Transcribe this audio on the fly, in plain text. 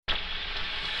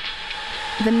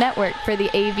the network for the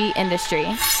AV industry.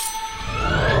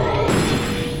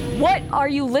 What are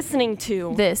you listening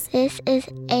to? This is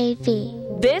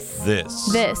AV. This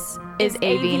is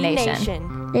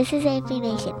AVNation. This is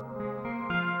AVNation.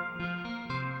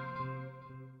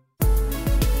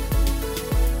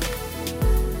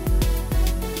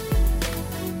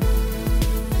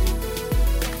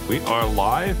 We are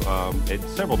live in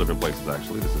several different places,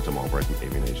 actually. This is Jamal Bright from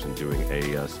AVNation doing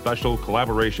a special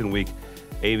collaboration week,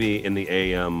 AV in the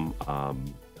AM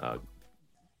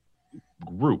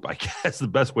group, I guess the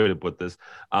best way to put this.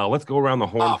 Let's go around the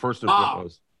horn first and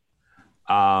foremost.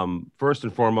 First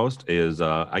and foremost is,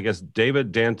 I guess,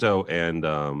 David Danto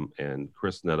and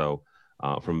Chris Netto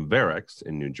from Varex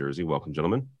in New Jersey. Welcome,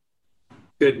 gentlemen.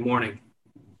 Good morning.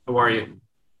 How are you?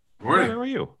 Morning. How are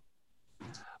you?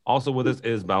 Also with us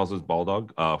is Bowser's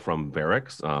Bulldog from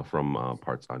Varex from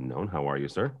Parts Unknown. How are you,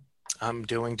 sir? I'm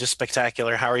doing just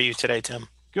spectacular. How are you today, Tim?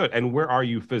 Good. And where are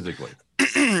you physically?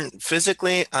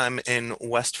 Physically, I'm in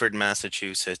Westford,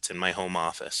 Massachusetts in my home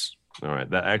office. All right.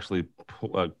 That actually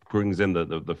brings in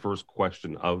the first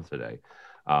question of today.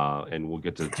 And we'll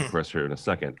get to Chris here in a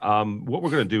second. What we're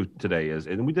going to do today is,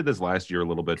 and we did this last year a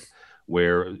little bit,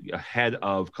 where ahead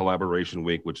of Collaboration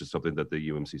Week, which is something that the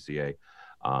UMCCA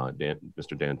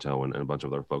Mr. Danto and a bunch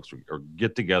of other folks are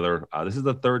get together. This is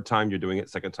the third time you're doing it,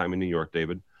 second time in New York,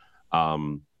 David.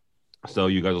 So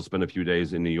you guys will spend a few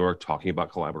days in New York talking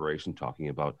about collaboration, talking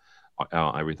about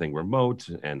everything remote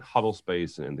and huddle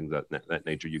space and things of that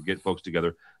nature. You get folks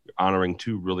together. You're honoring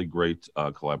two really great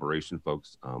collaboration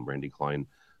folks, Randy Klein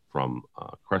from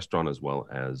Crestron, as well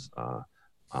as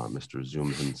Mr.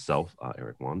 Zoom himself,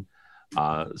 Eric Wan.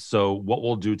 So what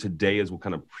we'll do today is we'll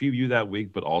kind of preview that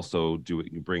week, but also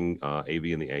bring AV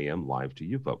in the AM live to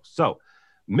you folks. So,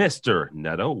 Mr.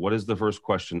 Netto, what is the first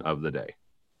question of the day?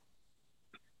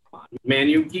 Man,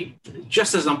 you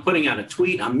just as I'm putting out a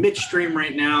tweet, I'm midstream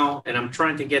right now, and I'm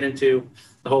trying to get into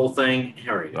the whole thing.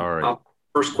 All right.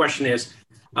 First question is,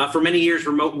 for many years,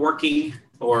 remote working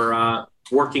or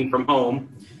working from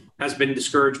home has been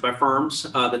discouraged by firms.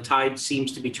 The tide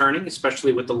seems to be turning,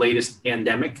 especially with the latest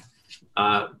pandemic.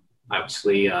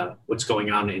 Obviously, what's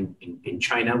going on in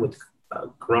China with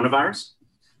coronavirus.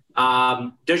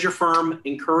 Does your firm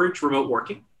encourage remote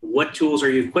working? What tools are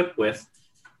you equipped with?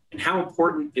 And how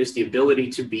important is the ability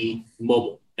to be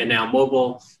mobile? And now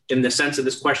mobile, in the sense of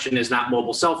this question, is not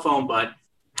mobile cell phone, but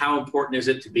how important is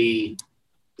it to be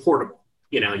portable?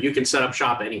 You know, you can set up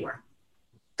shop anywhere.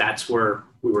 That's where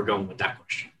we were going with that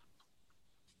question.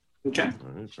 Okay.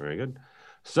 All right, very good.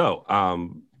 So,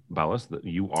 Ballas,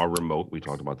 you are remote. We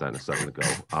talked about that a second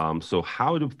ago. So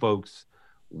how do folks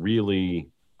really,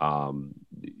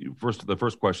 the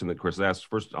first question that Chris asked,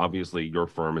 first, obviously your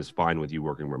firm is fine with you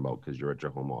working remote because you're at your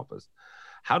home office.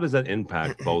 How does that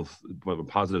impact both from a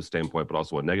positive standpoint, but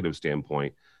also a negative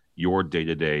standpoint, your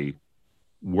day-to-day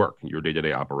work, your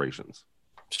day-to-day operations?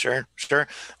 Sure.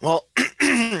 Well,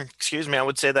 excuse me, I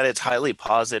would say that it's highly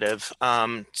positive.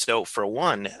 So for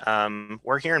one,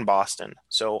 we're here in Boston.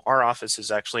 So our office is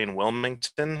actually in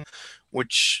Wilmington,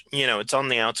 which, you know, it's on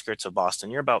the outskirts of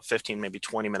Boston. You're about 15, maybe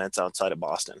 20 minutes outside of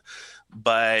Boston.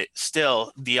 But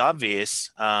still, the obvious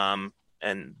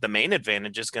and the main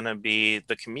advantage is going to be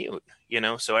the commute, you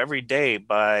know. So every day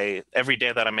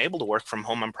that I'm able to work from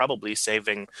home, I'm probably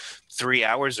saving 3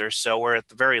 hours or so, or at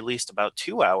the very least about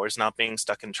 2 hours not being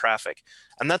stuck in traffic.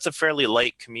 And that's a fairly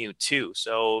light commute too.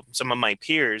 So some of my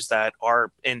peers that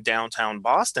are in downtown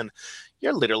Boston,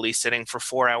 you're literally sitting for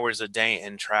 4 hours a day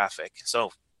in traffic.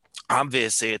 So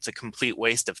obviously it's a complete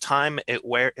waste of time. It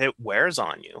wears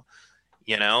on you.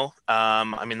 You know,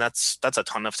 I mean, that's a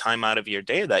ton of time out of your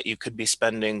day that you could be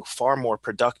spending far more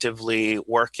productively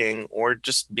working or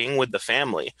just being with the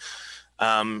family.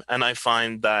 And I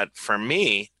find that for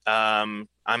me, I'm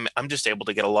just able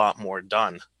to get a lot more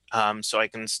done. So I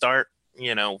can start,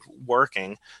 you know,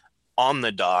 working on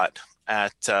the dot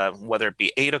at whether it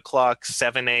be 8 o'clock,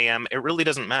 7 a.m., it really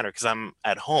doesn't matter because I'm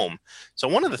at home. So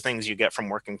one of the things you get from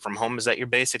working from home is that you're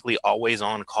basically always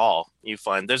on call. You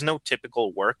find there's no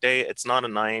typical work day. It's not a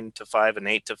 9 to 5, an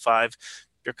 8 to 5.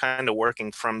 You're kind of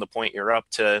working from the point you're up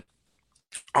to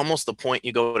almost the point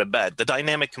you go to bed. The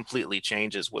dynamic completely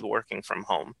changes with working from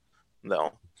home,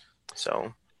 though.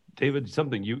 So, David,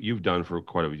 something you've done for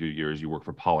quite a few years. You work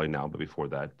for Poly now, but before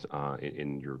that,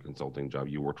 in your consulting job,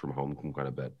 you worked from home quite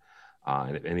a bit.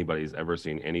 And if anybody's ever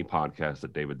seen any podcast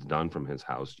that David's done from his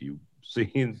house, you've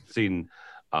seen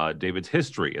David's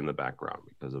history in the background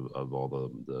because of all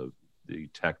the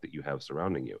tech that you have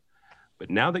surrounding you. But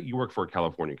now that you work for a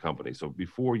California company, so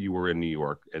before you were in New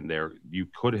York and there, you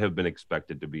could have been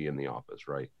expected to be in the office,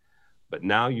 right? but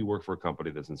now you work for a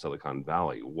company that's in Silicon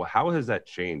Valley. How has that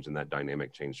changed and that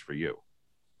dynamic changed for you?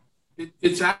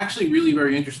 It's actually really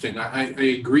very interesting. I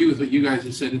agree with what you guys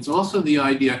have said. It's also the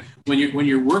idea when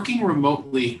you're working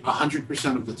remotely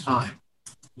 100% of the time,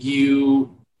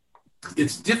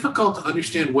 it's difficult to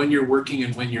understand when you're working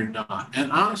and when you're not.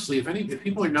 And honestly, if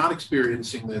people are not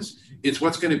experiencing this, it's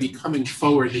what's going to be coming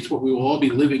forward. It's what we will all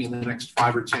be living in the next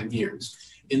 5 or 10 years.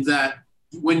 In that,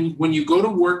 when you go to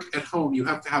work at home, you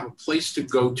have to have a place to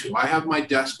go to. I have my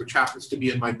desk, which happens to be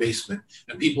in my basement,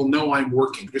 and people know I'm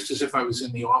working, just as if I was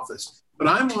in the office. But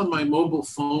I'm on my mobile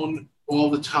phone all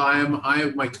the time. I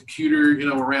have my computer,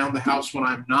 around the house when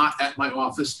I'm not at my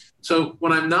office. So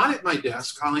when I'm not at my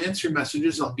desk, I'll answer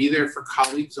messages. I'll be there for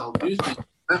colleagues. I'll do things.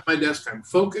 At my desk, I'm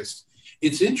focused.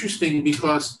 It's interesting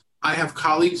because I have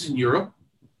colleagues in Europe.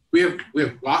 We have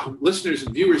listeners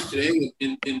and viewers today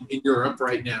in Europe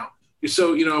right now.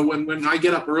 So, when I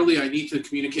get up early, I need to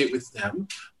communicate with them.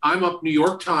 I'm up New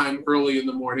York time early in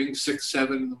the morning, 6,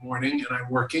 7 in the morning, and I'm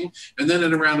working. And then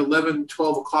at around 11,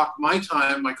 12 o'clock my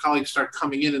time, my colleagues start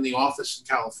coming in the office in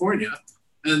California.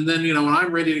 And then, when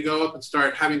I'm ready to go up and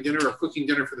start having dinner or cooking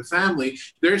dinner for the family,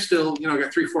 they're still,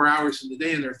 got 3-4 hours in the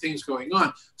day and there are things going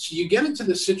on. So you get into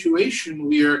this situation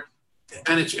where,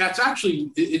 and it's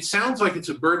actually, it sounds like it's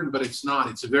a burden, but it's not.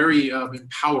 It's very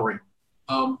empowering.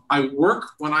 I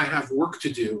work when I have work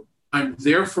to do. I'm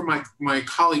there for my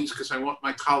colleagues because I want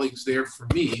my colleagues there for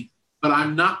me, but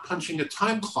I'm not punching a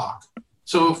time clock.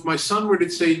 So if my son were to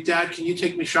say, Dad, can you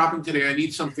take me shopping today? I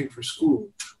need something for school.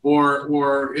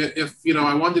 Or if,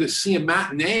 I wanted to see a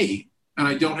matinee and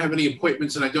I don't have any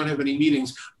appointments and I don't have any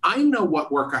meetings, I know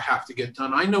what work I have to get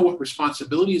done. I know what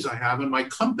responsibilities I have, and my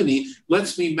company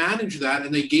lets me manage that,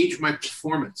 and they gauge my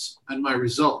performance and my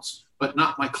results, but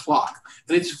not my clock.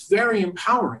 And it's very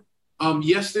empowering.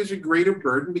 Yes, there's a greater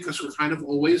burden because we're kind of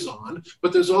always on,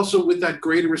 but there's also, with that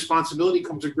greater responsibility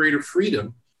comes a greater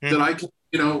freedom that I can,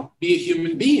 be a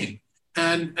human being.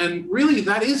 And really,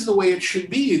 that is the way it should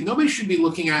be. Nobody should be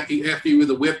looking after you with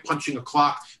a whip, punching a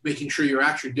clock, making sure you're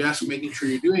at your desk, making sure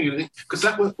you're doing anything, because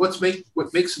that's what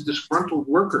makes a disgruntled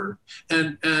worker.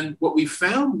 And what we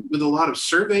found with a lot of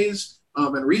surveys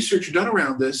and research done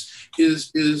around this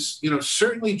is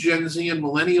certainly Gen Z and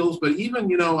millennials, but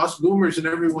even us boomers and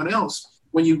everyone else,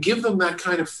 when you give them that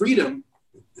kind of freedom,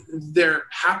 they're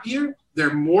happier,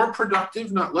 they're more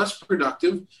productive, not less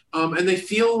productive, and they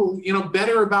feel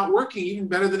better about working, even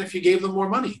better than if you gave them more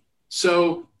money.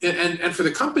 So, and for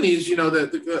the companies,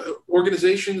 the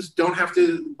organizations don't have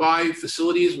to buy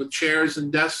facilities with chairs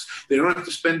and desks. They don't have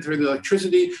to spend for the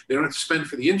electricity. They don't have to spend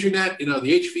for the internet. The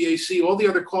HVAC, all the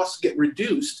other costs get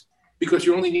reduced because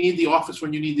you only need the office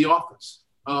when you need the office.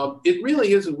 It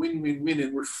really is a win-win-win,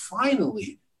 and we're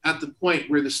finally at the point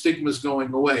where the stigma is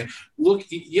going away. Look,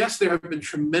 yes, there have been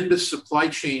tremendous supply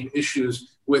chain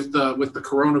issues with the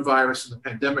coronavirus and the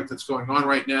pandemic that's going on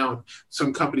right now.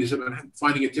 Some companies have been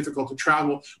finding it difficult to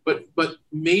travel, but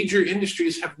major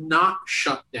industries have not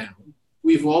shut down.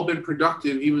 We've all been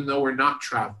productive, even though we're not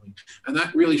traveling. And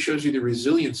that really shows you the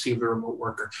resiliency of the remote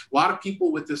worker. A lot of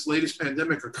people with this latest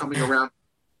pandemic are coming around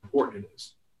how important it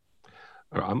is.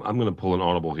 I'm going to pull an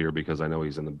audible here because I know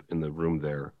he's in the room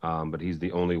there, but he's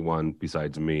the only one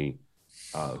besides me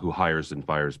who hires and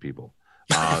fires people.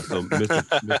 So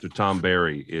Mr. Tom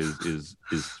Barry is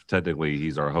technically,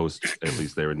 he's our host, at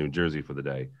least there in New Jersey for the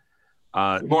day.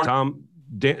 Tom,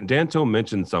 Danto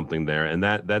mentioned something there, and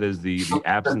that is the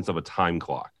absence of a time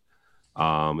clock,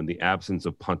 and the absence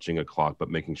of punching a clock, but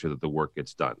making sure that the work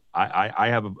gets done. I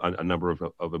have a number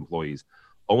of employees.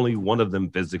 Only one of them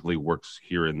physically works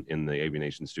here in the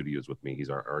AVNation studios with me. He's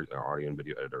our audio and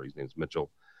video editor. His name's Mitchell.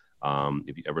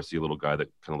 If you ever see a little guy that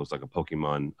kind of looks like a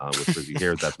Pokemon with frizzy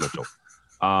hair, that's Mitchell.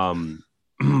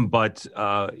 But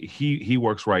he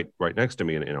works right next to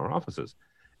me in our offices.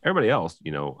 Everybody else,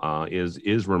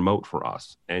 is remote for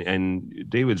us. And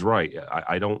David's right.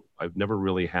 I've never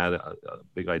really had a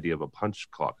big idea of a punch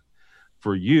clock.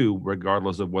 For you,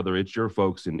 regardless of whether it's your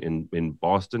folks in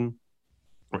Boston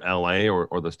or LA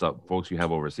or the folks you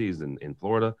have overseas in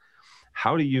Florida,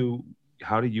 how do you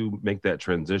make that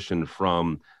transition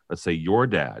from, let's say, your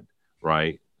dad,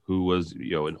 right, who was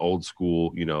an old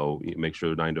school, make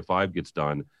sure 9 to 5 gets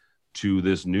done, to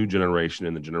this new generation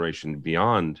and the generation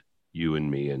beyond you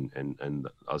and me and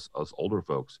us older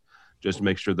folks, just to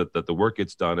make sure that the work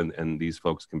gets done and these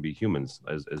folks can be humans,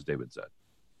 as David said?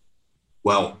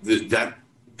 Well,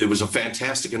 it was a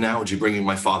fantastic analogy bringing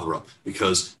my father up,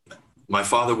 because my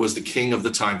father was the king of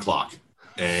the time clock.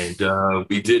 And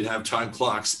we did have time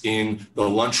clocks in the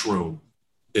lunchroom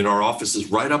in our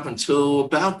offices right up until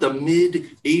about the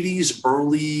mid 80s,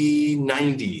 early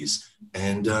 90s.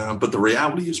 And but the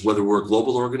reality is, whether we're a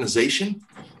global organization,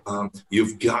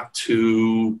 you've got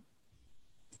to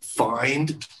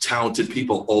find talented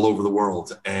people all over the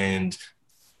world. And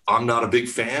I'm not a big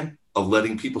fan of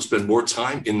letting people spend more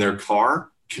time in their car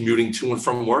commuting to and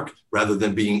from work rather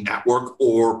than being at work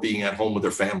or being at home with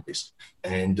their families.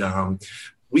 And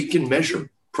we can measure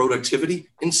productivity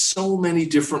in so many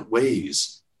different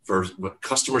ways for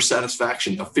customer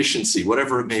satisfaction, efficiency,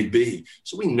 whatever it may be.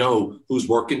 So we know who's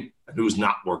working and who's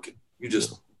not working. You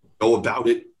just go about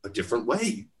it a different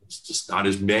way. It's just not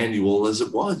as manual as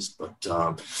it was, but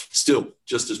still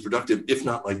just as productive, if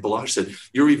not, like Balazs said,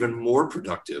 you're even more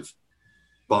productive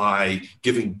by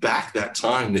giving back that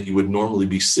time that you would normally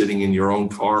be sitting in your own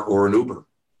car or an Uber.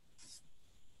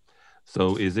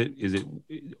 So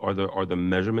are the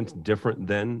measurements different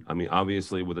then? I mean,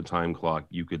 obviously with a time clock,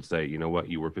 you could say, you know what,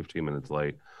 you were 15 minutes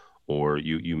late, or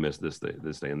you missed this day,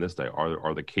 and this day.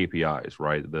 Are the KPIs,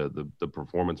 right? The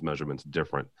performance measurements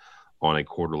different on a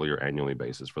quarterly or annually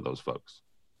basis for those folks?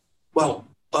 Well,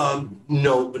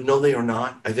 no, they are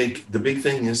not. I think the big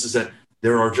thing is that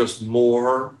there are just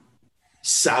more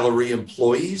salary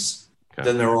employees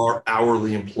than there are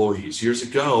hourly employees. Years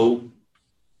ago,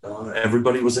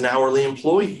 everybody was an hourly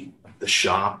employee, like the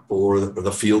shop or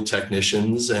the field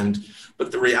technicians.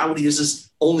 But the reality is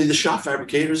only the shop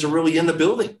fabricators are really in the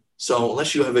building. So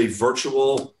unless you have a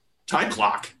virtual time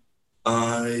clock,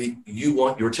 you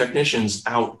want your technicians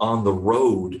out on the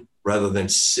road rather than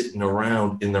sitting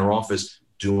around in their office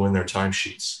doing their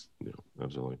timesheets. Yeah,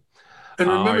 absolutely. And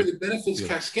remember, the benefits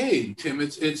cascade, Tim.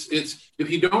 It's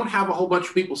if you don't have a whole bunch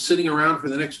of people sitting around for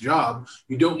the next job,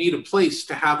 you don't need a place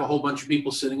to have a whole bunch of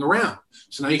people sitting around.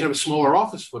 So now you can have a smaller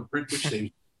office footprint, which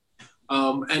saves.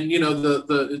 And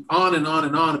the on and on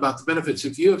and on about the benefits.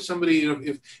 If you have somebody,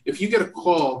 if you get a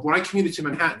call, when I commuted to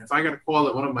Manhattan, if I got a call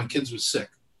that one of my kids was sick,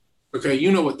 okay,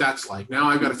 you know what that's like. Now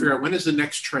I've got to figure out when is the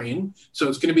next train. So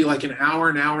it's going to be like an hour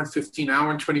and 15,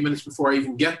 hour and 20 minutes before I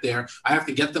even get there. I have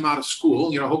to get them out of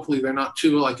school. Hopefully they're not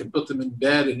too ill. I can put them in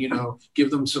bed and, give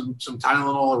them some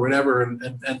Tylenol or whatever.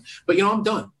 But I'm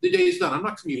done. The day is done. I'm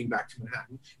not commuting back to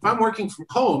Manhattan. If I'm working from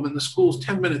home and the school's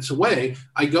 10 minutes away,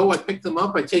 I go, I pick them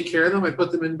up, I take care of them, I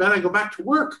put them in bed, I go back to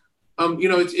work.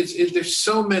 There's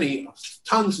so many,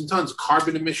 tons and tons of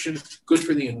carbon emission, good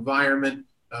for the environment.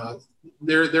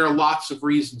 There are lots of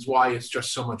reasons why it's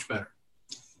just so much better.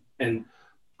 And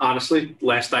honestly,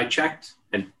 last I checked,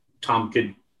 and Tom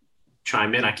could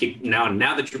chime in. I keep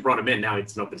now that you brought him in, now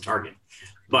it's an open target.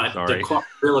 But the cost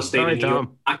of real estate in New York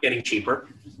is not getting cheaper.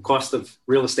 Cost of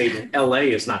real estate in LA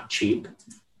is not cheap,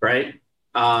 right?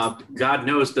 God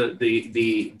knows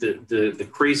the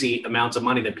crazy amounts of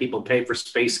money that people pay for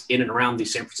space in and around the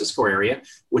San Francisco area,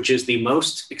 which is the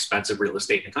most expensive real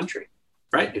estate in the country.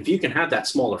 Right? If you can have that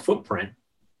smaller footprint,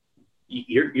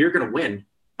 you're going to win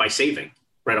by saving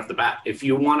right off the bat. If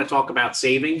you want to talk about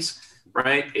savings,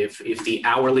 right? If the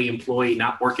hourly employee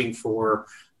not working for,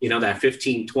 that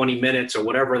 15, 20 minutes or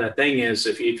whatever that thing is,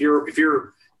 if you're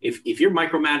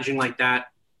micromanaging like that,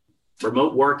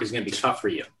 remote work is going to be tough for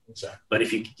you. Exactly. But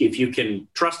if you can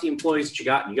trust the employees that you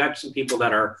got some people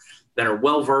that are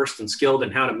well versed and skilled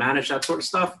in how to manage that sort of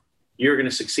stuff, you're going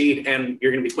to succeed, and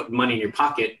you're going to be putting money in your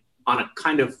pocket on a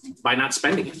kind of by not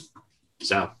spending it.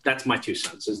 So that's my 2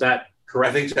 cents. Is that correct?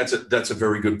 I think that's a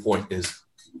very good point. Is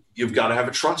you've got to have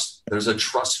a trust. There's a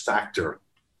trust factor.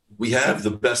 We have the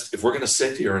best. If we're going to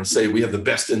sit here and say we have the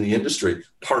best in the industry,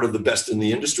 part of the best in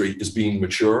the industry is being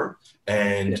mature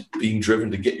and being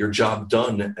driven to get your job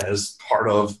done as part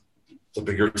of the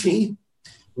bigger team.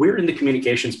 We're in the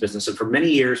communications business, and for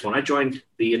many years, when I joined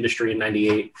the industry in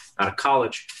 '98 out of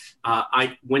college,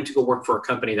 I went to go work for a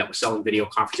company that was selling video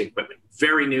conferencing equipment.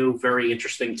 Very new, very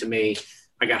interesting to me.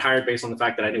 I got hired based on the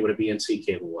fact that I knew what a BNC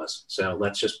cable was. So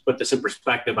let's just put this in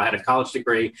perspective. I had a college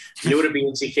degree, knew what a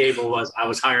BNC cable was. I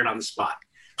was hired on the spot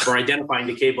for identifying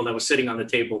the cable that was sitting on the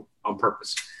table on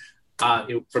purpose.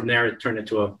 From there, it turned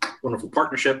into a wonderful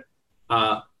partnership.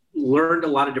 Learned a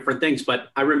lot of different things, but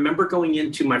I remember going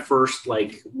into my first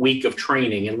week of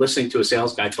training and listening to a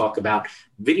sales guy talk about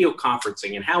video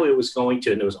conferencing and how it was going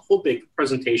to, and there was a whole big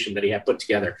presentation that he had put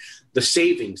together,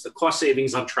 the cost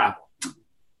savings on travel.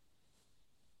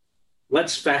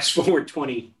 Let's fast forward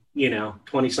 20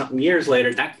 something years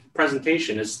later, that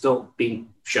presentation is still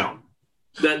being shown.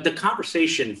 The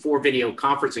conversation for video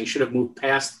conferencing should have moved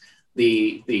past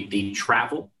the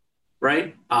travel.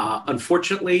 Right.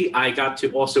 Unfortunately, I got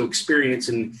to also experience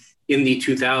in the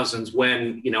 2000s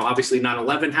when, obviously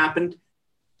 9/11 happened.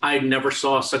 I never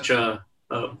saw such all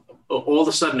of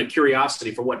a sudden a curiosity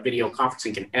for what video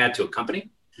conferencing can add to a company.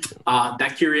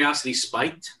 That curiosity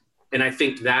spiked. And I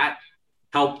think that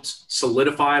helped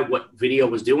solidify what video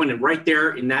was doing. And right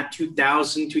there in that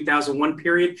 2000, 2001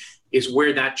 period is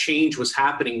where that change was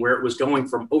happening, where it was going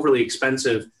from overly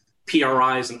expensive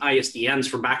PRIs and ISDNs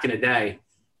from back in the day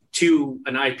to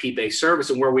an IP-based service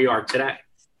and where we are today.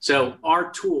 So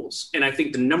our tools, and I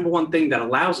think the number one thing that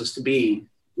allows us to be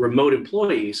remote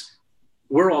employees,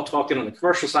 we're all talking on the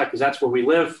commercial side because that's where we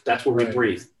live, that's where we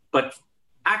breathe. But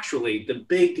actually, the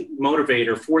big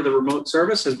motivator for the remote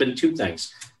service has been two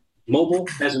things. Mobile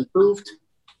has improved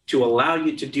to allow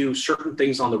you to do certain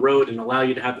things on the road and allow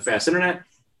you to have the fast internet,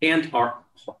 and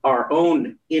our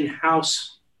own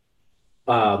in-house,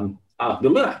 our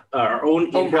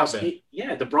own in-house,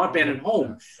 the broadband at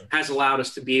home has allowed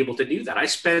us to be able to do that. I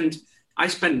spend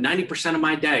 90% of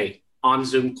my day on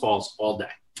Zoom calls all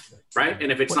day, right?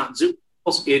 And if it's not Zoom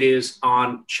calls, it is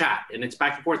on chat, and it's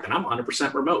back and forth, and I'm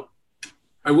 100% remote.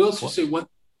 I will say one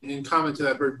in comment to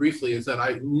that very briefly is that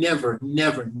I never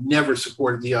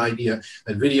supported the idea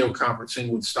that video conferencing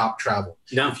would stop travel.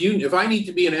 No. If I need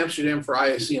to be in Amsterdam for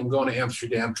ISC, I'm going to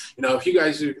Amsterdam. If you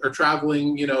guys are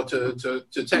traveling, to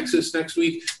Texas next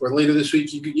week or later this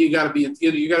week, you got to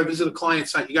you got to visit a client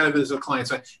site. You got to visit a client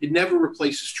site. It never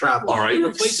replaces travel. All right. It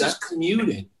replaces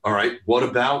commuting. All right. What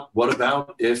about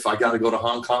if I got to go to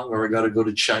Hong Kong or I got to go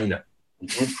to China?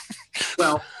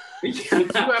 Well, if you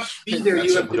have to be there,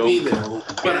 you have to be there.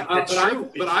 But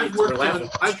I've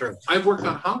worked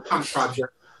on Hong Kong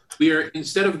project where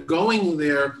instead of going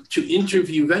there to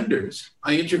interview vendors,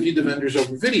 I interviewed the vendors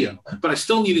over video, but I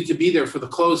still needed to be there for the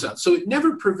closeout. So it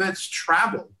never prevents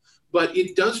travel, but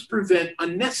it does prevent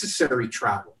unnecessary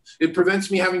travel. It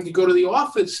prevents me having to go to the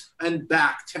office and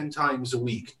back 10 times a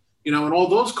week. And all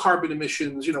those carbon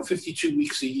emissions, 52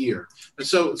 weeks a year. And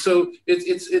so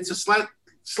it's a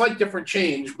slight different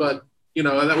change, but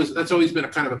that's always been a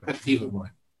kind of a pet peeve of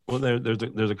mine. Well,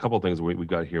 there's a couple of things we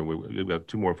got here. We've got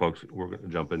two more folks. We're going to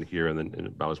jump in here, and then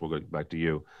Ballas, we'll go back to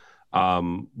you.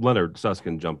 Leonard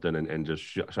Suskin jumped in and just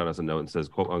shot us a note and says,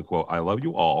 "quote unquote, I love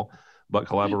you all, but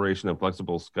collaboration and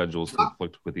flexible schedules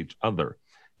conflict with each other.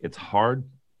 It's hard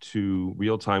to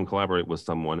real-time collaborate with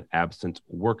someone absent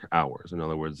work hours. In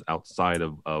other words, outside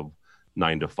of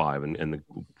 9 to 5. And the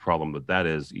problem with that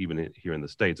is, even here in the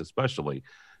States, especially,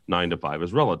 9 to 5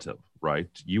 is relative, right?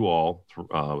 You all,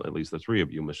 at least the three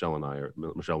of you, Michelle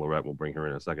Lorette, we'll bring her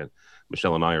in a second.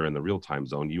 Michelle and I are in the real time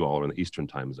zone. You all are in the Eastern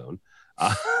time zone,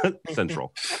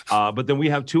 Central. But then we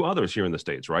have two others here in the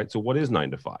States, right? So what is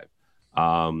 9 to 5?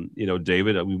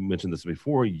 David, we mentioned this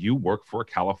before. You work for a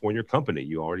California company.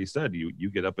 You already said you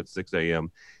get up at 6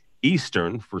 a.m.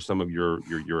 Eastern for some of your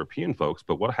European folks.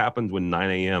 But what happens when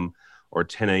 9 a.m. or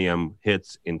 10 a.m.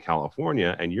 hits in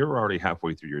California and you're already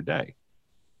halfway through your day?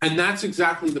 And that's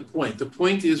exactly the point. The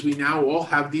point is we now all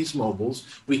have these mobiles.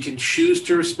 We can choose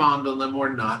to respond on them or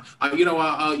not.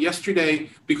 Yesterday,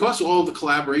 because all the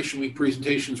Collaboration Week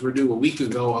presentations were due a week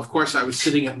ago, of course, I was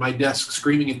sitting at my desk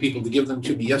screaming at people to give them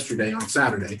to me yesterday on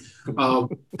Saturday.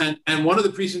 And one of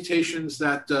the presentations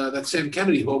that Sam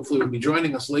Kennedy, hopefully will be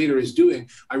joining us later, is doing,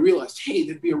 I realized, hey,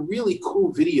 there'd be a really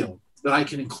cool video that I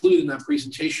can include in that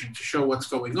presentation to show what's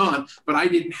going on, but I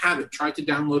didn't have it. Tried to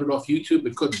download it off YouTube,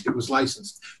 but couldn't. It was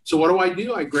licensed. So what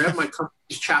do? I grab my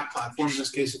company's chat platform, in this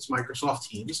case it's Microsoft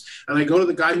Teams, and I go to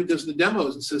the guy who does the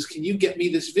demos and says, can you get me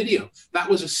this video? That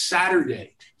was a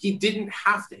Saturday. He didn't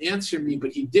have to answer me,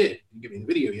 but he did. He didn't give me the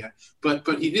video yet, but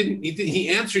he didn't. He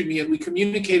answered me, and we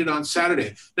communicated on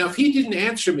Saturday. Now, if he didn't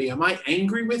answer me, am I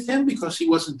angry with him because he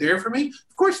wasn't there for me?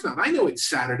 Of course not. I know it's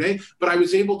Saturday, but I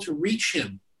was able to reach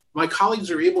him. My colleagues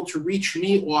are able to reach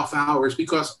me off hours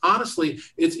because, honestly,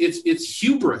 it's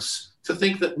hubris to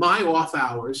think that my off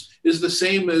hours is the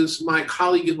same as my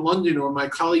colleague in London or my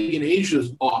colleague in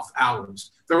Asia's off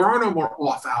hours. There are no more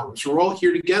off hours. We're all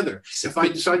here together. If I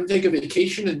decide to take a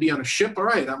vacation and be on a ship, all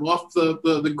right, I'm off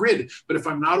the grid. But if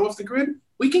I'm not off the grid,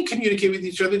 we can communicate with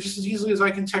each other just as easily as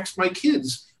I can text my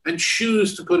kids and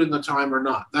choose to put in the time or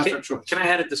not. That's our choice. Can I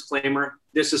add a disclaimer?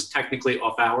 This is technically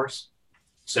off hours.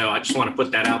 So I just want to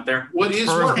put that out there. What is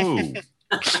work?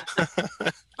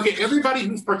 Okay, everybody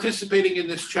who's participating in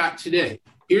this chat today,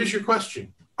 here's your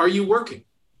question. Are you working?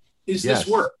 Is this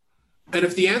work? And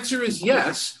if the answer is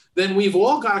yes, then we've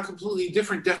all got a completely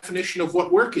different definition of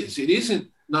what work is. It isn't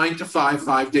 9 to 5,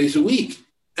 5 days a week.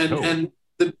 And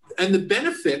the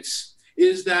benefits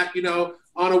is that,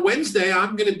 on a Wednesday,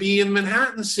 I'm going to be in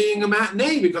Manhattan seeing a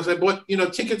matinee because I bought,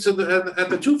 tickets at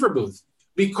the Twofer booth.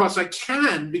 Because I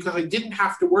didn't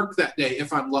have to work that day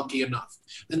if I'm lucky enough.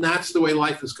 And that's the way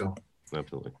life is going.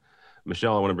 Absolutely.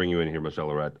 Michelle, I want to bring you in here, Michelle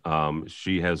Lorette.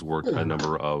 She has worked a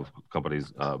number of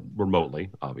companies remotely,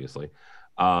 obviously.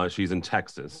 She's in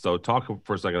Texas. So talk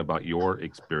for a second about your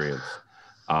experience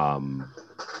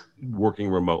working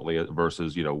remotely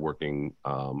versus, working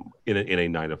in a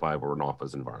 9 to 5 or an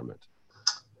office environment?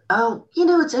 Oh,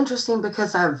 it's interesting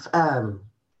because I've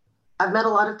met a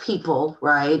lot of people,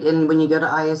 right? And when you go to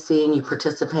ISC and you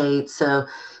participate, so,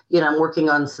 I'm working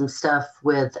on some stuff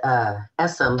with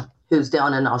SM, who's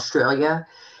down in Australia.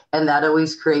 And that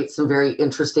always creates some very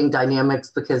interesting dynamics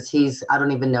because I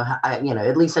don't even know how,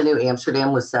 at least I knew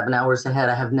Amsterdam was 7 hours ahead.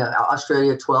 I have no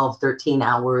Australia, 12, 13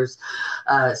 hours.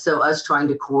 So us trying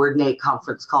to coordinate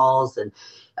conference calls and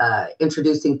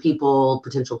introducing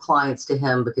potential clients to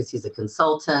him because he's a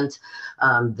consultant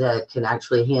that can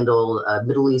actually handle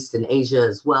Middle East and Asia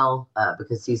as well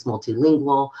because he's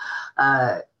multilingual.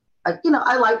 I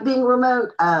like being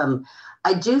remote.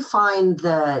 I do find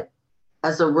that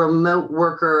as a remote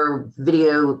worker,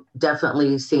 video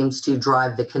definitely seems to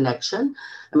drive the connection.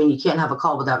 I mean, you can't have a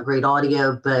call without great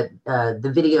audio, but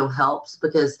the video helps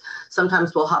because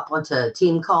sometimes we'll hop onto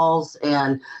team calls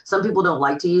and some people don't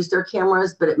like to use their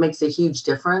cameras, but it makes a huge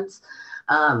difference.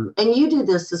 And you do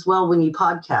this as well when you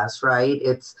podcast, right?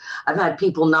 I've had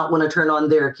people not want to turn on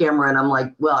their camera and I'm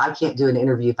like, well, I can't do an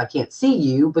interview if I can't see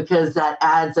you because that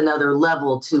adds another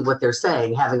level to what they're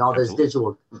saying, having all those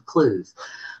visual clues.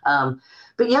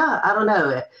 But yeah, I don't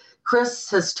know.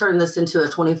 Chris has turned this into a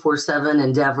 24/7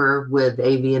 endeavor with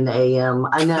AV and the AM.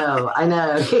 I know.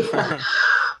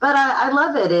 But I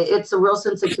love it. It's a real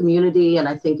sense of community. And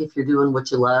I think if you're doing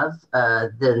what you love,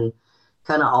 then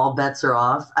kind of all bets are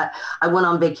off. I went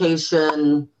on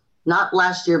vacation, not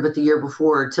last year, but the year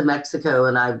before to Mexico.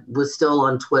 And I was still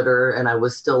on Twitter and I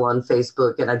was still on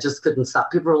Facebook and I just couldn't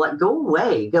stop. People were like, go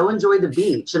away, go enjoy the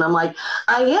beach. And I'm like,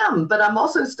 I am, but I'm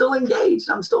also still engaged.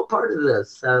 I'm still part of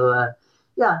this. So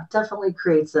yeah, definitely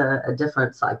creates a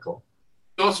different cycle.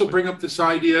 Also bring up this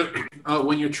idea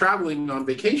when you're traveling on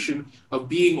vacation of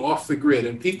being off the grid,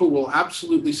 and people will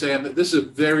absolutely say, and this is a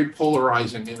very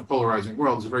polarizing, in a polarizing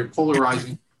world, it's a very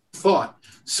polarizing thought.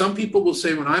 Some people will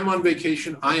say, when I'm on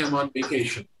vacation, I am on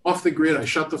vacation. Off the grid, I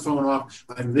shut the phone off.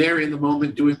 I'm there in the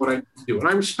moment doing what I need to do. And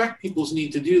I respect people's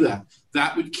need to do that.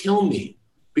 That would kill me.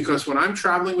 Because when I'm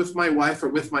traveling with my wife or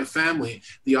with my family,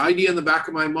 the idea in the back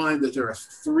of my mind that there are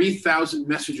 3,000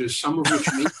 messages, some of which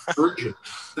may be urgent,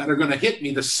 that are going to hit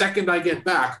me the second I get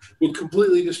back would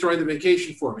completely destroy the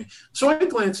vacation for me. So I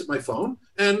glance at my phone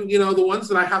and, the ones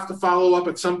that I have to follow up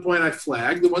at some point, I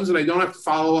flag. The ones that I don't have to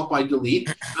follow up, I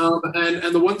delete.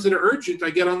 And the ones that are urgent, I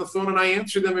get on the phone and I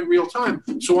answer them in real time.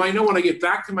 So I know when I get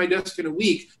back to my desk in a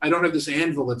week, I don't have this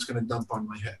anvil that's going to dump on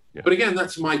my head. Yeah. But again,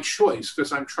 that's my choice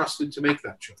because I'm trusted to make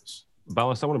that choice.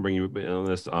 Ballas, I want to bring you on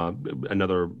this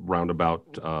another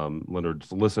roundabout.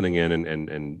 Leonard's listening in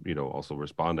and also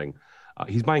responding.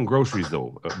 He's buying groceries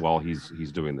though while he's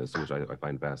doing this, which I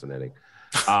find fascinating.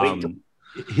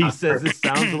 He says this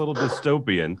sounds a little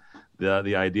dystopian.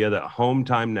 The idea that home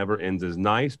time never ends is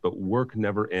nice, but work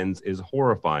never ends is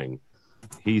horrifying.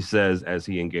 He says as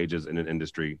he engages in an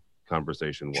industry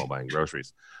conversation while buying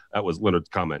groceries. That was Leonard's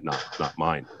comment, not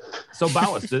mine. So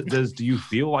Ballas, do you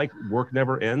feel like work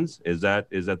never ends? Is that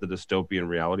the dystopian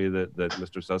reality that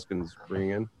Mr. Susskind's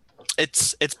bringing in?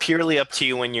 It's purely up to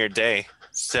you in your day.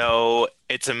 So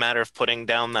it's a matter of putting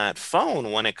down that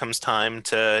phone when it comes time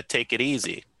to take it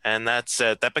easy. And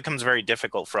that becomes very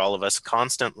difficult for all of us,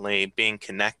 constantly being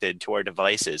connected to our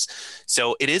devices.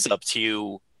 So it is up to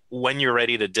you when you're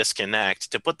ready to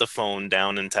disconnect, to put the phone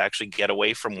down and to actually get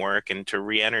away from work and to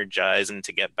re-energize and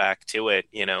to get back to it,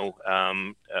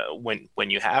 when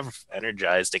you have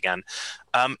energized again.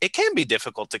 It can be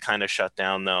difficult to kind of shut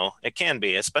down, though. It can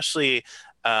be, especially,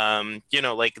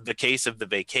 like the case of the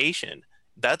vacation.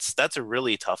 That's a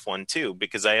really tough one too,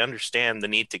 because I understand the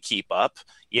need to keep up,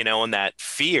 and that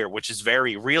fear, which is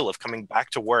very real, of coming back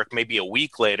to work maybe a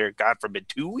week later, God forbid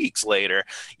 2 weeks later,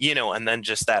 and then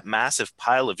just that massive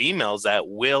pile of emails that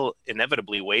will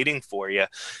inevitably waiting for you,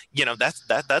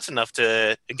 that's enough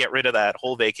to get rid of that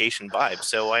whole vacation vibe.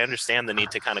 So I understand the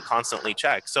need to kind of constantly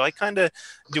check. So I kind of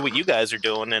do what you guys are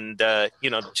doing and,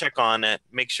 check on it,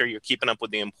 make sure you're keeping up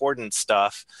with the important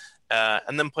stuff.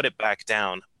 And then put it back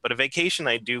down. But a vacation,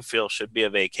 I do feel, should be a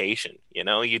vacation.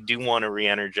 You do want to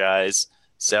re-energize.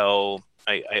 So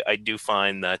I do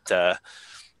find that the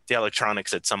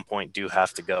electronics at some point do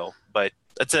have to go. But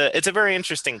it's a very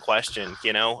interesting question,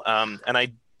 and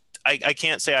I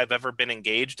can't say I've ever been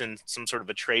engaged in some sort of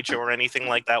a trade show or anything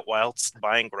like that whilst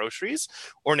buying groceries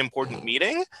or an important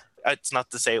meeting. it's not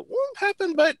to say it won't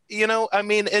happen, but I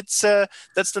mean, it's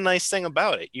that's the nice thing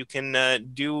about it. You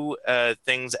can do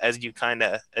things as you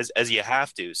as you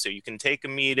have to. So you can take a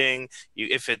meeting.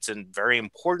 If it's a very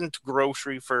important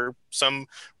grocery for some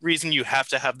reason, you have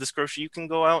to have this grocery. You can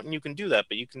go out and you can do that,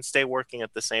 but you can stay working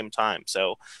at the same time.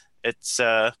 So it's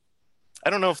I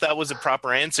don't know if that was a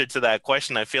proper answer to that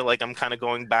question. I feel like I'm kind of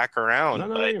going back around.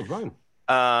 No, you're fine.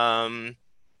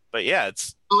 But yeah,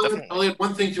 it's. I'll add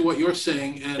one thing to what you're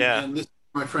saying, and this is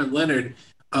my friend Leonard.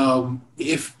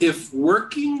 If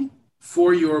working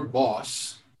for your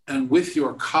boss and with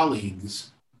your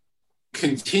colleagues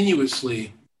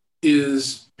continuously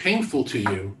is painful to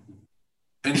you,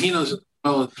 and he knows it as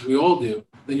well as we all do,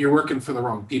 then you're working for the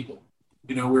wrong people.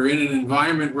 We're in an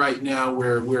environment right now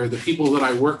where the people that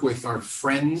I work with are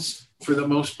friends for the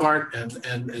most part, and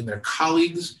they're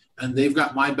colleagues, and they've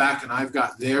got my back and I've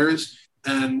got theirs.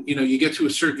 And, you get to a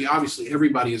certain, obviously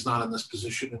everybody is not in this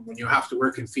position. And when you have to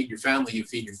work and feed your family, you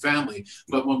feed your family.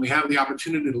 But when we have the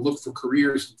opportunity to look for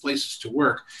careers and places to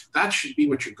work, that should be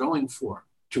what you're going for,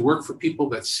 to work for people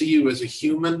that see you as a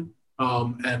human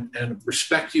and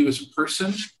respect you as a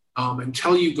person and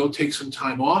tell you go take some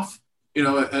time off.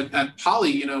 At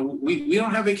Poly, we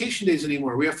don't have vacation days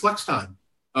anymore. We have flex time,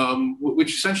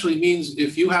 which essentially means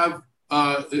if your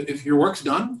work's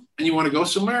done and you want to go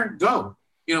somewhere, go.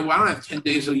 I don't have 10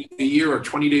 days a year or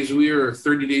 20 days a year or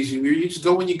 30 days a year. You just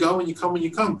go when you go and you come when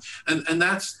you come. And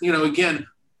that's, again,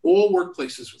 all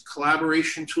workplaces with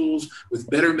collaboration tools, with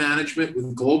better management,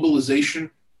 with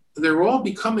globalization, they're all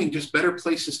becoming just better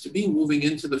places to be moving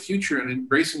into the future and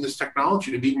embracing this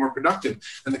technology to be more productive.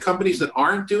 And the companies that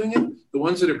aren't doing it, the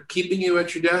ones that are keeping you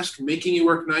at your desk, making you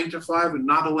work 9 to 5 and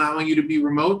not allowing you to be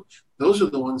remote, those are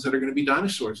the ones that are going to be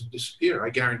dinosaurs and disappear. I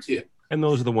guarantee it. And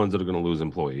those are the ones that are going to lose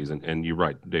employees. And you're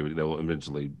right, David, they will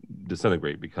eventually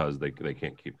disintegrate because they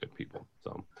can't keep good people.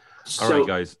 So all right,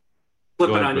 guys.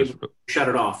 Flip it on you, shut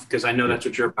it off, because I know that's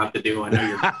what you're about to do. I know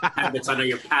your habits, I know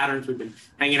your patterns. We've been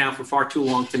hanging out for far too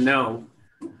long to know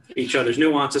each other's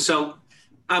nuances. So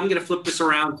I'm going to flip this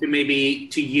around to maybe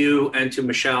to you and to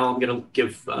Michelle. I'm going to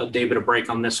give David a break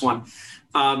on this one.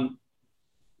 Both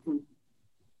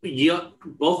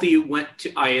of you went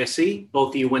to ISE. Both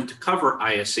of you went to cover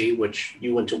ISE, which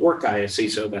you went to work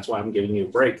ISE. So that's why I'm giving you a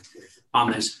break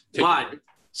on this. But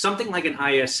something like an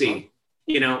ISE,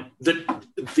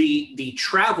 the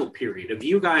travel period of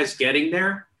you guys getting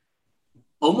there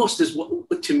almost as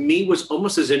what to me was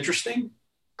almost as interesting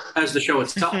as the show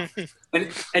itself.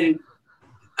 and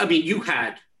I mean, you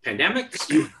had pandemics,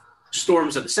 you had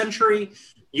storms of the century,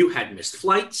 you had missed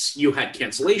flights, you had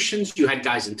cancellations, you had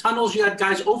guys in tunnels, you had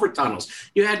guys over tunnels,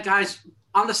 you had guys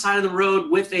on the side of the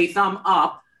road with a thumb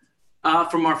up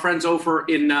from our friends over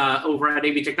at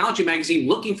AV Technology Magazine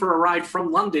looking for a ride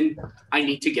from London. I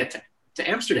need to get to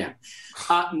Amsterdam.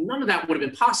 None of that would have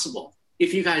been possible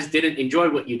if you guys didn't enjoy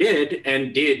what you did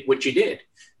and did what you did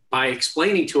by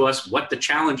explaining to us what the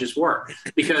challenges were.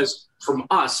 Because from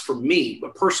me, a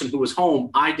person who was home,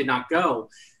 I did not go,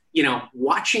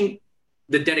 watching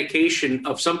the dedication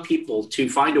of some people to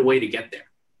find a way to get there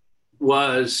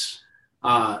was,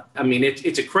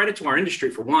 it's a credit to our industry,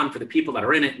 for one, for the people that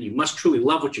are in it. And you must truly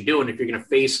love what you're doing if you're going to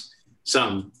face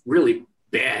some really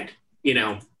bad,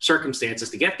 circumstances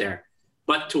to get there.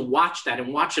 But to watch that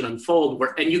and watch it unfold,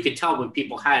 and you could tell when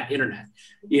people had internet,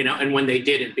 and when they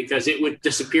didn't, because it would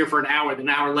disappear for an hour. Then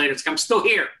an hour later, I'm still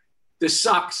here. This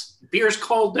sucks. Beer's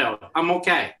cold though. I'm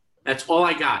okay. That's all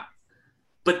I got.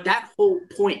 But that whole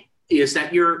point is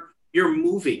that you're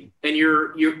moving and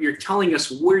you're telling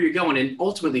us where you're going. And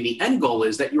ultimately the end goal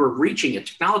is that you're reaching a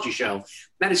technology show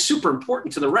that is super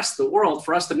important to the rest of the world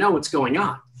for us to know what's going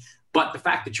on. But the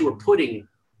fact that you were putting,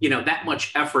 that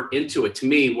much effort into it, to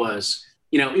me was,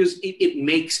 it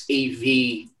makes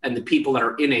AV and the people that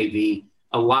are in AV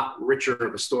a lot richer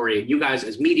of a story. And you guys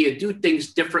as media do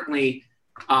things differently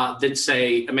than,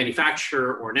 say, a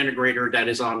manufacturer or an integrator that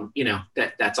is on,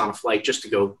 that's on a flight just to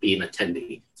go be an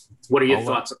attendee. What are your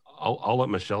thoughts? I'll let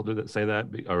Michelle say that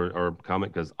or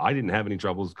comment, because I didn't have any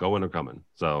troubles going or coming.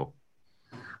 So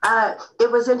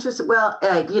it was interesting. Well,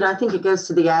 I think it goes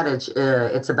to the adage,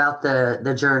 it's about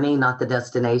the journey, not the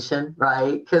destination,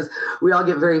 right? Because we all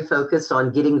get very focused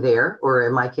on getting there, or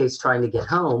in my case, trying to get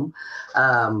home,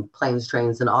 planes,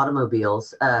 trains, and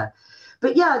automobiles.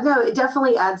 But yeah, no, it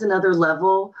definitely adds another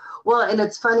level. Well, and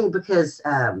it's funny because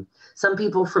some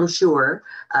people from Shure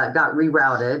got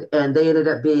rerouted, and they ended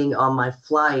up being on my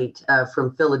flight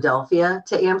from Philadelphia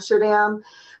to Amsterdam.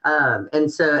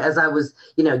 And so as I was,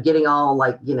 getting all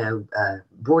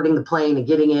boarding the plane and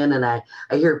getting in, and I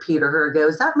hear Peter Herr go,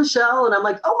 "Is that Michelle?" And I'm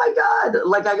like, "Oh my God."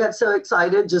 Like, I got so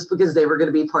excited just because they were going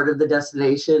to be part of the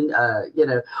destination,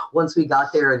 once we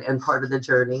got there and part of the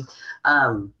journey.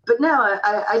 But no,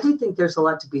 I do think there's a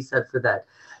lot to be said for that.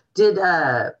 Did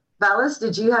Valis,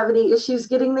 did you have any issues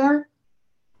getting there?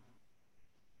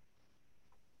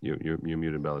 You're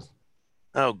muted, Valis.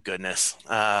 Oh, goodness.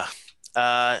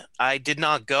 I did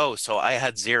not go, so I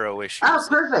had zero issues. Oh,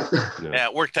 perfect. Yeah,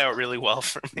 it worked out really well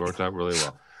for me. Worked out really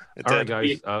well. All right,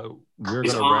 guys, we're going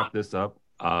to wrap this up.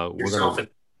 We're going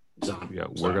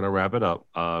to wrap it up.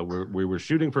 We were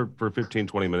shooting for 15,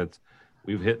 20 minutes.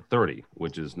 We've hit 30,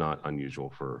 which is not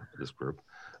unusual for this group.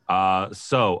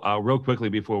 So real quickly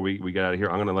before we get out of here,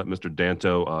 I'm going to let Mr.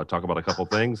 Danto talk about a couple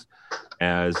things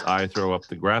as I throw up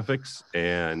the graphics,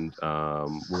 and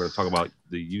we're going to talk about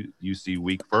the UC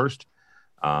week first,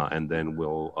 and then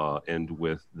we'll end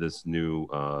with this new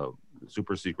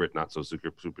super secret, not so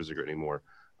super secret anymore,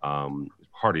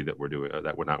 party that we're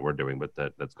doing, but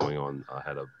that's going on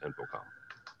ahead of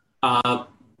InfoComm.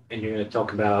 And you're going to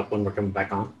talk about when we're coming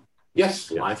back on? Yes,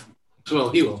 live. Well,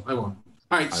 he will. I won't.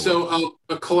 All right, so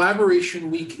a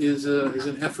collaboration week is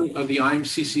an effort of the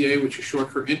IMCCA, which is short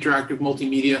for Interactive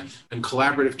Multimedia and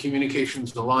Collaborative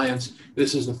Communications Alliance.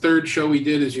 This is the third show we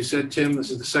did, as you said, Tim.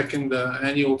 This is the second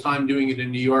annual time doing it in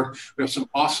New York. We have some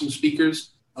awesome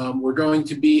speakers. We're going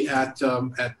to be at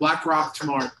BlackRock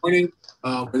tomorrow morning.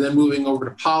 We're then moving over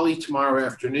to Poly tomorrow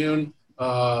afternoon,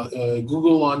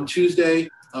 Google on Tuesday,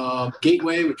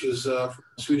 Gateway, which is from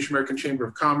the Swedish American Chamber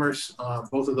of Commerce,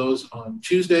 both of those on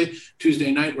Tuesday.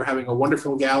 Tuesday night, we're having a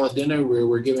wonderful gala dinner where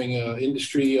we're giving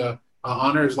industry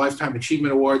honors, Lifetime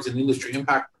Achievement Awards, and Industry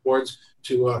Impact Awards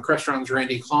to Crestron's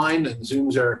Randy Klein and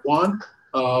Zoom's Eric Wan.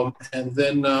 And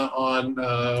then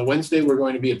on Wednesday, we're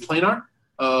going to be at Planar,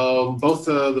 both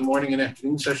the morning and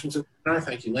afternoon sessions at Planar.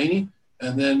 Thank you, Lainey.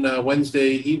 And then Wednesday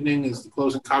evening is the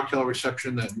closing cocktail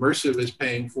reception that Immersive is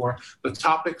paying for. The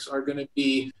topics are going to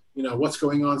be, what's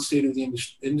going on, state of the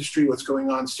industry, what's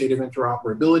going on, state of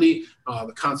interoperability,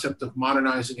 the concept of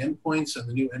modernizing endpoints and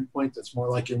the new endpoint that's more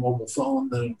like your mobile phone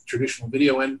than a traditional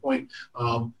video endpoint.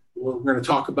 We're going to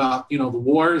talk about, the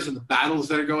wars and the battles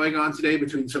that are going on today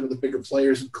between some of the bigger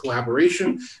players in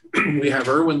collaboration. We have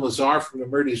Erwin Lazar from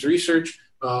Emerdes Research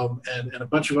and a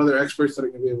bunch of other experts that are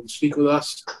going to be able to speak with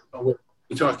us.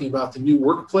 We're talking about the new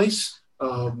workplace.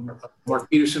 Mark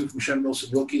Peterson from Shen Wilson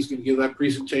Wilkie is going to give that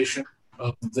presentation.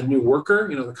 The new worker,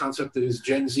 the concept that is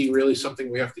Gen Z really something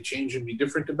we have to change and be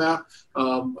different about.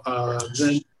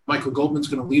 Then Michael Goldman's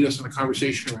going to lead us in a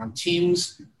conversation around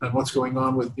teams and what's going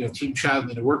on with team chat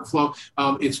and the workflow.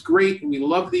 It's great, and we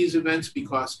love these events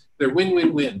because they're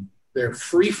win-win-win. They're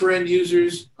free for end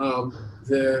users.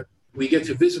 We get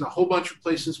to visit a whole bunch of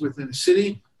places within the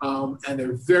city, and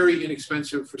they're very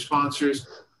inexpensive for sponsors.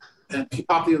 And if you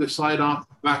pop the other slide off,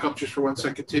 back up just for 1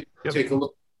 second, take a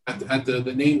look at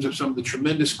the names of some of the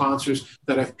tremendous sponsors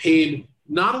that have paid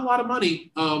not a lot of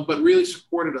money, but really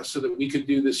supported us so that we could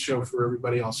do this show for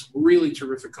everybody else. Really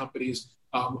terrific companies.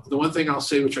 The one thing I'll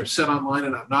say, which I've said online,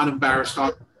 and I'm not embarrassed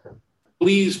of,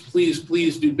 please, please,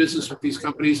 please do business with these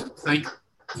companies, and thank you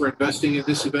for investing in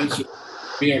this event. So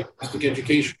be agnostic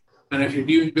education. And if you're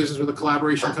doing business with a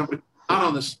collaboration company not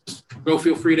on this list, go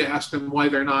feel free to ask them why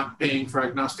they're not paying for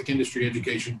agnostic industry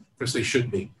education, because they should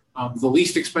be. The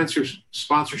least expensive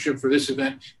sponsorship for this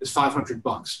event is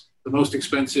 $500. The most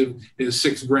expensive is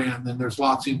 $6,000. Then there's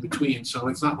lots in between. So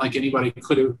it's not like anybody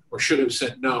could have or should have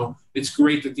said no. It's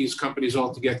great that these companies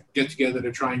all get together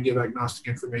to try and give agnostic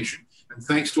information. And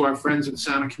thanks to our friends at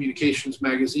Sound and Communications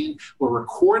Magazine, we're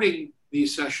recording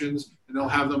these sessions, and they'll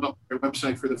have them up on their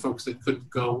website for the folks that couldn't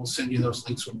go. We'll send you those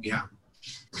links when we have them.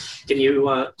 Can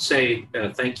you say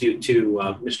thank you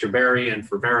to Mr. Barry and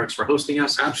for Varix for hosting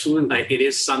us? Absolutely. It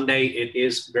is Sunday. It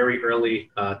is very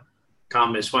early.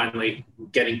 Tom is finally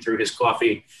getting through his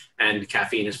coffee, and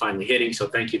caffeine is finally hitting. So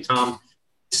thank you, Tom.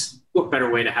 What better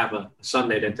way to have a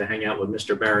Sunday than to hang out with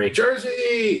Mr. Barry?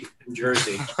 Jersey! In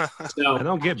Jersey. So, I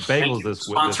don't get bagels this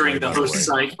week. Sponsoring the host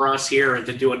site for us here and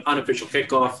to do an unofficial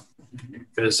kickoff,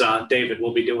 because David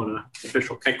will be doing an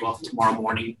official kickoff tomorrow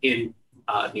morning in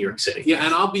New York City. Yeah,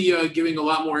 and I'll be giving a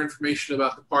lot more information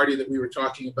about the party that we were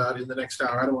talking about in the next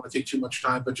hour. I don't want to take too much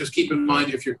time, but just keep in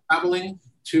mind, if you're traveling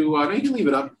to, no, you can leave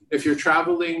it up. If you're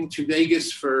traveling to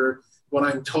Vegas for what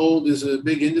I'm told is a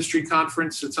big industry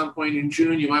conference at some point in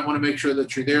June, you might want to make sure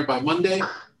that you're there by Monday.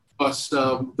 Plus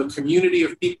the community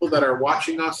of people that are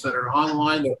watching us, that are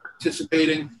online, that are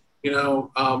participating,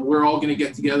 we're all going to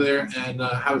get together and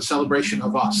have a celebration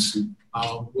of us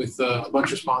with a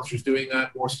bunch of sponsors doing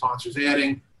that, more sponsors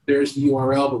adding. There's the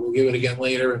URL, but we'll give it again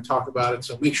later and talk about it.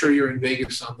 So make sure you're in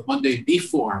Vegas on the Monday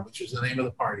before, which is the name of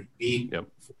the party.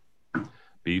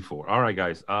 B4. All right,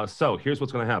 guys. So here's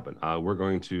what's going to happen. We're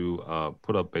going to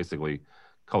put up basically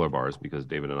color bars because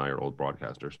David and I are old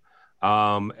broadcasters.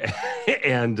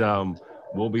 And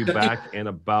we'll be back in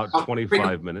about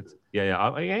 25 minutes.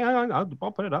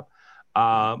 I'll put it up.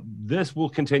 This will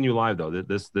continue live though.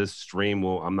 This stream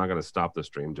will. I'm not going to stop the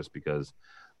stream just because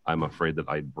I'm afraid that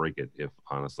I'd break it if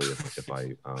I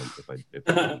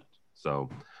didn't. So.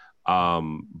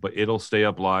 But it'll stay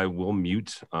up live. We'll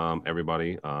mute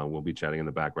everybody. We'll be chatting in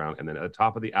the background, and then at the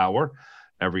top of the hour,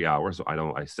 every hour. So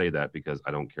I say that because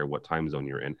I don't care what time zone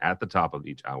you're in. At the top of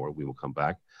each hour, we will come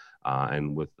back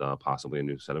and with possibly a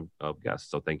new set of guests.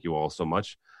 So thank you all so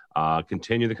much.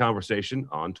 Continue the conversation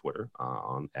on Twitter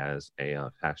as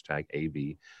a hashtag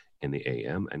AV in the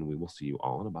AM, and we will see you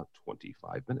all in about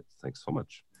 25 minutes. Thanks so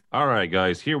much. All right,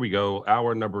 guys, here we go.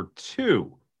 Hour number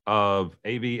 2 of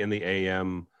AV in the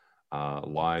AM.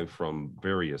 Live from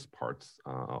various parts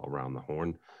around the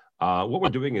Horn. What we're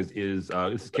doing is this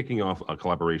is kicking off a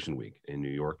collaboration week in New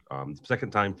York.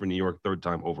 Second time for New York, third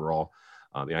time overall.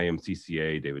 The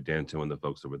IMCCA, David Danto, and the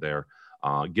folks over there,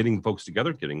 getting folks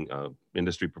together, getting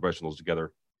industry professionals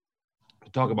together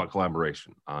to talk about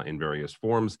collaboration in various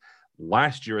forms.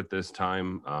 Last year at this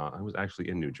time, I was actually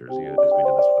in New Jersey as we did this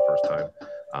for the first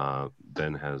time.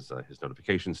 Ben has his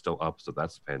notifications still up, so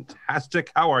that's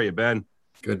fantastic. How are you, Ben?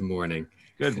 Good morning.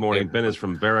 Good morning. Ben is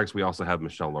from Barracks. We also have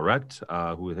Michelle Lorette,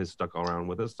 who has stuck around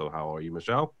with us. So how are you,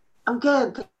 Michelle? I'm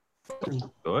good.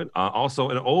 Good. Also,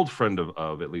 an old friend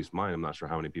of at least mine. I'm not sure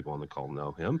how many people on the call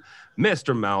know him.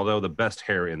 Mr. Maldo, the best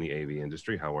hair in the AV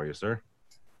industry. How are you, sir?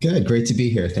 Good. Great to be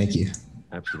here. Thank you.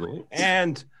 Absolutely.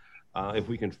 And if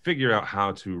we can figure out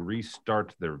how to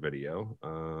restart their video.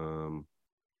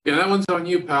 Yeah, that one's on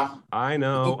you, pal. I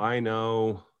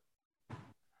know.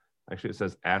 Actually, it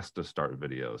says ask to start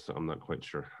video, so I'm not quite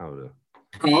sure how to.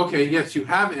 Oh, okay. Yes, you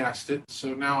have asked it,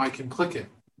 so now I can click it.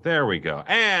 There we go.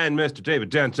 And Mr.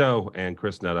 David Danto and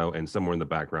Chris Netto, and somewhere in the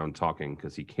background talking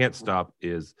because he can't stop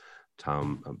is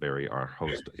Tom Berry, our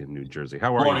host in New Jersey.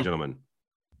 How are you, gentlemen?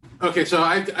 Okay, so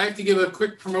I have to give a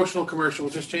quick promotional commercial,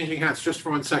 just changing hats just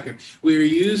for 1 second. We are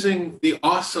using the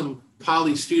awesome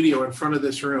Poly Studio in front of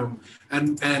this room,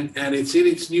 and it's in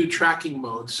its new tracking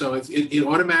mode. So it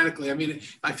automatically, I mean,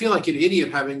 I feel like an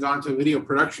idiot having gone to a video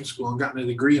production school and gotten a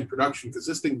degree in production because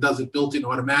this thing does it built in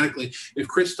automatically. If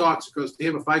Chris talks, it goes to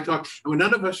him. If I talk, and when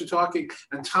none of us are talking,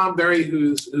 and Tom Berry,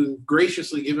 who's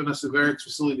graciously given us the Barracks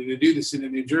facility to do this in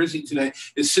New Jersey today,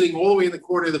 is sitting all the way in the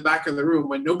corner of the back of the room.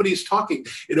 When nobody's talking,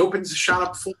 it opens the shot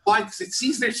up full wide because it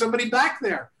sees there's somebody back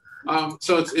there.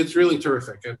 So it's really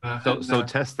terrific. So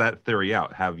test that theory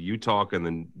out. Have you talk and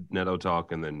then Neto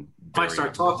talk and then if I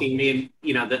start talking,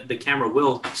 the camera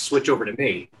will switch over to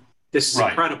me. This is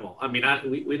incredible. I mean,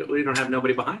 we don't have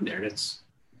nobody behind there.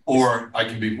 Or I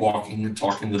can be walking and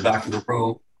talking in the back of the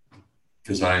room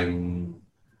because I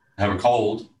have a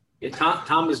cold. Yeah,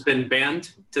 Tom has been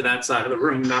banned to that side of the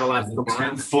room, not allowed to come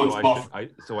around.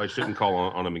 So I shouldn't call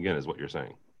on him again, is what you're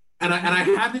saying. And I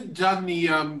haven't done the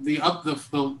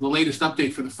latest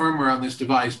update for the firmware on this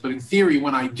device, but in theory,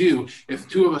 when I do, if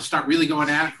two of us start really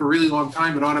going at it for a really long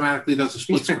time, it automatically does a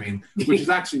split screen, which is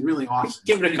actually really awesome.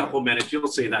 Give it a couple minutes, you'll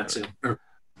see that soon.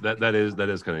 That is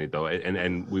kind of neat though,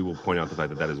 and we will point out the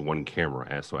fact that is one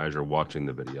camera. So as you're watching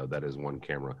the video, that is one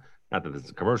camera. Not that it's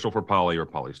a commercial for Poly or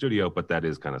Poly Studio, but that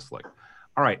is kind of slick.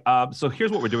 All right, so here's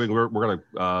what we're doing. We're going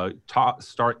to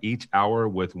start each hour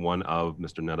with one of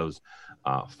Mr. Netto's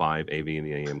 5 AV in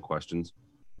the AM questions.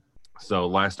 So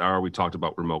last hour we talked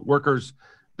about remote workers.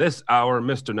 This hour,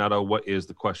 Mr. Netto, what is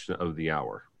the question of the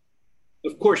hour?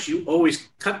 Of course, you always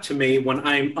cut to me when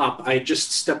I'm up. I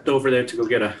just stepped over there to go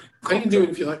get a. I can do it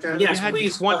if you like. Yes,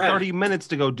 please. 30 minutes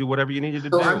to go do whatever you needed to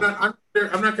do. I'm not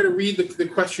going to read the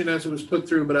question as it was put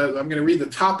through, but I'm going to read the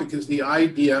topic as the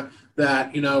idea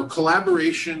that,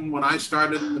 collaboration when I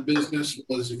started in the business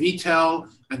was VTEL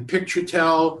and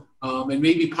PictureTel and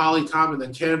maybe Polycom, and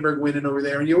then Tannenberg went in over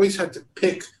there. And you always had to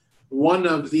pick one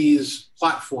of these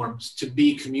platforms to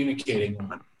be communicating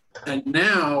on. And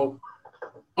now,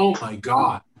 oh my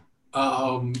God,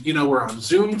 we're on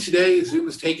Zoom today. Zoom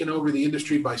has taken over the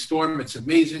industry by storm. It's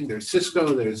amazing. There's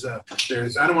Cisco. There's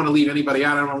I don't want to leave anybody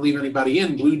out. I don't want to leave anybody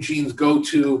in. Blue Jeans go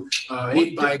to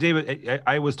 8x. David,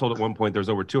 I was told at one point there's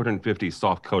over 250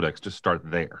 soft codecs. Just start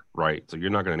there, right? So you're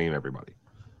not going to name everybody.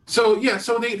 So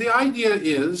the idea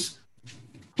is,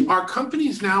 are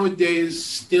companies nowadays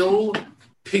still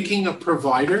picking a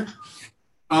provider?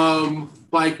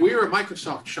 Like we're a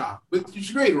Microsoft shop, which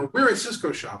is great, or we're a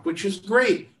Cisco shop, which is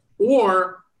great.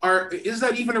 Or is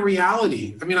that even a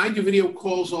reality? I mean, I do video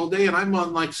calls all day and I'm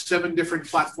on like 7 different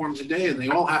platforms a day and they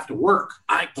all have to work.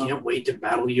 I can't wait to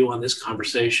battle you on this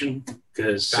conversation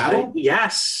because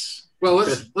yes. Well,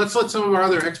 let's let some of our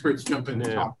other experts jump in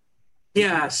and talk.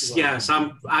 Yes.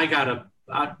 I got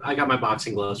my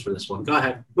boxing gloves for this one. Go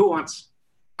ahead. Who wants?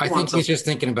 I think he's just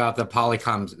thinking about the poly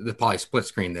split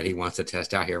screen that he wants to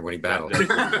test out here when he battles.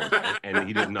 And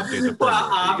he didn't update the firmware. Well,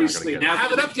 obviously, now I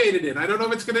haven't updated it. I don't know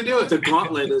if it's going to do it. The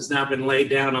gauntlet has now been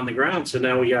laid down on the ground, so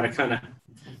now we got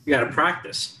to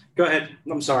practice. Go ahead.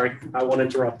 I'm sorry. I won't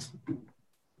interrupt.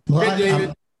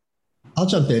 Well, I'll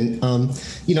jump in.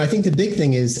 I think the big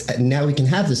thing is now we can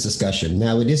have this discussion.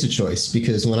 Now it is a choice,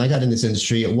 because when I got in this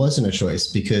industry, it wasn't a choice,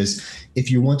 because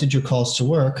if you wanted your calls to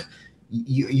work,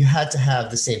 you had to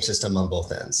have the same system on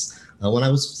both ends. When I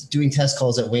was doing test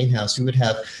calls at Wayne House, we would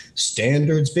have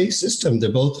standards-based system.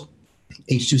 They're both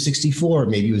H.264,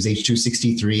 maybe it was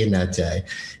H.263 in that day.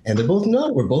 And they're both, no,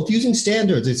 we're both using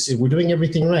standards. We're doing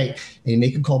everything right. And you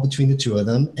make a call between the two of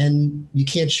them, and you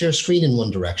can't share a screen in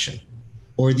one direction,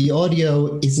 or the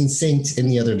audio isn't synced in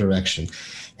the other direction.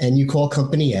 And you call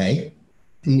company A,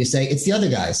 and you say, it's the other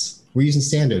guys. We're using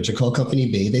standards. You call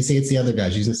company B, they say it's the other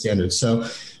guys using standards. So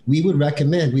we would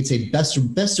recommend, we'd say best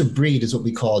of breed is what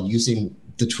we call using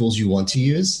the tools you want to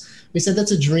use. We said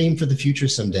that's a dream for the future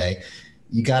someday.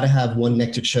 You got to have one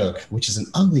neck to choke, which is an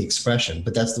ugly expression,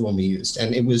 but that's the one we used.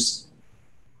 And it was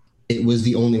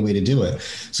the only way to do it.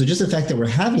 So just the fact that we're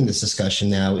having this discussion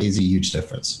now is a huge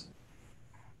difference.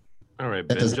 All right,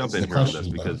 Ben, jump in here on this,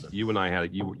 because you and I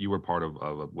had, you were part of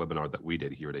a webinar that we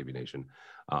did here at AVNation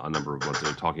a number of months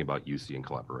ago, talking about UC and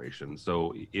collaboration.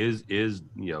 So is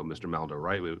Mr. Maldo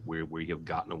right? We have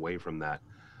gotten away from that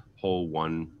whole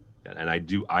one, and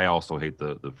I also hate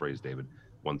the phrase, David,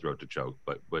 one throat to choke,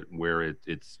 but where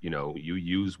it's you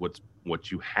use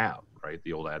what you have, right?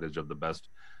 The old adage of the best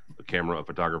camera a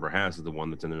photographer has is the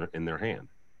one that's in their hand.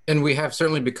 And we have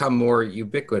certainly become more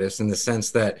ubiquitous in the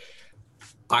sense that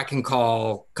I can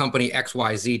call company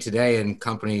XYZ today and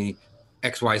company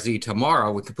XYZ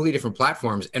tomorrow with completely different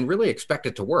platforms and really expect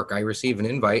it to work. I receive an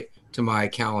invite to my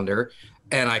calendar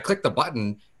and I click the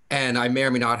button, and I may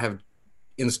or may not have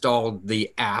installed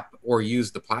the app or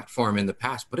used the platform in the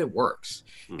past, but it works.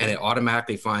 Mm-hmm. And it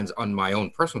automatically finds on my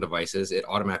own personal devices, it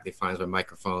automatically finds my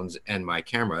microphones and my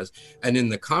cameras. And in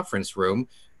the conference room,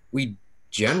 we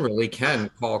generally can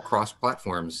call cross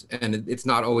platforms, and it's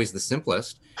not always the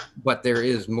simplest, but there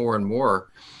is more and more,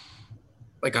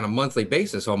 like on a monthly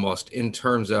basis almost, in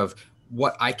terms of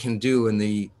what I can do in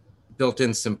the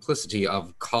built-in simplicity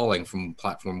of calling from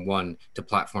platform 1 to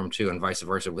platform 2 and vice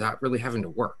versa without really having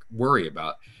to worry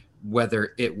about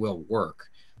whether it will work.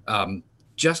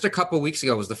 Just a couple of weeks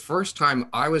ago was the first time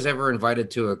I was ever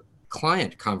invited to a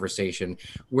client conversation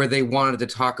where they wanted to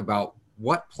talk about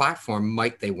what platform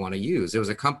might they want to use. There was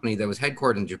a company that was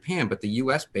headquartered in Japan, but the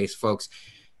US-based folks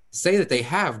say that they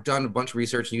have done a bunch of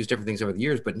research and used different things over the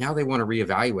years, but now they want to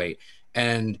reevaluate.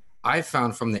 And I've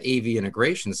found from the AV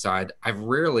integration side, I've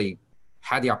rarely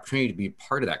had the opportunity to be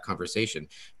part of that conversation.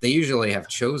 They usually have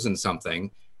chosen something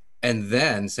and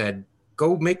then said,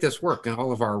 go make this work in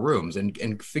all of our rooms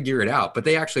and figure it out. But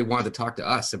they actually wanted to talk to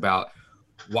us about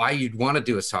why you'd want to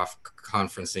do a soft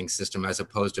conferencing system as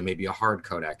opposed to maybe a hard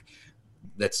codec.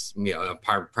 That's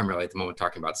primarily at the moment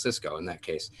talking about Cisco in that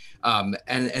case, and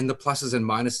the pluses and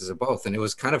minuses of both. And it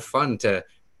was kind of fun to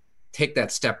take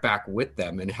that step back with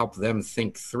them and help them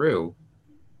think through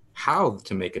how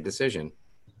to make a decision.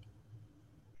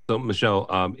 So Michelle,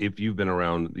 if you've been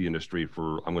around the industry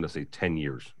for, I'm going to say 10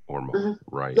 years or more,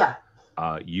 mm-hmm. right? Yeah.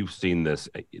 You've seen this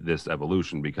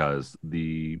evolution, because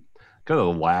the kind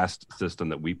of the last system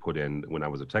that we put in when I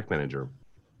was a tech manager,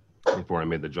 before I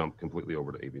made the jump completely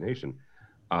over to AVNation,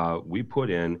 we put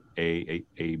in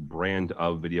a brand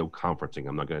of video conferencing.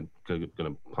 I'm not going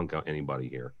to punk out anybody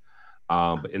here,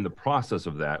 but in the process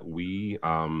of that, we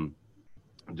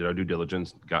did our due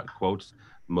diligence, got quotes.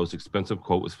 The most expensive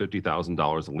quote was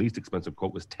 $50,000. The least expensive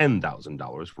quote was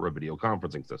 $10,000 for a video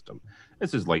conferencing system.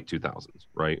 This is late 2000s,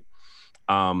 right?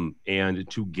 And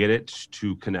to get it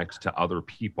to connect to other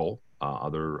people,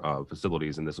 other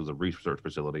facilities, and this was a research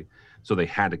facility, so they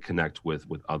had to connect with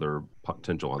other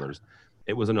potential others.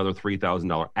 It was another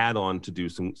 $3,000 add-on to do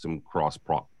some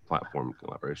cross-platform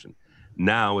collaboration.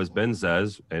 Now, as Ben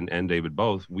says, and David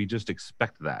both, we just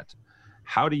expect that.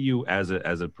 How do you, as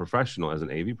a professional, as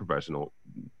an AV professional,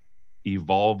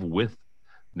 evolve with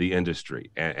the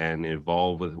industry and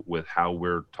evolve with how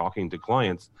we're talking to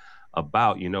clients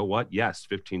about, you know what, yes,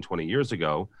 15, 20 years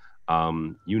ago,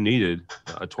 you needed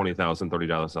a $20,000,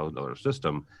 $30,000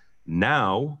 system.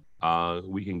 Now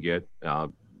we can get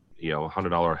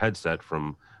 $100 headset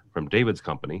from David's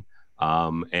company,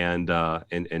 and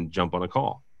jump on a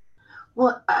call.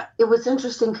 Well, it was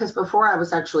interesting because before I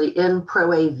was actually in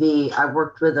Pro AV, I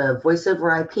worked with a voice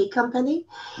over IP company,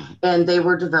 and they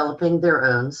were developing their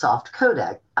own soft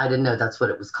codec. I didn't know that's what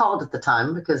it was called at the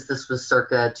time because this was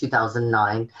circa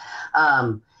 2009.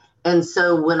 And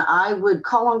so when I would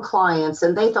call on clients,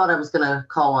 and they thought I was going to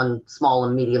call on small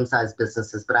and medium-sized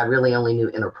businesses, but I really only knew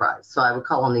enterprise. So I would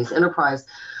call on these enterprise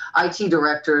IT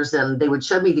directors, and they would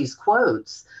show me these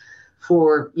quotes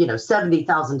for,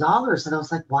 $70,000. And I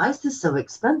was like, why is this so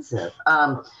expensive?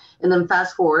 And then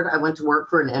fast forward, I went to work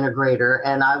for an integrator,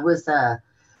 and I was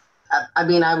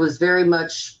very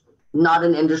much not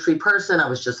an industry person. I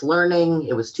was just learning.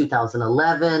 It was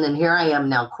 2011. And here I am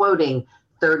now quoting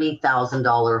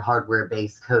 $30,000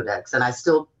 hardware-based codecs. And I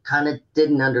still kind of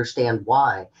didn't understand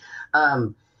why.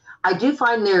 I do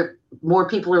find more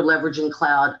people are leveraging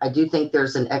cloud. I do think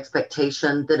there's an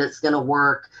expectation that it's going to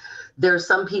work. There's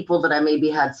some people that I maybe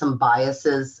had some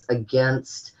biases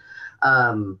against,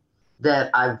 that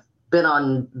I've been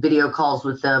on video calls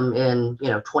with them in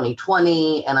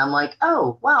 2020, and I'm like,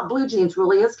 oh wow, Blue Jeans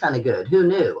really is kind of good. Who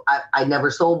knew? I never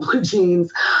sold Blue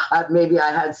Jeans. Maybe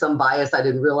I had some bias I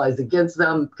didn't realize against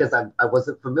them because I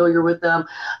wasn't familiar with them,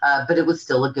 but it was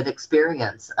still a good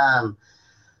experience.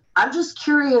 I'm just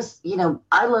curious,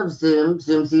 I love Zoom.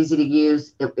 Zoom's easy to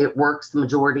use. It works the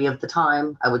majority of the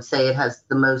time. I would say it has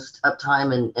the most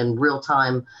uptime and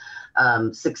real-time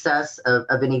success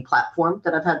of any platform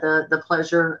that I've had the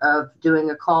pleasure of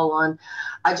doing a call on.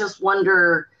 I just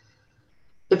wonder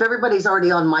if everybody's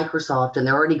already on Microsoft and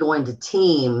they're already going to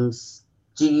Teams,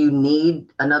 do you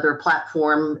need another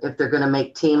platform if they're going to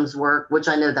make Teams work? Which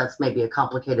I know that's maybe a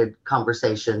complicated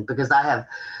conversation because I have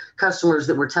customers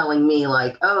that were telling me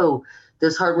like, oh,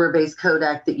 this hardware-based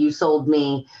codec that you sold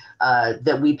me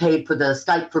that we paid for the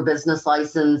Skype for Business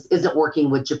license isn't working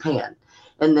with Japan.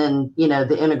 And then,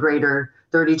 the integrator,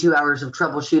 32 hours of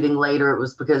troubleshooting later, it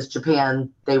was because Japan,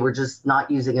 they were just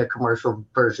not using a commercial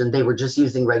version. They were just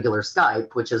using regular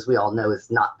Skype, which, as we all know,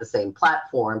 is not the same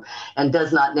platform and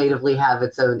does not natively have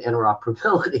its own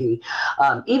interoperability,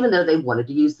 even though they wanted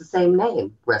to use the same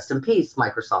name. Rest in peace,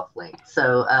 Microsoft Link.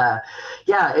 So,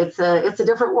 it's a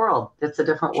different world. It's a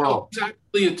different world. It's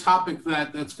actually a topic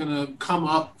that's going to come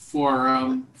up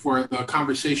for the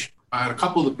conversation. I had a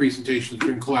couple of the presentations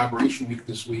during Collaboration Week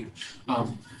this week,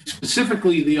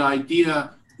 specifically the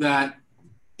idea that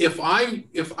if I,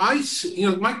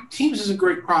 my Teams is a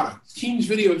great product. Teams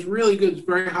video is really good. It's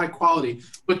very high quality.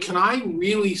 But can I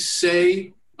really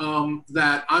say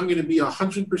that I'm going to be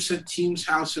 100% Teams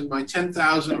house in my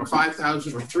 10,000 or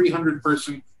 5,000 or 300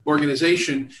 person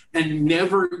organization and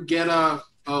never get a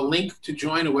link to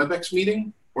join a WebEx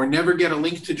meeting? Or never get a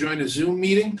link to join a Zoom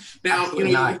meeting. Now,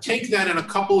 you take that in a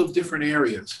couple of different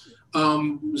areas.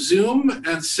 Zoom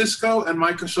and Cisco and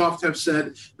Microsoft have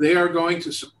said they are going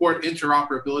to support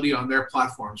interoperability on their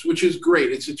platforms, which is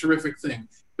great. It's a terrific thing.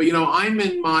 But, I'm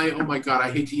in my, oh my God, I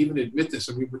hate to even admit this.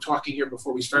 And we were talking here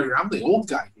before we started. I'm the old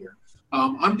guy here.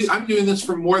 I'm doing this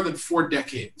for more than 4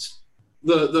 decades.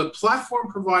 The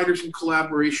platform providers in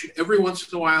Collaboration every once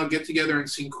in a while get together and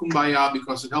sing Kumbaya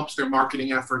because it helps their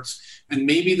marketing efforts. And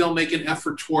maybe they'll make an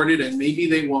effort toward it, and maybe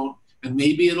they won't. And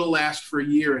maybe it'll last for a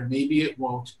year, and maybe it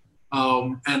won't.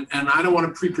 And I don't want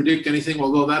to pre-predict anything,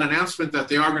 although that announcement that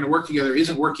they are going to work together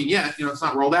isn't working yet. It's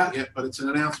not rolled out yet, but it's an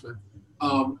announcement.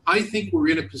 I think we're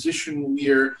in a position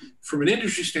where, from an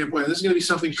industry standpoint, and this is going to be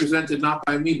something presented not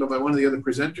by me, but by one of the other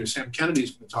presenters, Sam Kennedy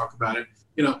is going to talk about it.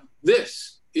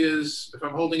 This is, if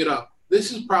I'm holding it up,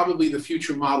 this is probably the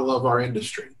future model of our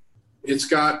industry. It's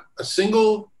got a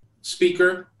single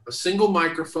speaker, a single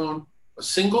microphone, a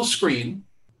single screen,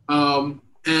 and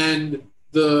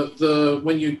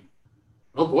when you,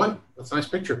 oh boy, that's a nice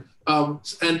picture.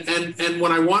 And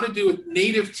when I want to do a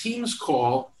native Teams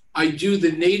call, I do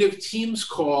the native Teams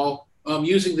call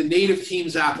using the native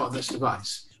Teams app on this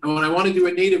device. And when I want to do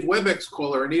a native WebEx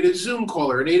call or a native Zoom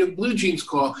call or a native Blue Jeans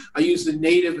call, I use the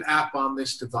native app on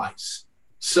this device.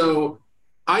 So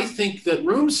I think that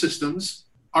room systems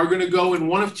are going to go in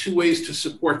one of 2 ways to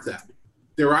support that.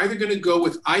 They're either going to go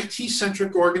with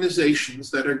IT-centric organizations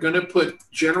that are going to put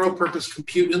general purpose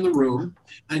compute in the room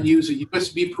and use a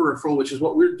USB peripheral, which is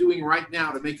what we're doing right now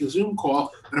to make a Zoom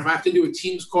call. And if I have to do a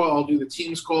Teams call, I'll do the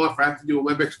Teams call. If I have to do a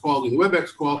WebEx call, I'll do the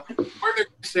WebEx call. Or they're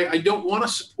going to say, I don't want to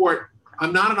support,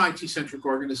 I'm not an IT-centric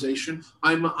organization.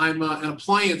 I'm an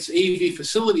appliance AV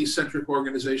facilities-centric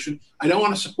organization. I don't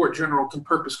want to support general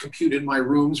purpose compute in my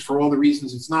rooms for all the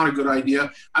reasons it's not a good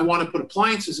idea. I want to put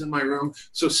appliances in my room.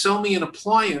 So sell me an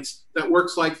appliance that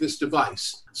works like this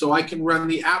device. So I can run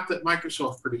the app that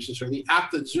Microsoft produces or the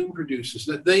app that Zoom produces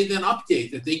that they then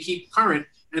update, that they keep current,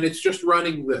 and it's just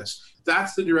running this.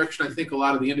 That's the direction I think a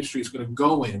lot of the industry is going to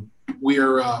go in,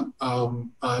 where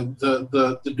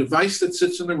the device that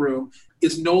sits in the room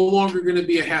is no longer going to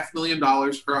be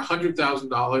 $500,000 or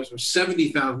 $100,000 or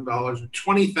 $70,000 or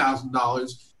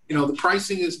 $20,000. You know, the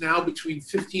pricing is now between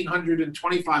 $1,500 and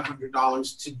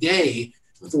 $2,500 today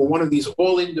for one of these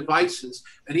all-in devices.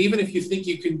 And even if you think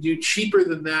you can do cheaper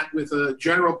than that with a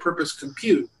general purpose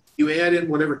compute, you add in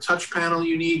whatever touch panel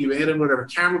you need, you add in whatever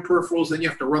camera peripherals, then you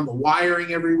have to run the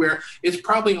wiring everywhere. It's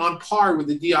probably on par with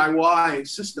the DIY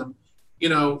system. You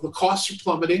know, the costs are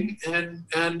plummeting, and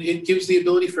it gives the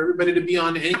ability for everybody to be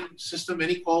on any system,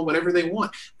 any call, whatever they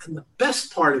want. And the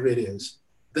best part of it is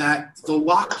that the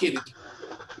lock-in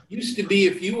used to be,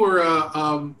 if you were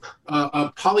a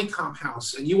Polycom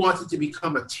house and you wanted to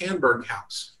become a Tandberg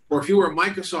house, or if you were a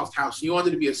Microsoft house and you wanted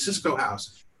to be a Cisco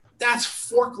house, that's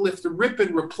forklift to rip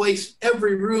and replace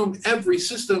every room, every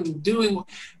system doing,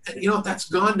 you know, that's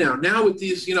gone now. Now with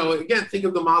these, you know, again, think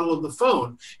of the model of the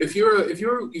phone. If you're a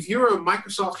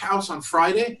Microsoft house on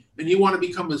Friday and you want to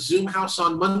become a Zoom house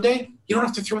on Monday, you don't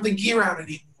have to throw the gear out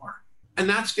anymore. And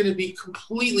that's going to be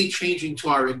completely changing to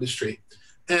our industry.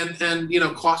 And you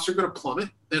know, costs are going to plummet.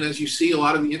 And as you see, a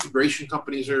lot of the integration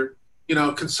companies are, you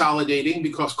know, consolidating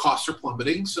because costs are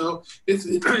plummeting. So it's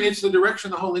the direction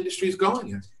the whole industry is going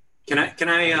in. Can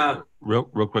I real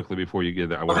quickly before you get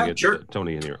there, I want to get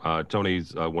Tony in here.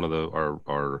 Tony's one of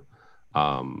our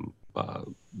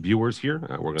viewers here.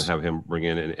 We're going to have him bring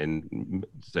in and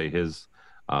say his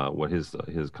what his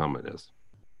comment is.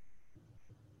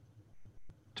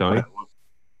 Tony.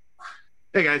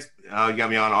 Hey guys, you got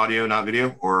me on audio, not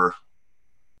video, or?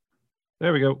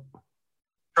 There we go.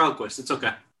 Trelquist, it's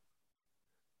okay.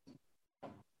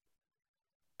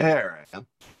 There I am.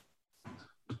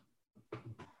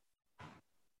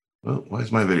 Well, why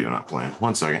is my video not playing?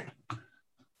 1 second.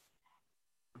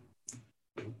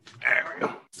 There we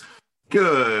go.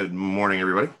 Good morning,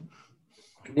 everybody.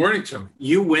 Good morning, Tim.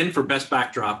 You win for best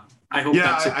backdrop. I hope.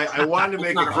 Yeah, I wanted to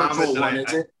make a comment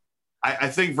that I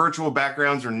think virtual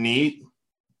backgrounds are neat,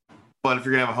 but if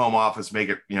you're gonna have a home office, make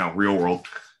it, you know, real world.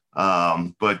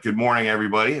 But good morning,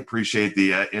 everybody. Appreciate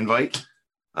the invite.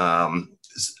 I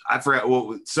forgot.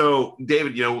 Well, so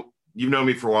David, you know, you've known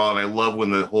me for a while, and I love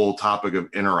when the whole topic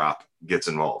of interop gets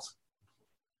involved.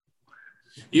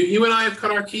 You and I have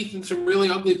cut our teeth in some really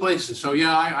ugly places, so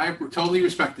yeah, I totally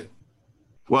respect it.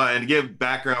 Well, and to give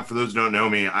background for those who don't know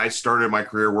me, I started my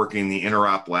career working in the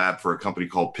interop lab for a company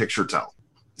called PictureTel,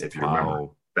 if you remember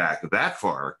back that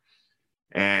far.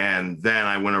 And then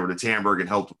I went over to Tandberg and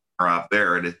helped interop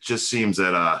there, and it just seems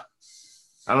that I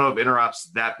don't know if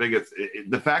interop's that big.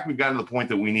 The fact we've gotten to the point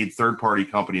that we need third-party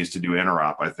companies to do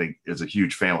interop, I think, is a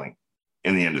huge failing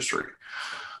in the industry.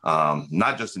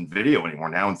 Not just in video anymore,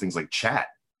 now in things like chat.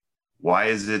 Why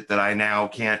is it that I now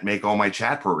can't make all my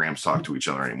chat programs talk to each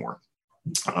other anymore?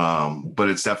 But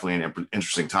it's definitely an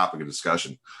interesting topic of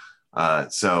discussion.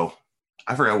 So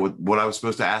I forgot what I was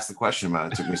supposed to ask the question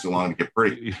about. It took me so long to get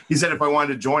pretty. He said if I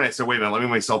wanted to join, I said, wait a minute, let me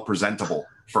make myself presentable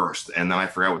first. And then I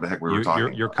forgot what the heck we were talking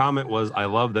about. Your comment was, I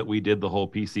love that we did the whole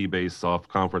PC-based soft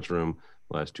conference room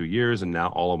the last 2 years, and now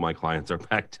all of my clients are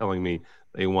back telling me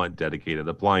they want dedicated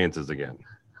appliances again.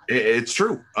 It's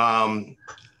true.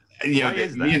 You know,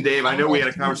 me and Dave, I know we had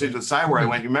a conversation with Cy where I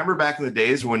went, you remember back in the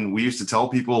days when we used to tell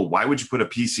people, why would you put a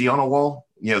PC on a wall?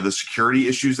 You know, the security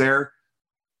issues there.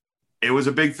 It was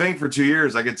a big thing for 2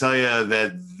 years. I could tell you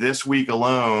that this week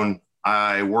alone,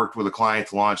 I worked with a client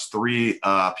to launch 3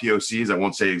 POCs. I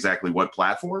won't say exactly what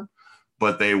platform,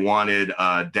 but they wanted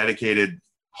dedicated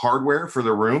hardware for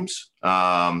their rooms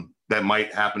that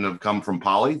might happen to have come from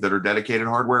Poly that are dedicated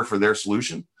hardware for their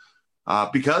solution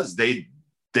because they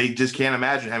just can't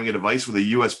imagine having a device with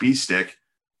a USB stick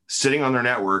sitting on their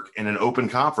network in an open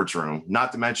conference room,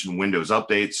 not to mention Windows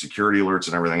updates, security alerts,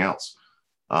 and everything else.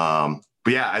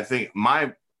 But yeah, I think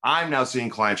I'm now seeing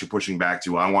clients are pushing back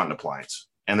to, I want an appliance.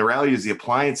 And the reality is the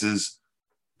appliances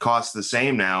cost the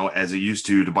same now as it used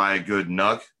to buy a good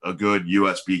NUC, a good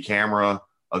USB camera,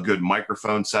 a good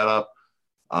microphone setup.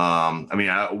 I mean,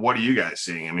 what are you guys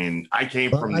seeing? I mean, I came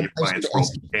from the appliance world,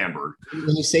 Tandberg.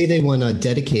 When you say they want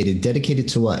dedicated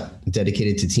to what?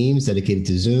 Dedicated to Teams, dedicated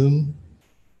to Zoom?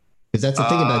 Because that's the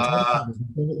thing about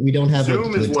we don't have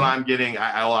Zoom is what I'm getting.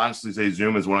 I'll honestly say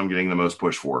Zoom is what I'm getting the most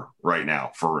push for right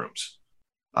now for rooms.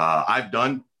 I've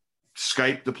done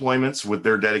Skype deployments with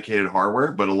their dedicated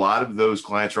hardware, but a lot of those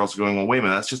clients are also going, well, wait a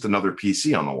minute, that's just another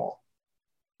PC on the wall.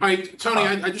 All right, Tony,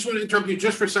 I just want to interrupt you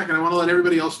just for a second. I want to let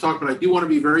everybody else talk, but I do want to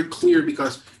be very clear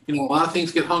because, a lot of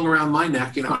things get hung around my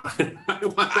neck, I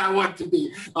don't want that one to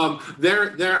be.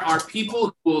 There are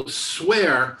people who will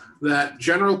swear that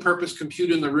general purpose compute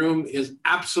in the room is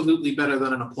absolutely better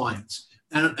than an appliance.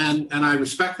 And I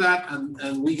respect that,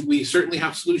 and we certainly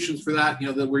have solutions for that.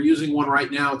 That we're using one right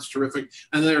now. It's terrific.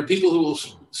 And there are people who will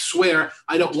swear,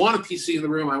 I don't want a PC in the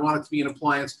room. I want it to be an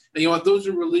appliance. And those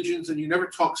are religions, and you never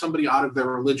talk somebody out of their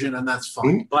religion, and that's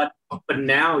fine. But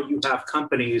now you have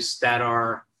companies that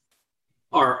are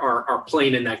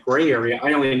playing in that gray area.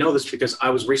 I only know this because I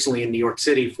was recently in New York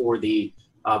City for the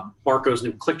Barco's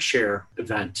new ClickShare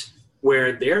event,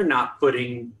 where they're not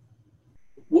putting.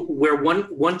 Where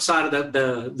one side of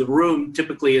the room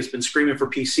typically has been screaming for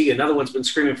PC, another one's been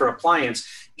screaming for appliance,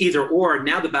 either or.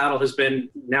 Now the battle has been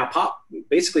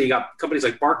basically you got companies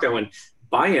like Barco and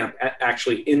Biamp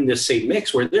actually in this same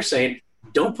mix where they're saying,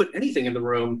 don't put anything in the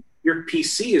room. Your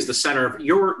PC is the center of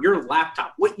your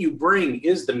laptop. What you bring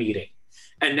is the meeting.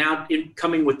 And now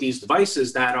coming with these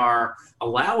devices that are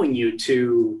allowing you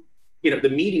to, the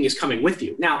meeting is coming with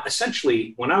you. Now,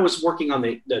 essentially, when I was working on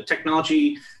the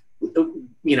technology,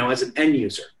 as an end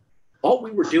user, all we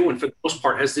were doing for the most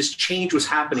part as this change was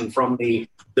happening from the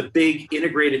big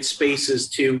integrated spaces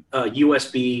to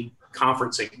USB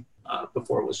conferencing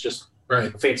before it was just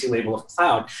a fancy label of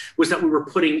cloud, was that we were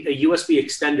putting a USB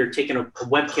extender, taking a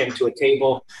webcam to a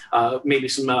table, maybe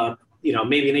some,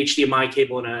 maybe an HDMI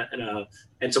cable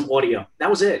and some audio. That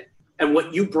was it. And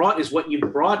what you brought is what you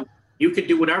brought. You could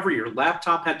do whatever. Your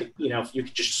laptop had to, you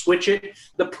could just switch it.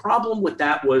 The problem with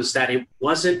that was that it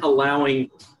wasn't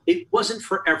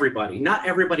for everybody. Not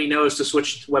everybody knows to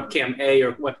switch to webcam A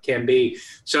or webcam B.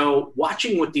 So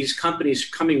watching what these companies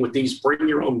coming with these bring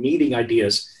your own meeting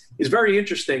ideas is very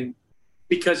interesting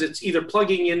because it's either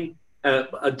plugging in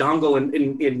a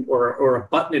dongle or a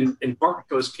button in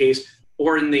Barco's case,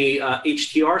 or in the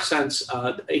HTR sense,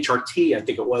 HRT, I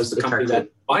think it was the company that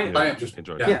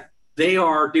Biamp. They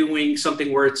are doing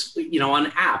something where it's,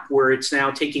 an app where it's now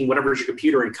taking whatever's your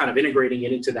computer and kind of integrating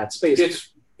it into that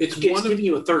space. It's giving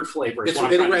you a third flavor. It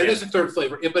is a third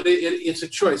flavor, but it's a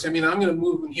choice. I'm going to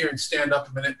move in here and stand up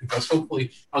a minute because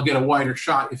hopefully I'll get a wider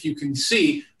shot. If you can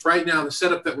see right now the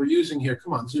setup that we're using here,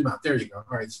 come on, zoom out. There you go.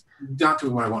 All right, it's not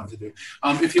doing what I wanted to do.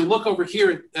 If you look over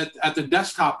here at the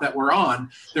desktop that we're on,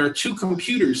 there are two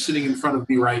computers sitting in front of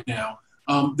me right now.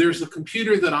 There's the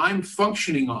computer that I'm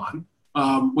functioning on,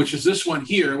 which is this one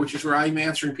here, which is where I'm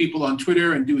answering people on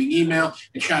Twitter and doing email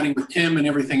and chatting with Tim and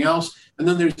everything else. And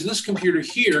then there's this computer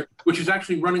here, which is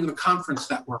actually running the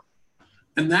conference network.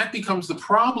 And that becomes the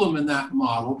problem in that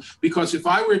model, because if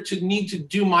I were to need to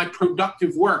do my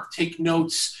productive work, take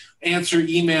notes, answer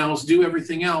emails, do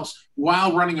everything else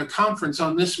while running a conference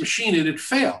on this machine, it'd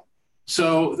fail.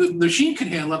 So the machine could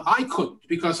handle it. I couldn't,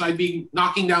 because I'd be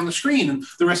knocking down the screen and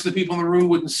the rest of the people in the room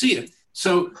wouldn't see it.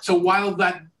 So while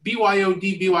that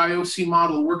BYOD, BYOC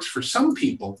model works for some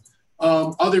people,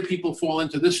 other people fall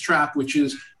into this trap, which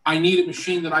is I need a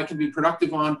machine that I can be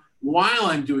productive on while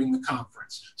I'm doing the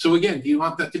conference. So again, do you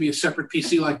want that to be a separate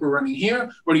PC like we're running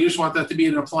here, or do you just want that to be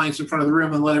an appliance in front of the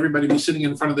room and let everybody be sitting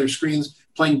in front of their screens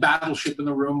playing Battleship in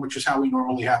the room, which is how we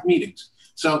normally have meetings?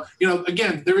 So,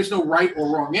 again, there is no right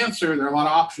or wrong answer. There are a lot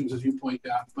of options, as you point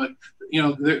out, but,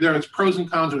 there is pros and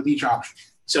cons with each option.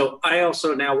 So I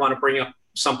also now want to bring up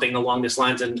something along these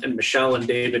lines, and Michelle and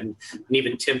David and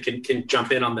even Tim can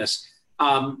jump in on this.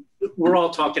 We're all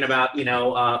talking about,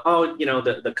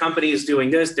 the company is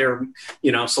doing this. They're,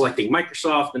 selecting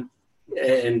Microsoft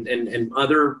and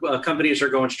other companies are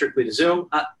going strictly to Zoom.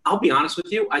 I'll be honest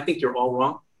with you. I think you're all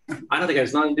wrong. I don't think it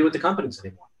has nothing to do with the companies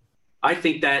anymore. I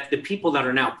think that the people that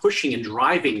are now pushing and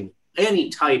driving any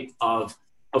type of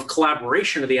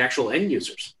collaboration are the actual end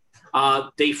users.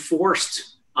 They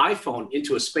forced iPhone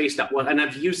into a space that was, and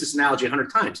I've used this analogy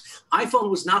 100 times. iPhone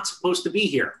was not supposed to be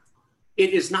here.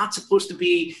 It is not supposed to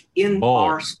be in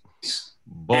our space.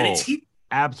 And it's here.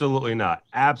 Absolutely not.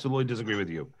 Absolutely disagree with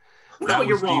you. No,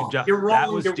 you're wrong. You're wrong. That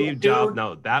was Steve Jobs.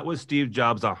 No, that was Steve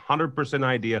Jobs' 100%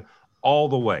 idea all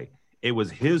the way. It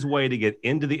was his way to get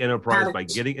into the enterprise by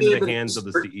getting into the hands of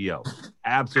the CEO.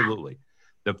 Absolutely.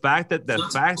 The fact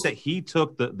that he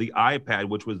took the iPad,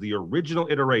 which was the original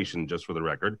iteration, just for the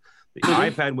record, the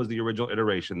iPad was the original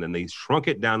iteration, then they shrunk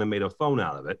it down and made a phone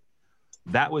out of it.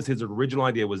 That was his original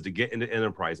idea, was to get into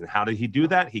enterprise. And how did he do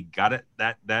that? He got it,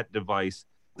 that device,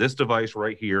 this device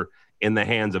right here, in the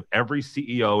hands of every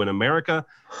CEO in America,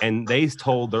 and they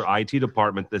told their IT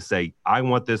department to say, I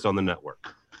want this on the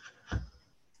network.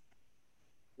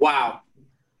 Wow.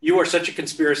 You are such a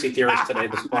conspiracy theorist today,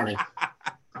 this morning.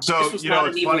 So, it's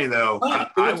funny, though. I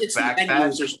back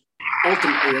that.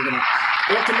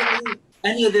 ultimately,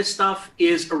 any of this stuff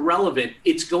is irrelevant.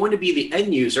 It's going to be the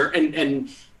end user, and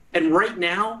right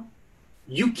now,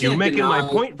 you can't. You're making my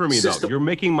deny point for me, system. though. You're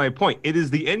making my point. It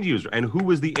is the end user, and who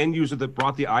was the end user that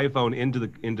brought the iPhone into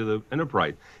the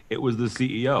enterprise? It was the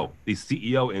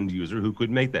CEO end user who could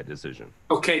make that decision.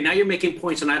 Okay, now you're making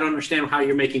points, and I don't understand how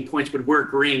you're making points, but we're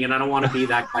agreeing, and I don't want to be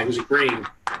that guy who's agreeing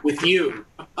with you.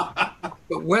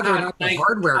 But whether or not the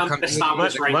hardware company,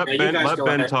 let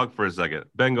Ben talk for a second.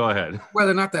 Ben, go ahead.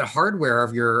 Whether or not that hardware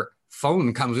of your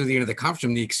phone comes with you into the conference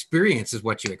room, the experience is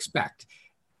what you expect,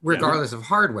 regardless of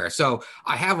hardware. So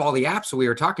I have all the apps that we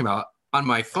were talking about on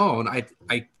my phone. I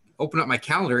open up my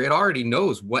calendar. It already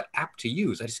knows what app to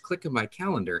use. I just click in my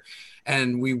calendar,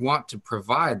 and we want to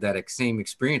provide that same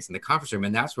experience in the conference room.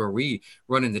 And that's where we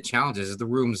run into challenges. As the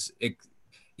rooms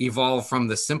evolve from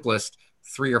the simplest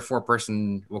 3 or 4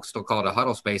 person, we'll still call it a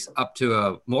huddle space, up to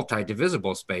a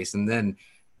multi-divisible space, and then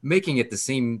making it the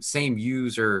same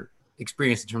user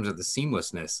experience in terms of the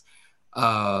seamlessness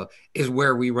is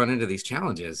where we run into these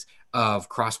challenges of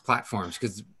cross platforms,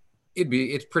 because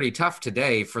it's pretty tough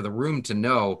today for the room to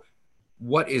know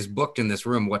what is booked in this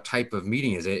room, what type of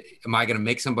meeting is it. Am I going to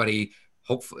make somebody,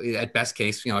 hopefully at best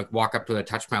case, like walk up to a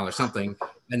touch panel or something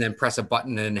and then press a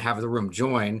button and have the room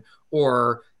join?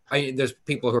 Or there's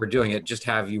people who are doing it, just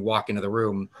have you walk into the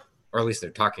room, or at least they're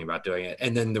talking about doing it,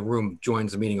 and then the room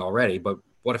joins the meeting already. But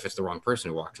what if it's the wrong person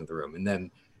who walks into the room? And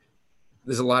then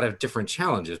there's a lot of different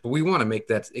challenges, but we want to make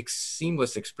that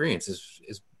seamless experience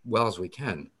as well as we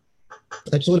can.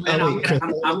 I just want to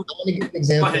give an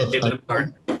example.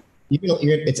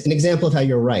 It's an example of how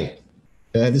you're right.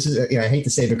 This is, I hate to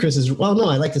say it, but Chris is, well, no,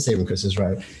 I like to say when Chris is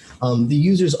right. The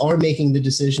users are making the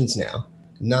decisions now,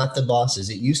 not the bosses.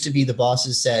 It used to be the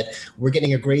bosses said, we're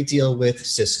getting a great deal with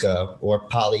Cisco or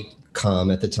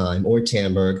Polycom at the time, or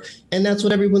Tamberg, and that's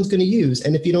what everyone's going to use.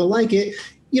 And if you don't like it,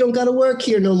 you don't got to work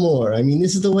here no more. I mean,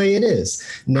 this is the way it is.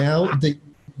 Now the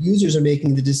users are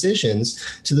making the decisions,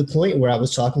 to the point where I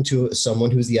was talking to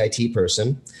someone who's the IT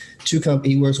person.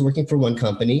 He was working for one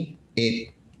company.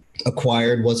 It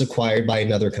was acquired by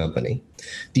another company.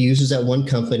 The users at one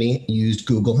company used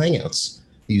Google Hangouts.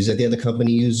 The users at the other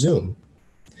company used Zoom.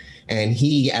 And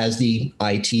he, as the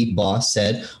IT boss,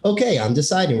 said, okay, I'm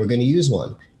deciding we're going to use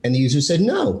one. And the user said,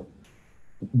 no,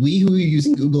 we who are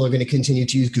using Google are going to continue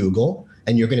to use Google,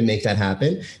 and you're going to make that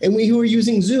happen. And we who are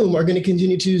using Zoom are going to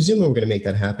continue to use Zoom, and we're going to make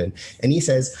that happen. And he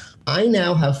says, I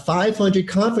now have 500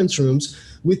 conference rooms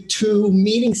with 2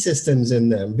 meeting systems in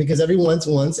them, because everyone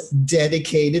wants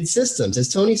dedicated systems,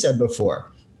 as Tony said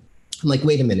before. I'm like,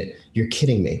 wait a minute, you're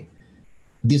kidding me.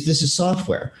 This is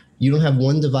software. You don't have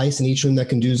one device in each room that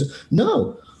can do Zoom.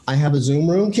 No, I have a Zoom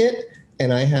room kit,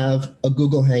 and I have a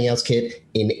Google Hangouts kit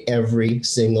in every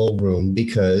single room,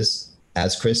 because,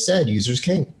 as Chris said, users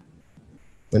king.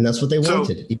 And that's what they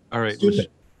wanted. All right. Go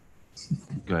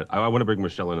ahead. I want to bring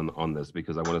Michelle in on this,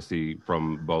 because I want to see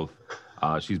from both.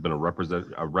 She's been a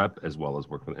rep as well as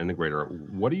worked with an integrator.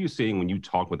 What are you seeing when you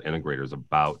talk with integrators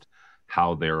about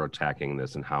how they're attacking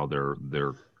this and how they're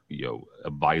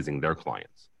advising their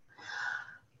clients?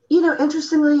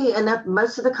 Interestingly enough,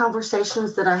 most of the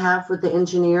conversations that I have with the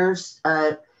engineers,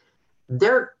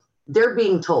 they're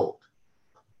being told,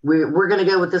 we're going to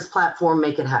go with this platform,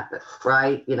 make it happen,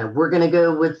 right? We're going to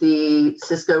go with the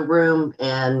Cisco room,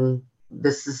 and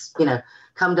this is,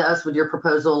 come to us with your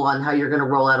proposal on how you're going to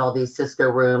roll out all these Cisco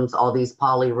rooms, all these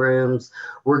Poly rooms.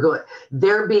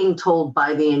 They're being told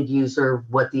by the end user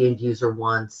what the end user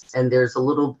wants. And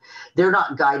they're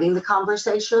not guiding the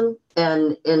conversation.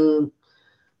 And in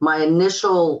my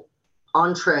initial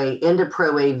entree into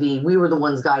Pro AV, we were the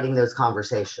ones guiding those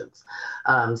conversations,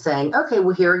 saying, okay,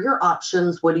 well, here are your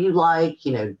options. What do you like?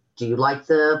 Do you like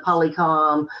the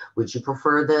Polycom? Would you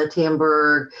prefer the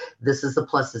Tamberg? This is the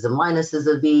pluses and minuses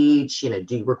of each.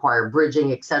 Do you require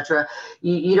bridging, et cetera?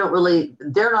 You don't really,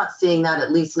 they're not seeing that,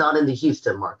 at least not in the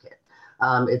Houston market.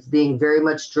 It's being very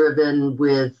much driven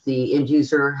with the end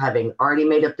user having already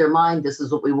made up their mind. This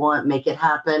is what we want, make it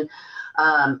happen.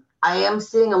 I am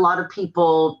seeing a lot of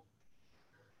people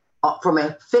from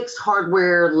a fixed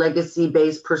hardware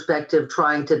legacy-based perspective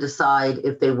trying to decide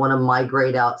if they want to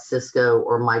migrate out Cisco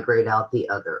or migrate out the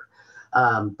other,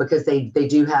 because they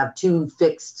do have 2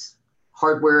 fixed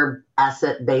hardware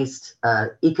asset-based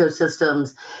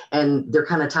ecosystems, and they're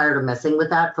kind of tired of messing with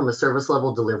that from a service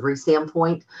level delivery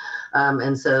standpoint.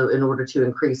 And so in order to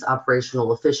increase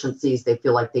operational efficiencies, they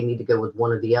feel like they need to go with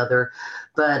one or the other.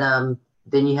 But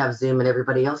then you have Zoom and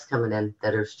everybody else coming in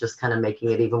that is just kind of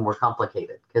making it even more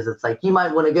complicated, because it's like you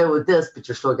might want to go with this, but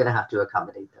you're still going to have to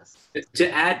accommodate this.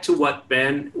 To add to what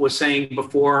Ben was saying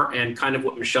before and kind of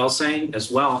what Michelle's saying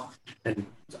as well, and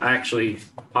actually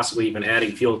possibly even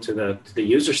adding fuel to the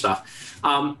user stuff.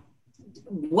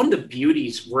 One of the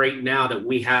beauties right now that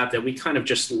we have that we kind of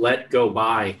just let go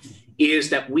by is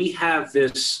that we have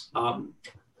this,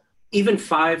 even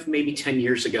 5, maybe 10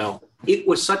 years ago, it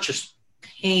was such a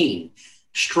pain,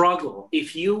 struggle.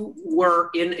 If you were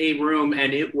in a room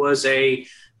and it was a,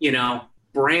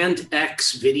 brand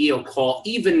X video call,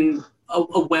 even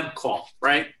a web call,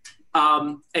 right?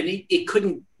 And it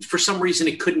couldn't, for some reason,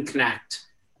 it couldn't connect.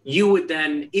 You would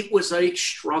then, it was a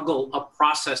struggle, a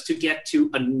process to get to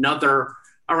another,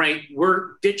 all right,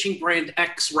 we're ditching brand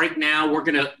X right now. We're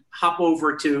going to hop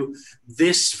over to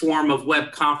this form of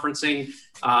web conferencing,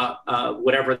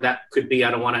 whatever that could be.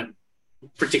 I don't want to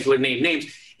particularly name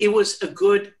names. It was a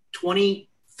good 20,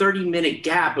 30-minute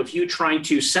gap of you trying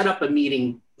to set up a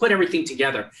meeting, put everything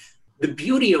together. The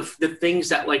beauty of the things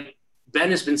that like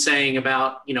Ben has been saying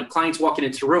about, clients walking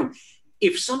into the room,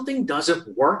 if something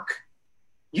doesn't work,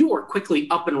 you are quickly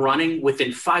up and running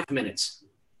within 5 minutes.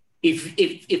 If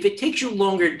it takes you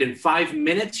longer than 5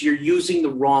 minutes, you're using the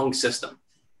wrong system,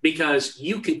 because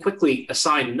you can quickly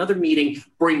assign another meeting,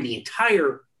 bring the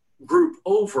entire group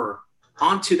over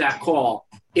onto that call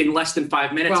in less than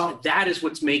 5 minutes. Well, that is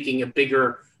what's making a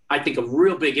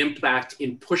real big impact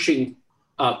in pushing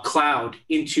cloud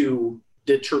into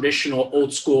the traditional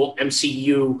old school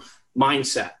MCU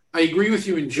mindset. I agree with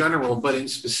you in general, but in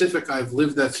specific, I've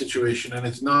lived that situation, and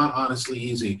it's not honestly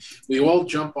easy. We all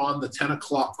jump on the 10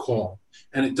 o'clock call,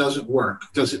 and it doesn't work.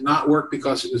 Does it not work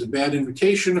because it was a bad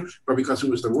invitation, or because it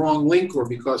was the wrong link, or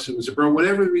because it was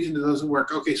whatever the reason it doesn't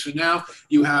work? Okay, so now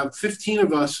you have 15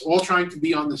 of us all trying to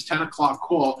be on this 10 o'clock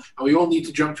call, and we all need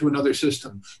to jump to another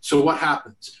system. So what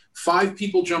happens? 5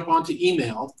 people jump onto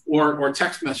email or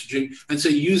text messaging and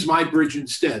say, use my bridge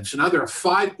instead. So now there are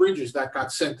 5 bridges that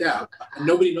got sent out, and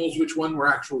nobody knows which one we're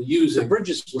actually using. The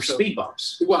bridges were speed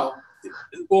bumps. Well,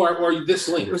 or this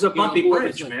link. It was a bumpy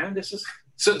bridge, man. This is...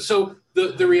 So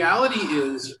the reality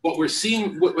is what we're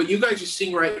seeing, what you guys are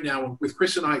seeing right now with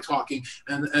Chris and I talking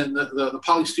and the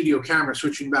Poly Studio camera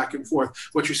switching back and forth,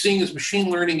 what you're seeing is machine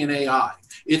learning and AI.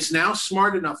 It's now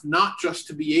smart enough not just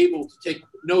to be able to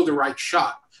know the right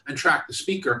shot and track the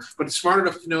speaker, but it's smart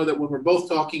enough to know that when we're both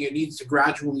talking, it needs to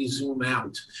gradually zoom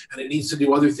out and it needs to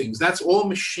do other things. That's all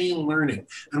machine learning.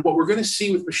 And what we're going to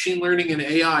see with machine learning and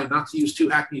AI, not to use too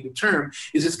hackneyed a term,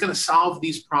 is it's going to solve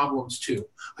these problems too.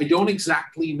 I don't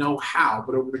exactly know how,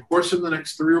 but over the course of the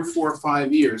next 3 or 4 or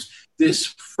 5 years, this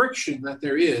friction that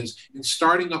there is in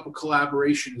starting up a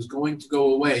collaboration is going to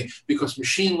go away, because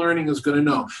machine learning is going to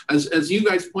know. As you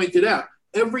guys pointed out,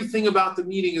 everything about the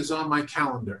meeting is on my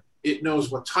calendar. It knows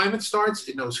what time it starts.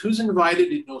 It knows who's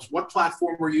invited. It knows what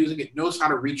platform we're using. It knows how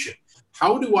to reach it.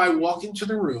 How do I walk into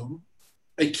the room?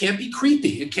 It can't be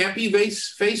creepy. It can't be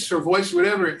face or voice or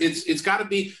whatever. It's got to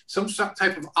be some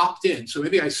type of opt-in. So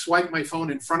maybe I swipe my phone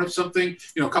in front of something.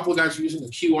 A couple of guys are using a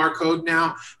QR code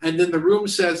now. And then the room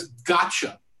says,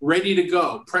 gotcha, ready to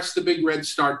go. Press the big red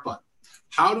start button.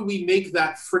 How do we make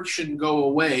that friction go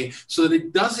away so that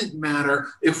it doesn't matter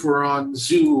if we're on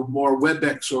Zoom or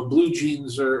WebEx or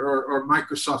BlueJeans or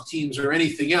Microsoft Teams or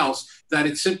anything else, that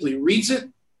it simply reads it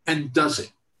and does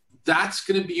it? That's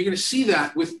going to be, you're going to see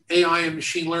that with AI and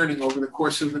machine learning over the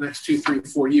course of the next 2, 3,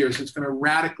 4 years. It's going to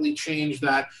radically change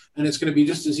that. And it's going to be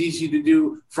just as easy to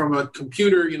do from a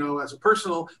computer, as a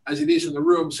personal, as it is in the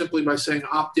room, simply by saying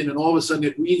opt in, and all of a sudden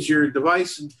it reads your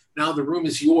device and now the room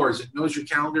is yours. It knows your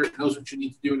calendar, it knows what you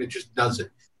need to do, and it just does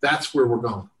it. That's where we're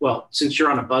going. Well, since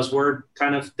you're on a buzzword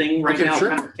kind of thing right now,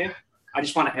 sure. I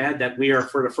just want to add that we are,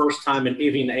 for the first time in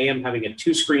AV and AM, having a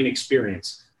 2-screen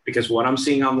experience, because what I'm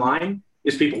seeing online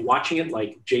is people watching it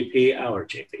like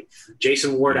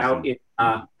Jason Ward out in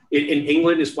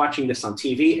England is watching this on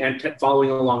TV and following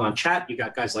along on chat. You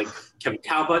got guys like Kevin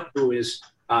Talbot, who is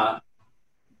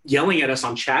yelling at us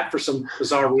on chat for some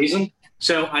bizarre reason.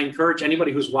 So I encourage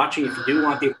anybody who's watching, if you do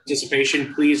want the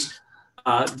participation, please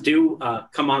do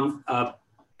come on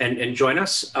and join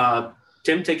us.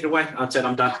 Tim, take it away. I said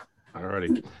I'm done. All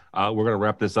righty. We're going to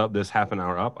wrap this up, this half an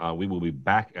hour up. We will be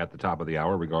back at the top of the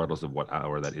hour, regardless of what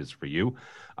hour that is for you.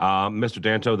 Mr.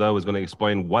 Danto, though, is going to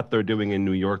explain what they're doing in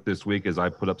New York this week, as I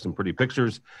put up some pretty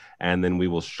pictures, and then we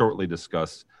will shortly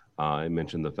discuss. I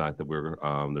mentioned the fact that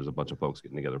there's a bunch of folks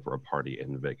getting together for a party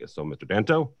in Vegas. So, Mr.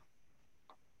 Danto?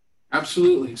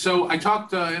 Absolutely. So I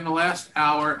talked in the last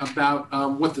hour about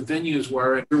what the venues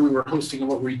were and who we were hosting and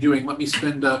what we were doing. Let me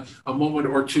spend a moment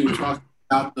or two talking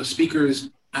about the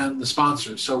speakers and the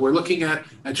sponsors. So we're looking at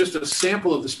just a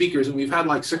sample of the speakers, and we've had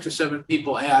like 6 or 7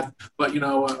 people add, but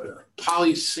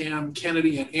Polly, Sam,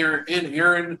 Kennedy, and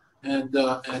Aaron, and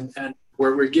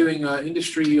we're giving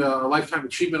industry lifetime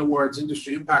achievement awards,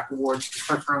 industry impact awards to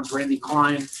Tech Rounds, Randy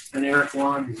Klein and Eric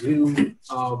Wan, Zoom.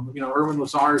 Erwin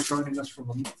Lazar is joining us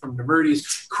from the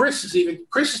Nerdies. Chris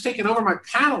is taking over my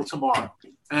panel tomorrow.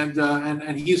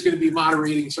 And he's going to be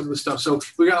moderating some of the stuff. So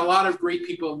we got a lot of great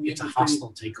people in the industry. It's a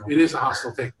hostile takeover. It is a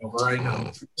hostile takeover, I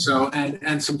know. So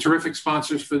and some terrific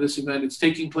sponsors for this event. It's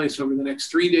taking place over the next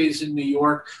 3 days in New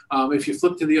York. If you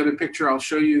flip to the other picture, I'll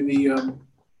show you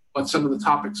what some of the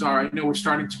topics are. I know we're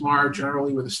starting tomorrow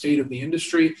generally with the state of the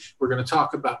industry. We're going to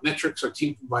talk about metrics. Our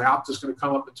team from Biopta is going to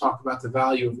come up and talk about the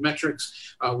value of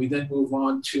metrics. We then move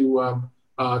on to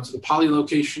the Poly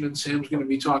location, and Sam's going to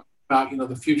be talking about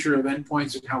the future of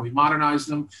endpoints and how we modernize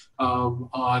them.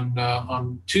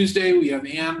 On Tuesday, we have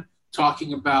Ann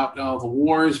talking about the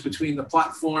wars between the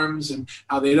platforms and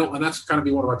how they don't, and that's going to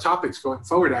be one of our topics going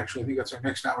forward, actually. I think that's our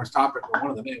next hour's topic, or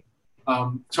one of the names.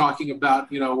 Talking about,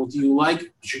 do you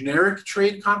like generic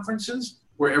trade conferences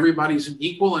where everybody's an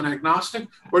equal and agnostic,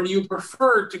 or do you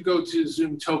prefer to go to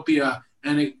Zoomtopia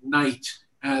and Ignite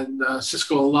and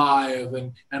Cisco Live,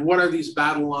 and what are these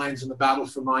battle lines in the battle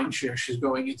for mindshare? She's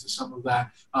going into some of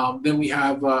that. Then we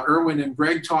have Erwin and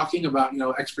Greg talking about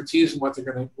expertise and what they're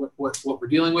going to what we're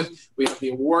dealing with. We have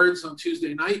the awards on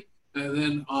Tuesday night, and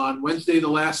then on Wednesday, the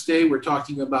last day, we're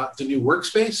talking about the new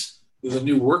workspace, the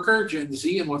new worker, Gen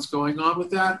Z, and what's going on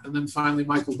with that. And then finally,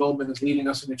 Michael Goldman is leading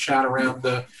us in a chat around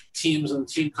the teams and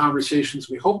team conversations.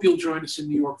 We hope you'll join us in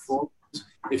New York for.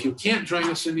 If you can't join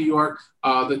us in New York,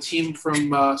 the team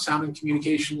from Sound and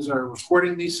Communications are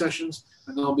recording these sessions,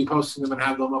 and they'll be posting them and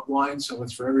have them upline. So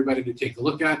it's for everybody to take a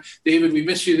look at. David, we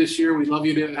miss you this year. We'd love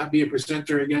you to be a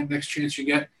presenter again next chance you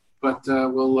get. But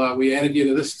we added you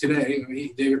to this today.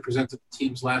 David presented the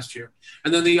teams last year.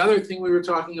 And then the other thing we were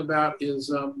talking about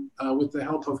is with the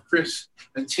help of Chris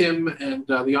and Tim and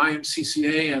the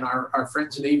IMCCA and our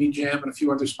friends at AV Jam and a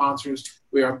few other sponsors,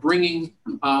 we are bringing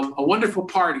a wonderful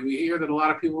party. We hear that a lot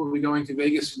of people will be going to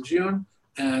Vegas in June.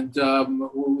 And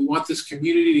we want this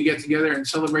community to get together and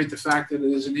celebrate the fact that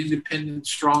it is an independent,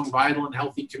 strong, vital, and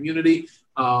healthy community.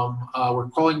 We're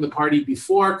calling the party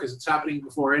before because it's happening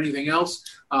before anything else.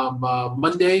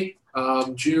 Monday,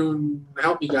 June,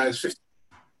 help me guys, 15th,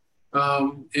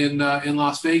 in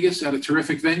Las Vegas at a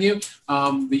terrific venue.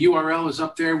 The URL is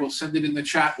up there. We'll send it in the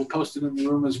chat. We'll post it in the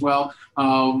room as well.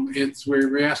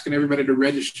 We're asking everybody to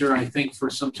register, I think, for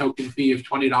some token fee of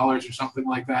 $20 or something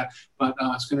like that. But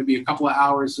it's going to be a couple of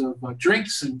hours of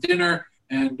drinks and dinner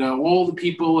and all the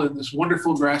people in this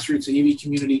wonderful grassroots AV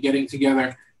community getting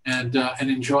together and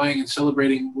enjoying and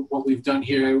celebrating what we've done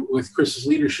here with Chris's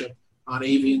leadership on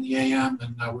AV in the AM.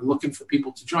 And we're looking for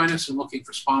people to join us and looking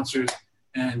for sponsors.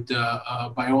 And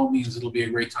by all means, it'll be a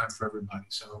great time for everybody.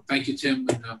 So thank you, Tim,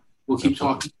 and we'll keep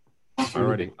talking.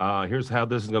 Alrighty, here's how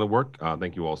this is going to work.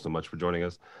 Thank you all so much for joining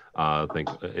us. Thank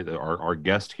our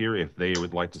guest here, if they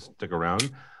would like to stick around.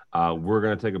 We're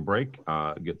going to take a break,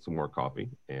 get some more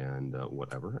coffee and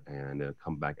whatever, and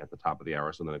come back at the top of the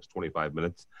hour. So in the next 25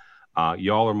 minutes.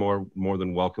 Y'all are more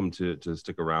than welcome to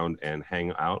stick around and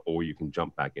hang out, or you can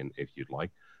jump back in if you'd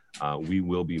like. We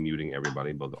will be muting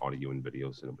everybody, both audio and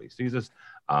video, so nobody sees us.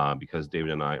 Because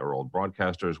David and I are old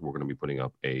broadcasters, we're going to be putting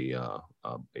up a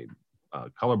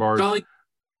color bars.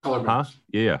 Color bars. Huh?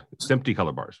 Yeah, SMPTE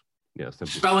color bars. Yeah, SMPTE.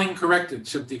 Spelling corrected,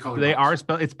 SMPTE color bars. They are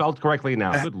spelled. It's spelled correctly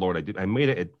now. Good Lord, I made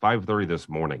it at 5:30 this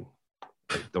morning.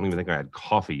 I don't even think I had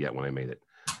coffee yet when I made it.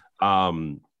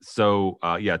 So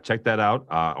yeah, check that out.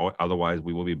 Otherwise,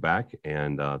 we will be back.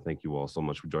 And thank you all so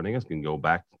much for joining us. You can go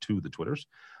back to the Twitters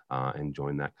and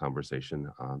join that conversation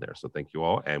there. So thank you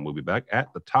all. And we'll be back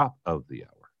at the top of the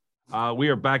hour. We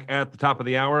are back at the top of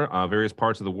the hour, various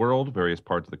parts of the world, various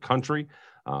parts of the country.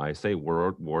 I say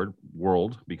world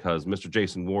because Mr.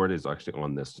 Jason Ward is actually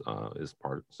on this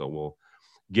part. So we'll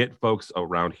get folks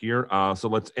around here. So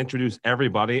let's introduce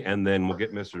everybody, and then we'll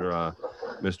get Mr.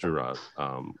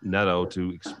 Neto to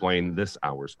explain this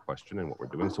hour's question and what we're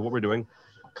doing. So what we're doing,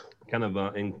 kind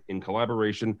of in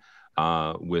collaboration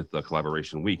with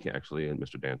Collaboration Week, actually, and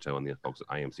Mr. Danto and the folks at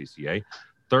IMCCA.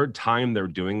 Third time they're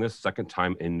doing this, second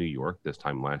time in New York. This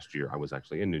time last year, I was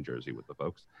actually in New Jersey with the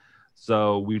folks.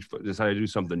 So we decided to do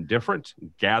something different,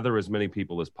 gather as many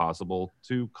people as possible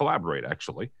to collaborate,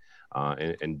 actually.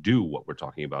 And do what we're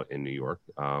talking about in New York.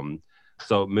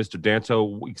 So, Mr.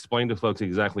 Danto, explain to folks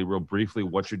exactly, real briefly,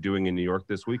 what you're doing in New York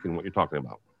this week and what you're talking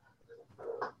about.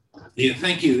 Yeah,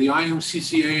 thank you. The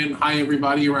IMCCA, and hi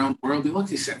everybody around the world. Look,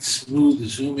 they said smooth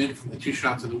zoom in from the two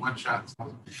shot to the one shot.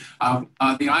 The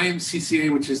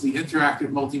IMCCA, which is the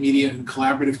Interactive Multimedia and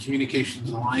Collaborative Communications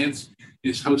Alliance,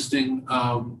 is hosting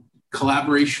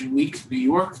Collaboration Week New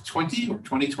York 20 or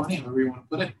 2020, however you want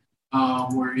to put it.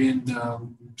 We're in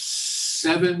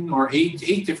 7 or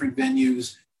 8 different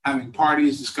venues, having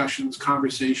parties, discussions,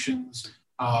 conversations.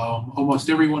 Almost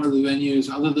every one of the venues,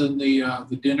 other than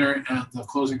the dinner and the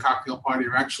closing cocktail party,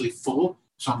 are actually full.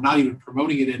 So I'm not even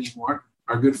promoting it anymore.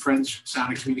 Our good friends from Sound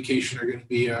and Communication are going to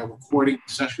be recording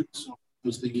the sessions. So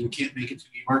those of you who can't make it to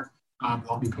New York,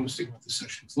 they'll be posting what the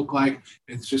sessions look like.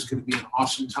 It's just going to be an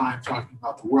awesome time talking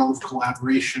about the world of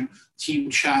collaboration,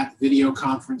 team chat, video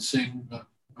conferencing,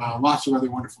 lots of other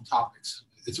wonderful topics.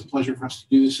 It's a pleasure for us to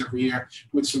do this every year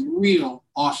with some real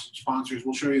awesome sponsors.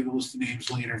 We'll show you the list of names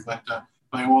later, but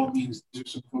by all means, these are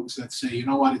some folks that say, you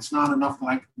know what, it's not enough that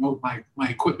I promote my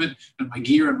equipment and my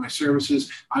gear and my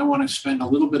services. I want to spend a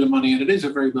little bit of money, and it is a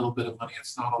very little bit of money.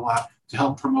 It's not a lot, to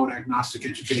help promote agnostic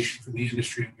education for the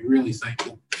industry. And we really thank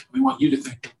them. We want you to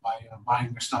thank them by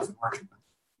buying their stuff and working with them.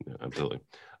 Yeah, absolutely.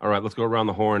 All right, let's go around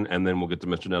the horn, and then we'll get to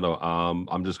Mr. Neto.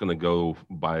 I'm just going to go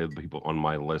by the people on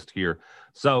my list here.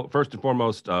 So first and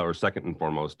foremost, or second and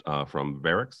foremost, from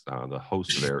Varix, the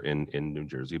host there in New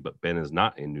Jersey, but Ben is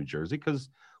not in New Jersey because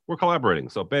we're collaborating.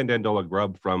 So Ben Dandola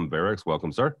Grubb from Varix,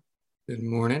 welcome, sir. Good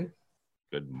morning.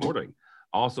 Good morning.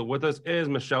 Also with us is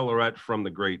Michelle Lorette from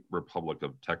the great Republic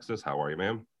of Texas. How are you,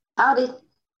 ma'am? Howdy.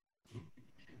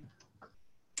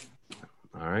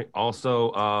 All right.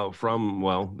 Also from,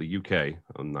 well, the UK.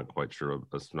 I'm not quite sure of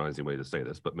a snazzy way to say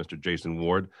this, but Mr. Jason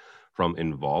Ward from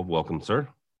Involve. Welcome, sir.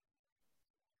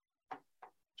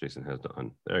 Jason has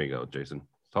done. There you go, Jason.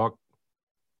 Talk.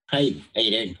 Hey, how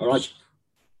you doing? All right.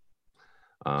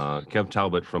 Kev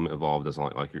Talbot from Evolve does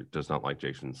not like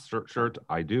Jason's shirt.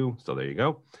 I do. So there you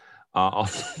go.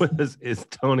 Also with us is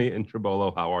Tony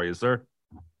Intrabolo. How are you, sir?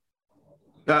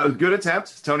 Good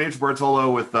attempt. Tony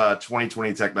Intrabertolo with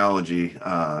 2020 Technology,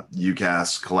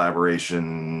 UCAS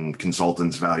collaboration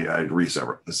consultants, value-added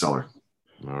reseller.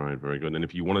 All right, very good. And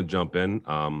if you want to jump in,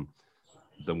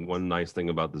 the one nice thing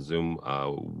about the Zoom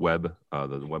the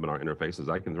webinar interface is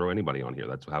I can throw anybody on here.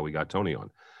 That's how we got Tony on.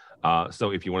 So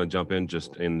if you want to jump in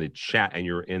just in the chat and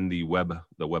you're in the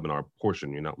webinar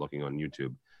portion, you're not looking on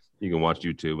YouTube, you can watch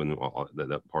YouTube and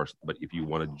that part. But if you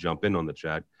want to jump in on the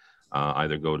chat,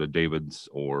 either go to David's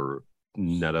or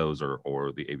Neto's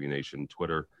or the AVNation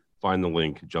Twitter, find the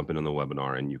link, jump in on the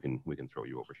webinar, and we can throw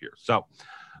you over here. So,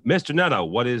 Mr. Neto,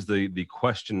 what is the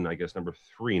question, I guess, number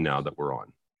 3 now that we're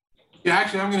on? Yeah,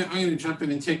 actually, I'm gonna jump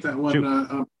in and take that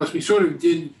one because we sort of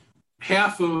did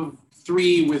half of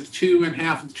 3 with 2 and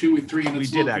half of 2 with 3. And we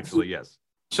did actually, yes.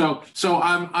 So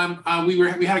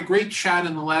we had a great chat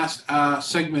in the last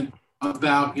segment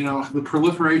about the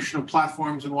proliferation of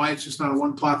platforms and why it's just not a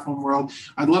one platform world.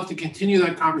 I'd love to continue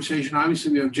that conversation.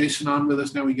 Obviously, we have Jason on with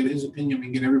us now. We get his opinion. We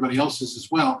can get everybody else's as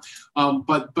well.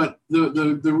 But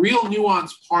the real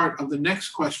nuanced part of the next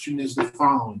question is the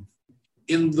following: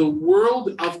 in the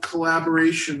world of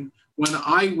collaboration, when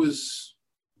I was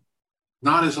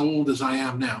not as old as I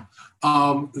am now,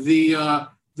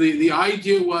 the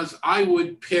idea was I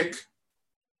would pick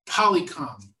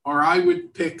Polycom, or I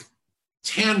would pick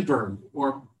Tandberg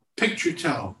or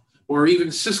PictureTel, or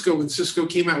even Cisco when Cisco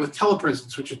came out with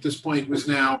telepresence, which at this point was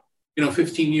now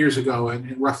 15 years ago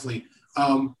and roughly.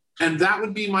 And that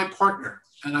would be my partner.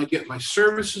 And I get my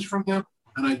services from them,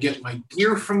 and I get my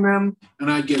gear from them,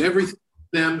 and I get everything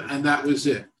from them, and that was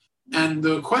it. And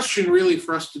the question really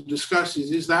for us to discuss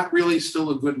is that really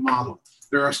still a good model?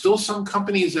 There are still some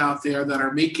companies out there that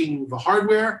are making the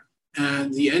hardware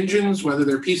and the engines, whether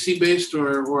they're PC-based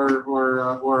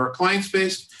or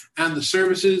appliance-based, and the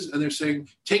services, and they're saying,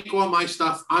 take all my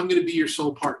stuff, I'm going to be your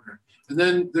sole partner. And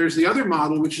then there's the other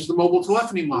model, which is the mobile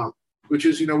telephony model, which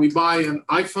is, we buy an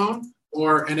iPhone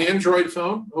or an Android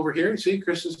phone over here. You see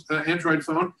Chris's Android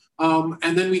phone.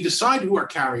 And then we decide who our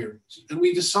carrier is, and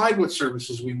we decide what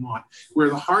services we want, where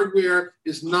the hardware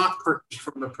is not purchased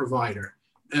from the provider.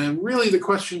 And really the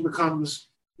question becomes,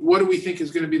 what do we think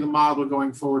is going to be the model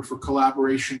going forward for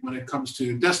collaboration when it comes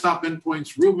to desktop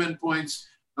endpoints, room endpoints,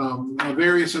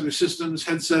 various other systems,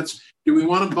 headsets? Do we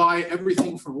want to buy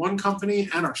everything from one company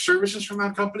and our services from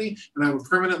that company and have a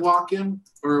permanent lock-in?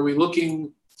 Or are we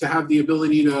looking to have the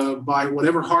ability to buy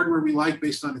whatever hardware we like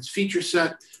based on its feature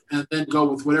set and then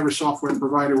go with whatever software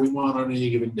provider we want on any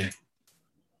given day?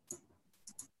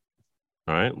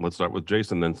 All right, let's start with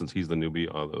Jason then, since he's the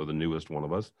newbie, or the newest one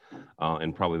of us,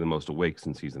 and probably the most awake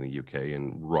since he's in the UK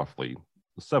and roughly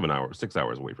 6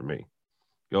 hours away from me.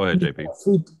 Go ahead,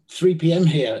 JP. 3 p.m.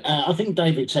 here. I think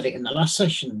David said it in the last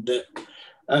session that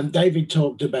David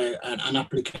talked about an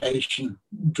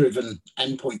application-driven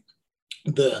endpoint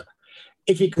that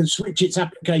if it can switch its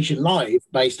application live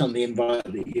based on the invite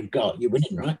that you've got, you're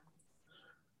winning, right?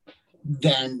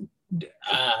 Then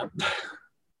I'm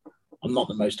not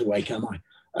the most awake, am I?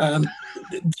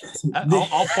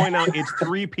 I'll point out it's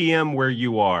 3 p.m. where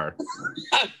you are.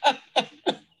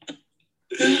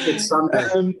 It's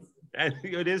Sunday.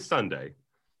 It is Sunday.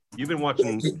 You've been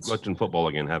watching football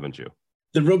again, haven't you?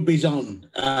 The rugby's on.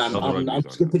 I'm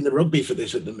skipping the rugby for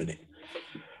this at the minute.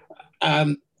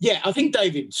 Yeah, I think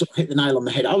David sort of hit the nail on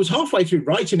the head. I was halfway through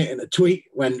writing it in a tweet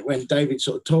when David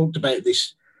sort of talked about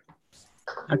this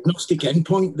agnostic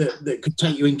endpoint that could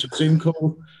take you into a Zoom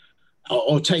call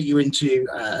or take you into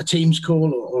a Teams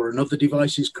call or another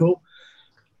device's call.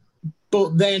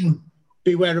 But then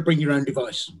beware of bring your own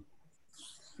device,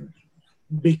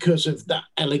 because of that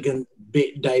elegant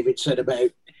bit David said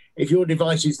about if your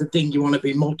device is the thing you want to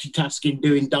be multitasking,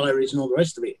 doing diaries and all the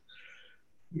rest of it,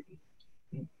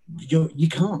 you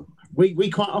can't. We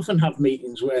quite often have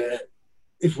meetings where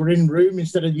if we're in room,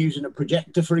 instead of using a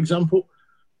projector, for example,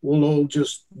 we'll all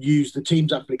just use the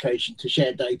Teams application to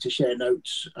share data, share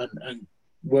notes, and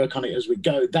work on it as we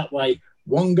go. That way,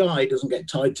 one guy doesn't get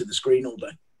tied to the screen all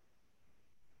day.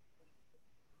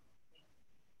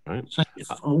 Right.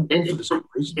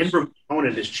 In-room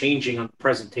component is changing on the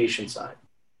presentation side.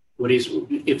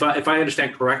 If I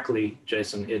understand correctly,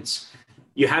 Jason, it's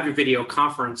you have your video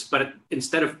conference, but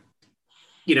instead of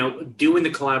doing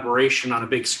the collaboration on a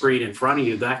big screen in front of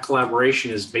you, that collaboration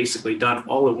is basically done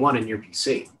all in one in your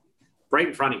PC, right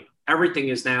in front of you. Everything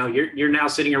is now, you're now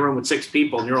sitting in a room with 6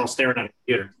 people and you're all staring at a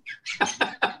computer.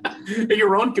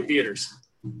 Your own computers.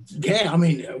 Yeah, I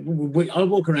mean, I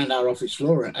walk around our office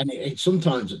floor and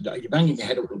sometimes you're banging your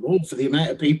head up the wall for the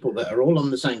amount of people that are all on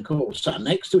the same call, sat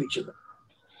next to each other.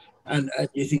 And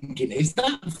you're thinking, is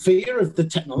that fear of the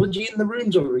technology in the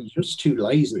rooms, or are you just too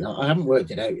lazy? I haven't worked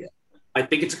it out yet. I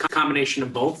think it's a combination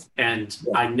of both. And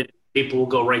I know people will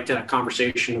go right to that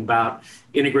conversation about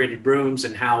integrated rooms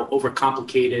and how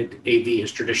overcomplicated AV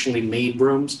has traditionally made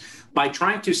rooms. By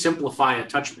trying to simplify a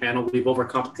touch panel, we've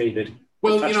overcomplicated.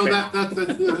 Well,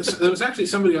 there was actually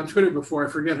somebody on Twitter before, I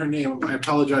forget her name, I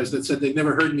apologize, that said they'd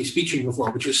never heard me speaking before,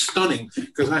 which is stunning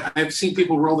because I've seen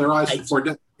people roll their eyes before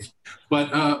decades. But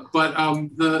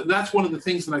that's one of the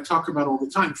things that I talk about all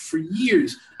the time. For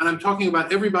years, and I'm talking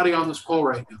about everybody on this call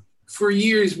right now, for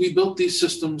years we built these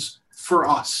systems for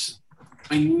us.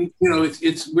 We're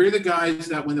the guys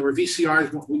that when there were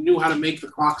VCRs, we knew how to make the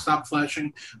clock stop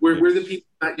flashing. We're the people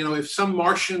that, if some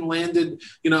Martian landed,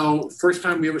 first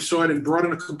time we ever saw it and brought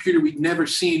in a computer we'd never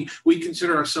seen, we'd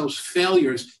consider ourselves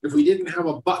failures if we didn't have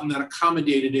a button that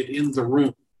accommodated it in the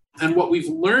room. And what we've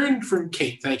learned from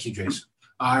Kate, thank you, Jason.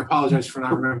 I apologize for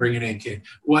not remembering your name, Kate.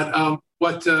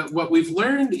 What we've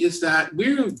learned is that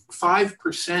we're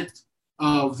 5%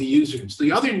 of the users.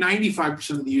 The other 95%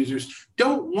 of the users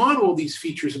don't want all these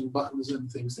features and buttons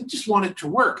and things. They just want it to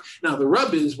work. Now, the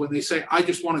rub is when they say, I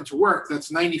just want it to work,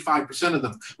 that's 95% of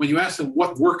them. When you ask them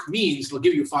what work means, they'll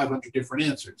give you 500 different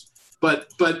answers.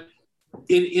 But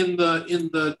in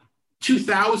the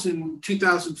 2000,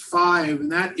 2005, in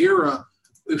that era,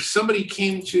 if somebody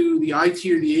came to the IT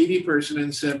or the AV person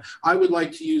and said, I would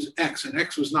like to use X, and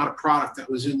X was not a product that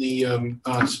was in the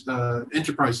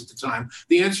enterprise at the time,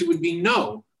 the answer would be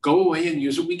no, go away and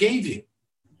use what we gave you.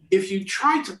 If you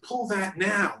try to pull that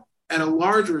now at a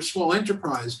large or a small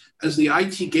enterprise as the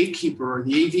IT gatekeeper or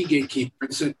the AV gatekeeper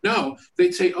and said no,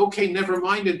 they'd say, okay, never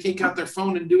mind, and take out their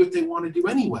phone and do what they want to do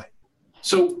anyway.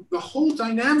 So the whole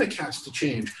dynamic has to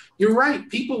change. You're right.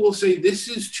 People will say, this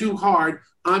is too hard.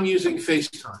 I'm using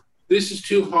FaceTime. This is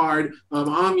too hard.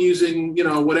 I'm using,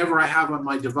 whatever I have on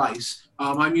my device.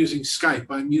 I'm using Skype.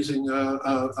 I'm using,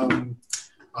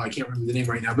 I can't remember the name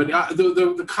right now, but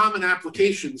the common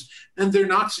applications, and they're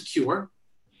not secure,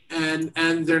 and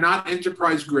they're not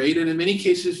enterprise grade. And in many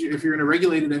cases, if you're in a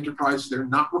regulated enterprise, they're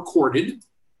not recorded.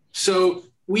 So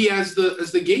we, as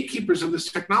the gatekeepers of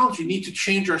this technology, need to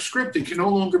change our script. It can no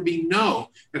longer be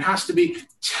no. It has to be,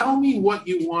 tell me what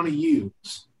you want to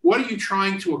use. What are you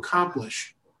trying to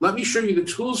accomplish? Let me show you the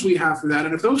tools we have for that.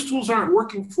 And if those tools aren't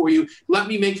working for you, let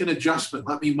me make an adjustment.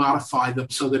 Let me modify them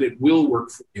so that it will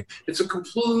work for you. It's a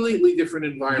completely different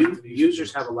environment.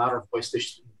 Users have a louder voice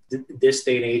this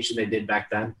day and age than they did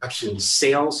back then. Absolutely.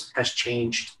 Sales has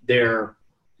changed their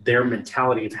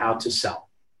mentality of how to sell.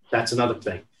 That's another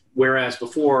thing. Whereas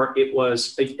before it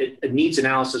was a needs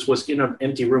analysis was in an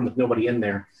empty room with nobody in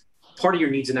there. Part of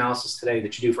your needs analysis today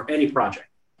that you do for any project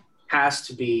has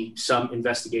to be some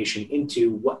investigation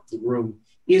into what the room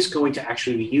is going to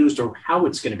actually be used or how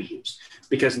it's going to be used.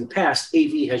 Because in the past,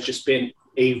 AV has just been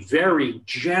a very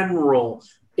general,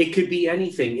 it could be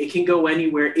anything. It can go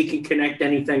anywhere. It can connect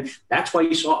anything. That's why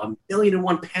you saw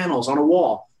 1,000,001 panels on a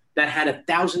wall that had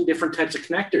 1,000 different types of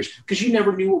connectors, because you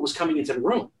never knew what was coming into the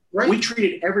room. Right. We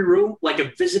treated every room like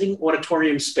a visiting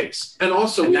auditorium space. And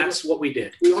also, that's what we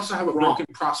did. We also have a broken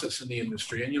process in the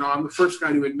industry. And, I'm the first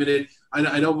guy to admit it.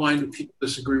 I don't mind if people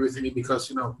disagree with me because,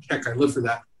 heck, I live for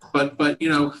that. But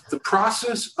the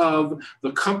process of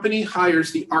the company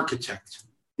hires the architect.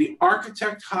 The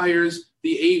architect hires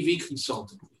the AV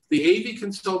consultant. The AV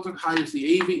consultant hires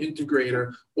the AV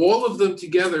integrator. All of them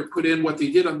together put in what they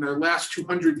did on their last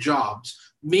 200 jobs.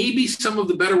 Maybe some of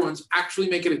the better ones actually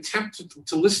make an attempt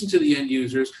to listen to the end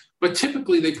users, but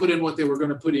typically they put in what they were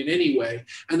going to put in anyway.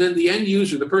 And then the end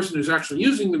user, the person who's actually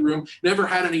using the room, never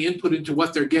had any input into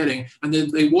what they're getting. And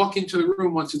then they walk into the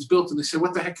room once it's built and they say,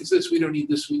 what the heck is this? We don't need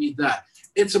this, we need that.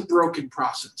 It's a broken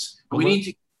process. And we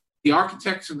need the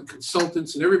architects and the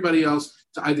consultants and everybody else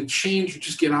to either change or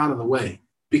just get out of the way.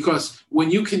 Because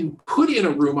when you can put in a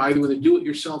room either with a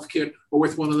do-it-yourself kit or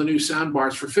with one of the new sound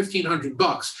bars for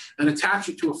 $1,500 and attach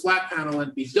it to a flat panel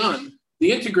and be done,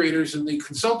 the integrators and the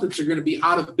consultants are going to be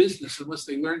out of business unless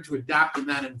they learn to adapt in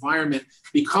that environment,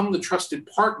 become the trusted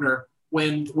partner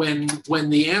when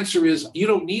the answer is, you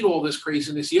don't need all this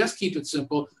craziness. Yes, keep it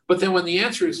simple. But then when the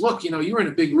answer is, look, you're in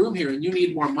a big room here and you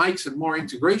need more mics and more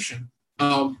integration,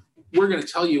 we're going to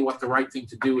tell you what the right thing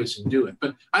to do is and do it.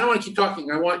 But I don't want to keep talking.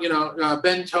 I want,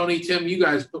 Ben, Tony, Tim, you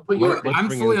guys put your... I'm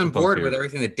fully on board with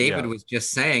everything that David was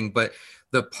just saying, but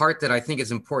the part that I think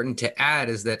is important to add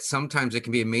is that sometimes it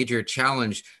can be a major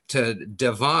challenge to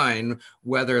divine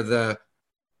whether the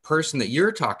person that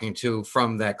you're talking to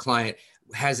from that client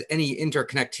has any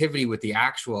interconnectivity with the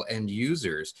actual end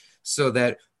users, so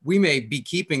that we may be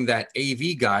keeping that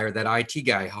AV guy or that IT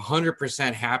guy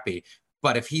 100% happy.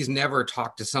 But if he's never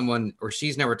talked to someone or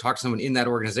she's never talked to someone in that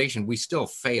organization, we still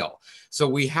fail. So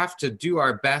we have to do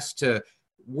our best to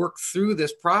work through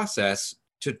this process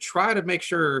to try to make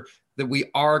sure that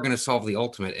we are going to solve the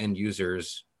ultimate end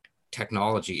users'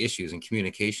 technology issues and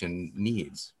communication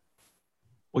needs.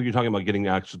 Well, you're talking about getting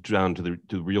actually down to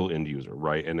the real end user,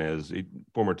 right? And as a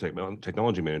former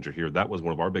technology manager here, that was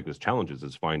one of our biggest challenges,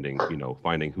 is finding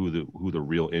who the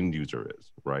real end user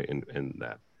is, right? And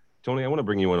that. Tony, I want to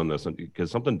bring you in on this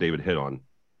because something David hit on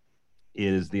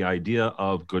is the idea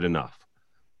of good enough.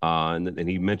 And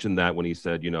he mentioned that when he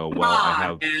said, I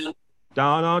have...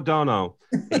 No.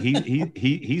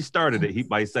 He started it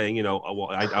by saying,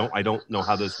 I don't know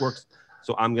how this works,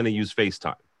 so I'm going to use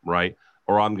FaceTime, right?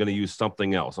 Or I'm going to use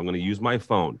something else. I'm going to use my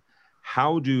phone.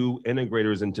 How do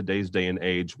integrators in today's day and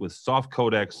age with soft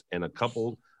codecs and a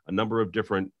number of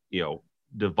different,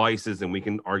 devices, and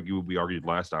we argued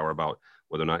last hour about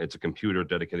whether or not it's a computer,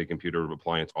 dedicated computer,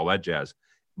 appliance, all that jazz.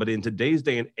 But in today's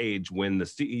day and age, when the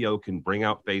CEO can bring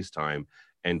out FaceTime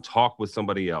and talk with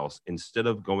somebody else instead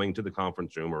of going to the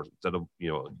conference room or instead of,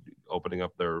 opening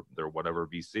up their whatever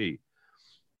VC,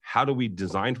 how do we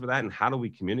design for that? And how do we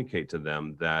communicate to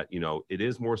them that, it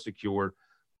is more secure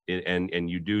and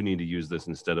you do need to use this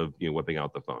instead of, whipping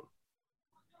out the phone?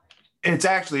 It's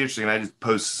actually interesting. I just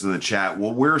posted in the chat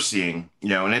what we're seeing,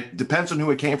 and it depends on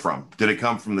who it came from. Did it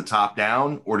come from the top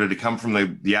down, or did it come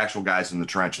from the actual guys in the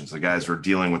trenches, the guys who are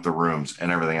dealing with the rooms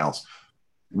and everything else?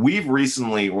 We've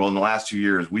recently, in the last 2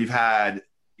 years, we've had,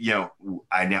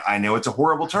 I know it's a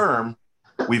horrible term.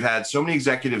 We've had so many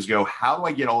executives go, how do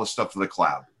I get all this stuff to the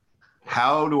cloud?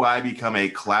 How do I become a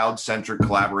cloud-centric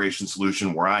collaboration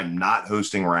solution where I'm not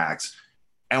hosting racks?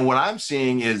 And what I'm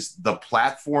seeing is the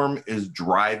platform is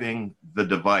driving the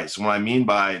device. And what I mean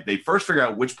by they first figure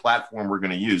out which platform we're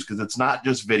going to use, because it's not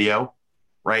just video.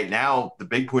 Right now, the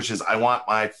big push is I want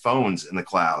my phones in the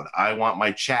cloud. I want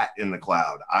my chat in the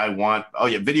cloud.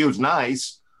 Video's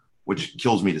nice, which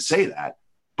kills me to say that.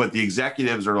 But the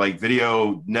executives are like,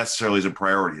 video necessarily is a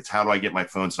priority. It's how do I get my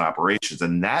phones in operations?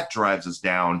 And that drives us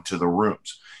down to the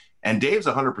rooms. And Dave's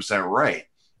 100% right.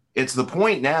 It's the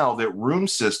point now that room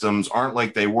systems aren't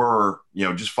like they were,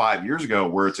 just 5 years ago,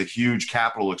 where it's a huge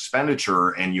capital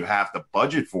expenditure and you have to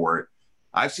budget for it.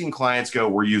 I've seen clients go,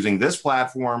 we're using this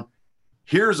platform.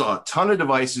 Here's a ton of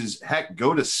devices. Heck,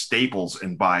 go to Staples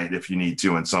and buy it if you need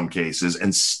to in some cases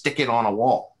and stick it on a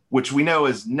wall, which we know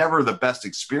is never the best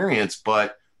experience,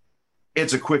 but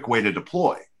it's a quick way to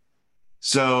deploy.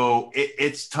 So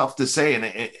it's tough to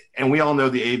say. And we all know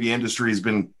the AV industry has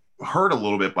been hurt a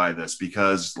little bit by this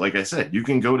because, like I said, you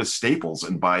can go to Staples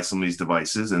and buy some of these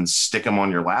devices and stick them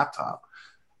on your laptop.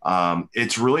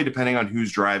 It's really depending on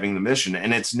who's driving the mission.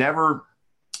 And it's never,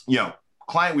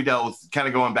 client we dealt with, kind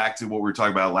of going back to what we were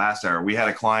talking about last hour. We had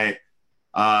a client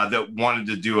that wanted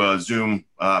to do a Zoom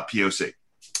POC.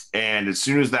 And as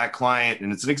soon as that client,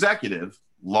 and it's an executive,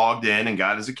 logged in and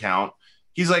got his account,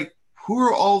 he's like, who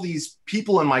are all these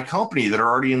people in my company that are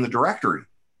already in the directory?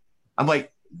 I'm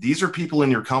like, these are people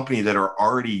in your company that are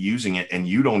already using it and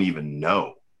you don't even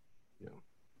know.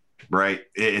 Right?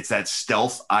 It's that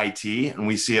stealth IT, and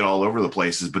we see it all over the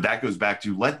places, but that goes back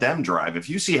to let them drive. If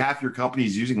you see half your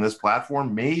companies using this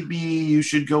platform, maybe you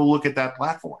should go look at that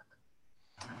platform.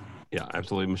 Yeah,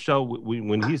 absolutely. Michelle,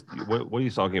 when what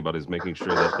he's talking about is making sure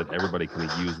that everybody can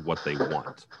use what they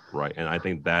want, right? And I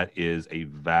think that is a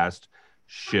vast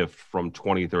shift from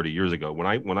 20, 30 years ago.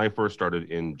 When I first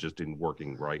started in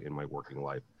working, right, in my working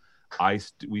life,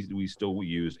 we still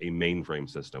use a mainframe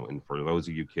system. And for those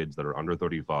of you kids that are under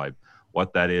 35,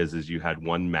 what that is you had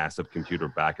one massive computer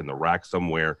back in the rack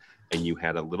somewhere, and you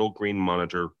had a little green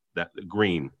monitor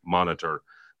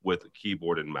with a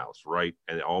keyboard and mouse, right?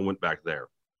 And it all went back there.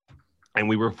 And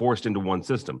we were forced into one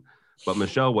system. But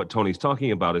Michelle, what Tony's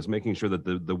talking about is making sure that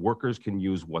the workers can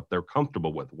use what they're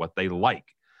comfortable with, what they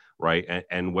like, right?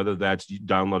 And whether that's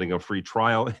downloading a free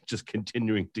trial, just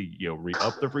continuing to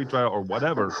re-up the free trial or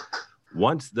whatever.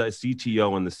 Once the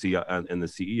CTO and the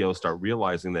CEO start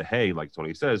realizing that, hey, like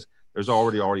Tony says, there's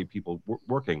already people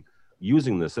working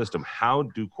using the system. How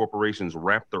do corporations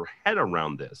wrap their head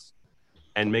around this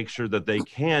and make sure that they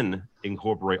can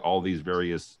incorporate all these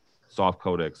various soft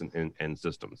codecs and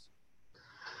systems?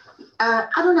 I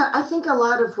don't know. I think a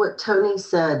lot of what Tony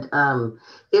said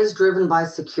is driven by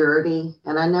security.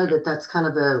 And I know that that's kind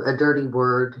of a dirty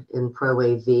word in Pro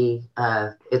AV.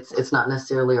 It's not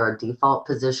necessarily our default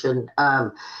position.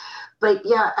 But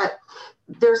yeah,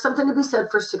 there's something to be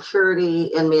said for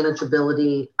security and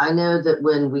manageability. I know that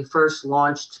when we first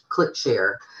launched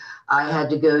ClickShare, I had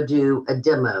to go do a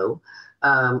demo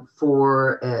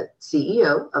for a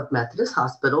CEO of Methodist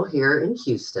Hospital here in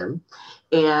Houston.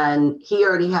 And he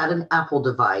already had an Apple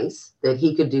device that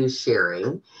he could do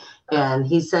sharing. And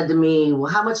he said to me,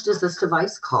 well, how much does this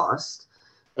device cost?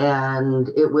 And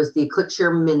it was the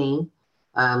ClickShare Mini.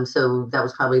 So that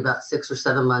was probably about 6 or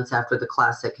 7 months after the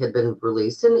Classic had been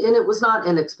released. And it was not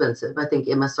inexpensive. I think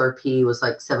MSRP was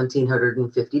like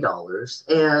 $1,750.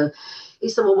 And he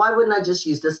said, well, why wouldn't I just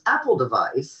use this Apple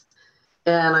device?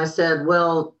 And I said,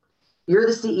 well, you're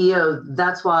the CEO.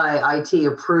 That's why IT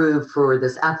approved for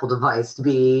this Apple device to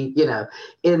be,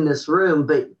 in this room.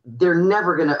 But they're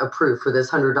never going to approve for this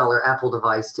 $100 Apple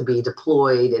device to be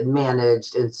deployed and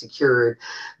managed and secured,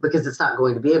 because it's not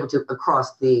going to be able to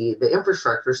across the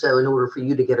infrastructure. So in order for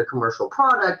you to get a commercial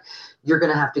product, you're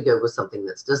going to have to go with something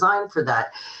that's designed for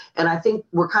that. And I think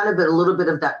we're kind of at a little bit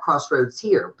of that crossroads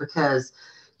here, because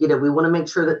we want to make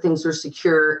sure that things are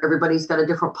secure. Everybody's got a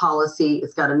different policy.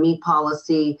 It's got a me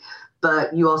policy,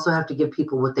 but you also have to give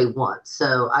people what they want.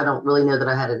 So I don't really know that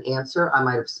I had an answer. I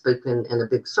might have spoken in a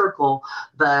big circle,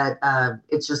 but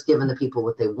it's just giving the people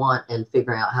what they want and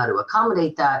figuring out how to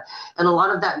accommodate that. And a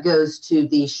lot of that goes to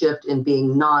the shift in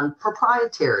being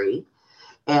non-proprietary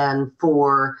and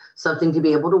for something to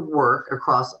be able to work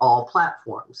across all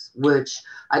platforms, which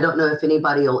I don't know if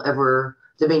anybody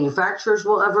the manufacturers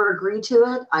will ever agree to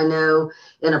it. I know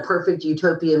in a perfect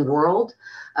utopian world,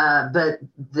 but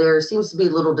there seems to be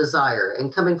little desire.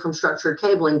 And coming from structured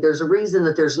cabling, there's a reason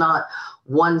that there's not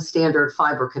one standard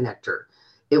fiber connector.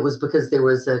 It was because there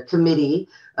was a committee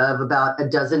of about a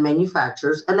dozen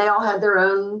manufacturers, and they all had their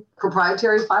own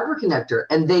proprietary fiber connector,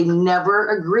 and they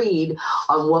never agreed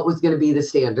on what was going to be the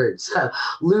standard. So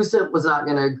Lucent was not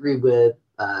going to agree with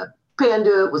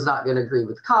Panduit, was not going to agree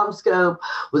with CommScope,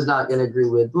 was not going to agree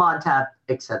with ModTap,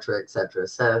 et cetera, et cetera.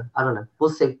 So I don't know.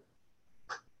 We'll see.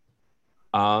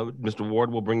 Mr.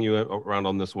 Ward, we'll bring you around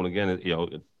on this one again.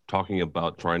 Talking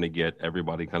about trying to get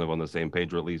everybody kind of on the same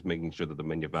page, or at least making sure that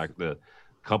the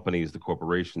companies, the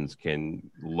corporations can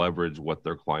leverage what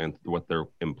their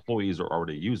employees are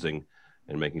already using,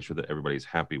 and making sure that everybody's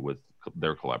happy with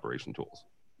their collaboration tools.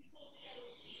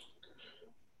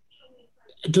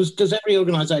 Does every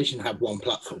organization have one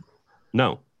platform?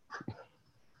 No.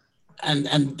 And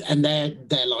there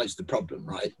lies the problem,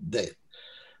 right?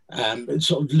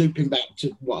 Sort of looping back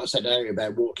to what I said earlier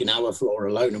about walking our floor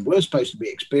alone, and we're supposed to be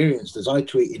experienced, as I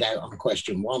tweeted out on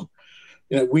question 1.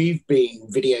 We've been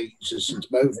video users since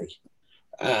Movi,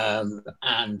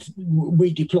 and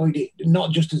we deployed it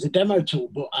not just as a demo tool,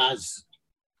 but as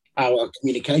our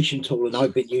communication tool, and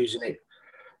I've been using it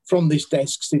from this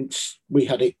desk since we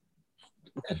had it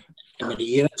many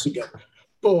years ago.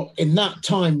 But in that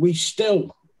time, we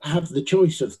still have the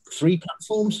choice of 3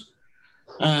 platforms.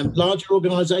 Larger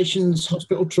organizations,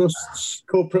 hospital trusts,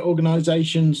 corporate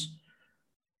organizations,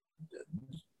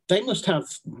 they must have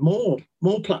more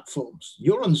platforms.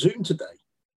 You're on Zoom today.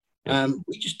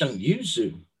 We just don't use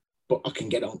Zoom, but I can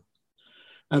get on.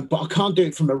 But I can't do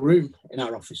it from a room in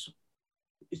our office.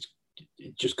 It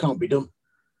just can't be done.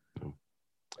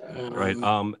 All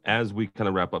right. As we kind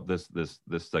of wrap up this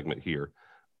segment here,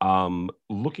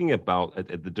 looking at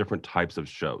the different types of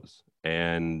shows,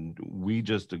 and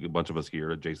a bunch of us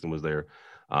here. Jason was there.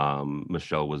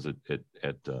 Michelle was at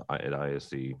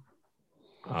ISC.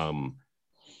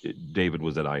 David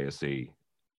was at ISC.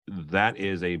 That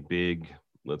is a big,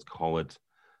 let's call it,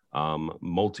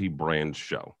 multi-brand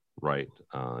show, right?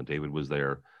 David was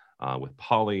there with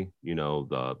Polly,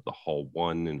 the Hall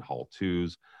 1 and Hall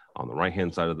 2s on the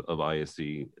right-hand side of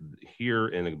ISC. Here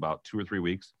in about 2 or 3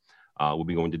 weeks, we'll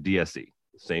be going to DSE.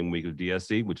 Same week of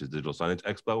DSE, which is Digital Signage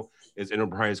Expo, is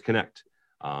Enterprise Connect.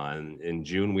 And in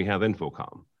June, we have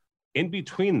Infocom. In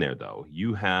between there, though,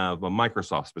 you have a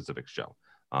Microsoft-specific show.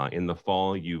 In the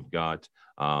fall, you've got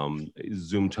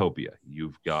Zoomtopia.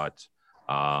 You've got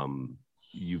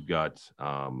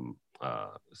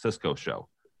Cisco show.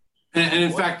 And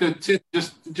in fact,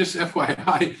 just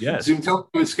FYI, yes. Zoomtopia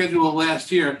was scheduled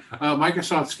last year.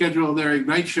 Microsoft scheduled their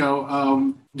Ignite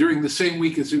show during the same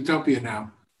week as Zoomtopia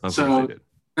now. So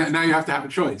now you have to have a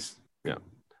choice. Yeah.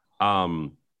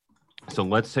 So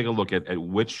let's take a look at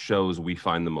which shows we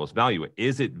find the most value.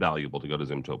 Is it valuable to go to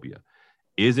Zoomtopia?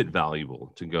 Is it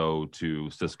valuable to go to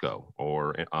Cisco,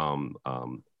 or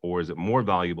is it more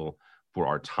valuable for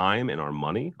our time and our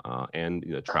money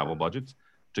and travel budgets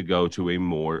to go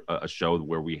to a show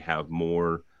where we have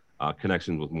more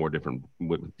connections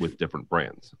with different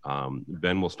brands?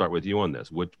 Ben, we'll start with you on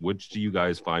this. Which do you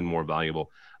guys find more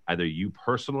valuable, either you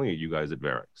personally or you guys at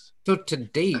Varix? So to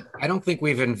date, I don't think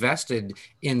we've invested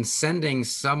in sending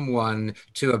someone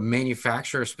to a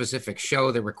manufacturer-specific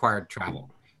show that required travel.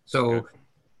 So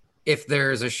if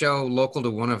there's a show local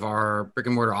to one of our brick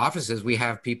and mortar offices, we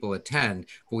have people attend,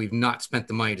 but we've not spent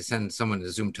the money to send someone to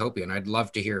Zoomtopia. And I'd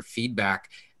love to hear feedback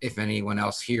if anyone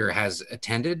else here has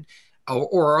attended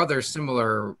or other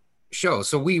similar shows.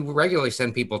 So we regularly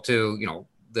send people to,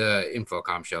 the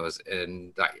Infocom shows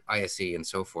and ISE and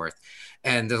so forth.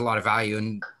 And there's a lot of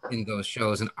value in those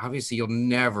shows. And obviously you'll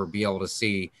never be able to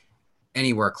see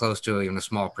anywhere close to even a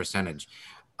small percentage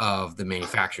of the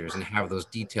manufacturers and have those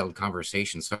detailed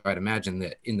conversations. So I'd imagine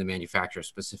that in the manufacturer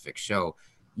specific show,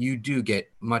 you do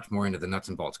get much more into the nuts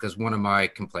and bolts, because one of my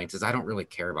complaints is I don't really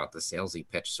care about the salesy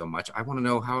pitch so much. I want to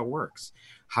know how it works.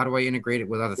 How do I integrate it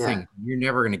with other things? You're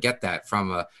never going to get that from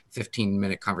a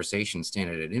 15-minute conversation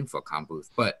standing at an Infocom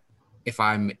booth. But if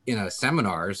I'm in a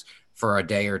seminars for a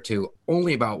day or two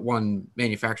only about one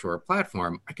manufacturer or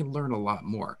platform, I can learn a lot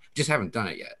more. Just haven't done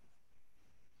it yet.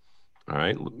 All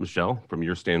right, Michelle, from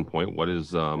your standpoint, what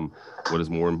is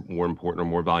more important or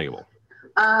more valuable?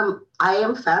 I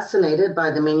am fascinated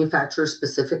by the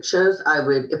manufacturer-specific shows.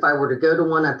 If I were to go to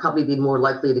one, I'd probably be more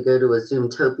likely to go to a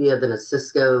Zoomtopia than a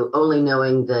Cisco, only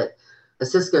knowing that a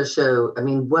Cisco show,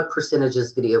 what percentage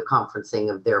is video conferencing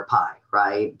of their pie,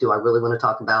 right? Do I really want to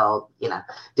talk about,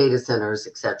 data centers,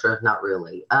 et cetera? Not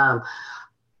really.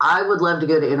 I would love to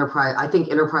go to Enterprise. I think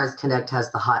Enterprise Connect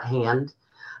has the hot hand.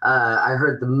 I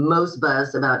heard the most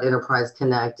buzz about Enterprise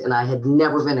Connect, and I had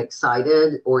never been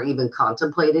excited or even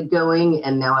contemplated going.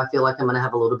 And now I feel like I'm going to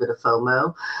have a little bit of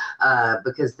FOMO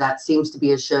because that seems to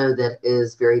be a show that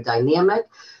is very dynamic.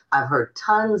 I've heard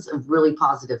tons of really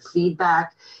positive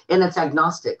feedback, and it's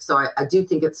agnostic. So I do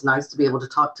think it's nice to be able to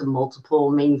talk to multiple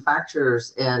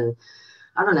manufacturers and,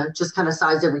 I don't know, just kind of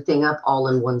size everything up all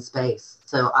in one space.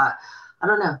 So I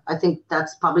don't know. I think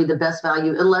that's probably the best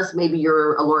value, unless maybe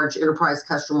you're a large enterprise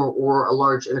customer or a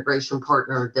large integration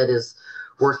partner that is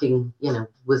working,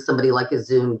 with somebody like a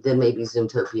Zoom, then maybe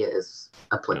Zoomtopia is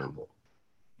applicable.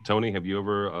 Tony, have you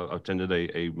ever attended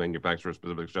a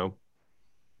manufacturer-specific show?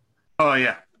 Oh,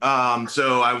 yeah.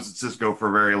 So I was at Cisco for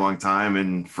a very long time,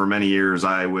 and for many years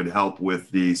I would help with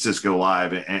the Cisco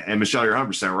Live. And Michelle, you're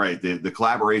 100% right. The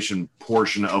collaboration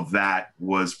portion of that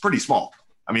was pretty small.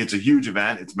 It's a huge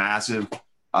event. It's massive.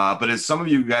 But as some of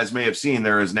you guys may have seen,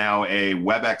 there is now a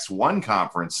WebEx One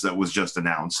conference that was just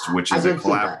announced, which is a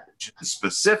collaboration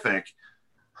specific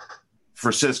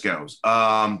for Cisco's.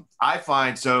 I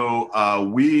find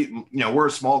we're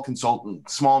a small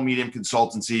medium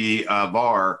consultancy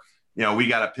VAR. We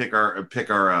got to pick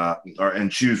our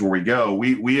and choose where we go.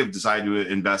 We have decided to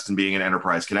invest in being an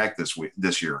Enterprise Connect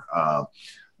this year.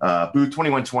 Booth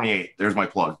 2128. There's my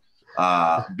plug.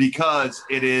 Because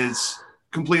it is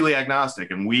completely agnostic,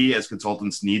 and we as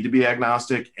consultants need to be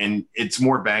agnostic, and it's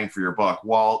more bang for your buck.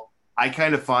 While I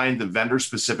kind of find the vendor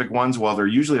specific ones, while they're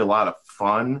usually a lot of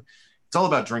fun, it's all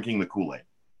about drinking the Kool-Aid.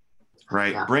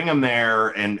 right? Yeah. Bring them there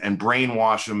and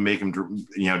brainwash them, make them,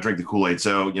 drink the Kool-Aid.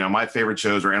 So, my favorite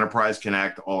shows are Enterprise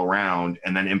Connect all around,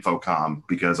 and then Infocom,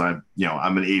 because I'm an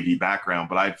AV background,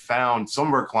 but I've found some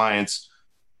of our clients,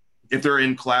 if they're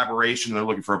in collaboration, they're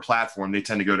looking for a platform, they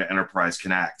tend to go to Enterprise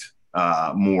Connect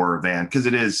more than, because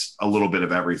it is a little bit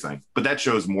of everything. But that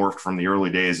show's morphed from the early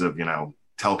days of,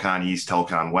 Telcon East,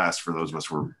 Telcon West, for those of us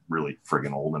who are really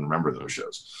friggin' old and remember those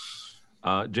shows.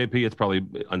 JP, it's probably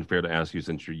unfair to ask you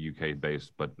since you're UK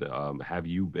based, but have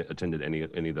you attended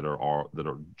any that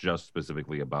are just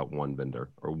specifically about one vendor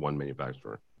or one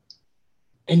manufacturer?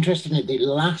 Interestingly, the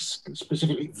last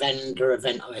specifically vendor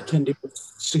event I attended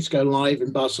was Cisco Live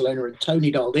in Barcelona, and Tony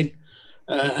dialed in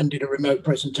and did a remote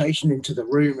presentation into the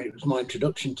room. It was my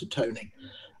introduction to Tony.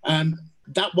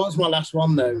 That was my last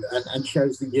one, though, and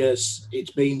shows the years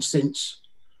it's been since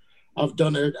I've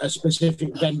done a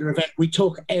specific vendor event. We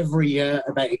talk every year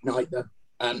about Ignite, though,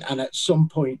 and at some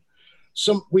point,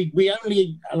 we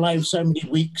only allow so many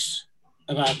weeks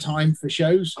of our time for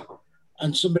shows,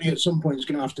 and somebody at some point is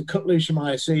going to have to cut loose from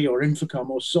ISE or Infocom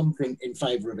or something in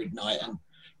favour of Ignite, and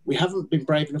we haven't been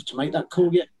brave enough to make that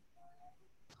call yet.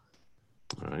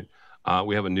 All right.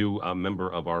 We have a new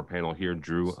member of our panel here,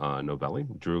 Drew Novelli.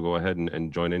 Drew, go ahead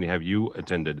and join in. Have you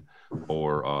attended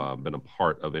or been a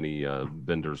part of any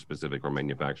vendor-specific or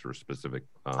manufacturer-specific?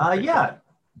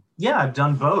 Yeah, I've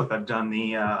done both. I've done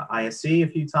the ISE a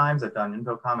few times. I've done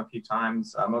Infocom a few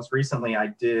times. Most recently, I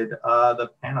did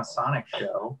the Panasonic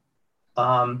show.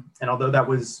 And although that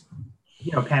was,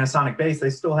 Panasonic-based, they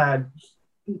still had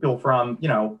people from,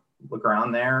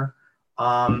 Legrand there.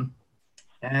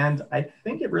 And I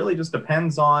think it really just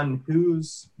depends on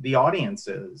who's the audience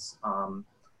is.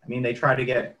 They try to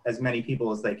get as many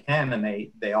people as they can, and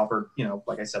they offer,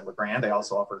 like I said, Legrand, they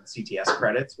also offer CTS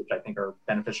credits, which I think are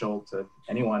beneficial to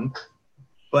anyone.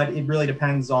 But it really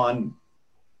depends on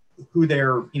who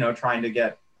they're, trying to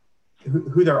get,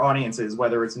 who their audience is,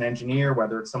 whether it's an engineer,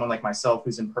 whether it's someone like myself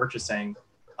who's in purchasing.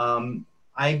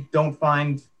 I don't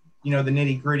find, the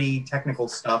nitty gritty technical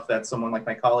stuff that someone like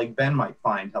my colleague Ben might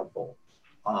find helpful.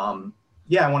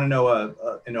 I want to know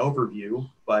an overview,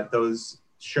 but those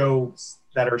shows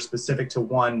that are specific to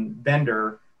one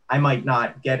vendor, I might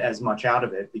not get as much out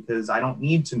of it because I don't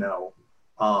need to know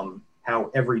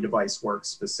how every device works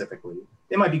specifically.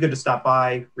 It might be good to stop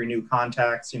by, renew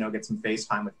contacts, get some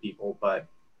FaceTime with people, but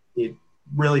it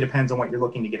really depends on what you're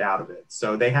looking to get out of it.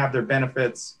 So they have their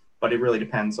benefits, but it really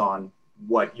depends on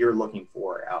what you're looking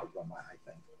for out of them, I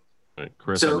think. All right,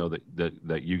 Chris, I know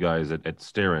that you guys at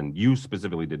Starin, you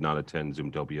specifically did not attend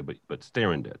Zoomtopia, but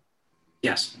Starin did.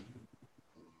 Yes.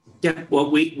 Yeah, well,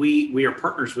 we are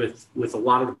partners with a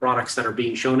lot of the products that are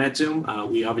being shown at Zoom.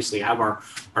 We obviously have our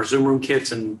Zoom Room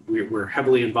kits, and we're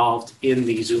heavily involved in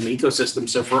the Zoom ecosystem.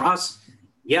 So for us,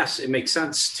 yes, it makes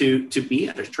sense to be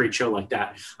at a trade show like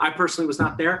that. I personally was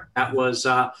not there. That was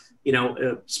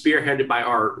spearheaded by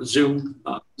our Zoom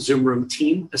Room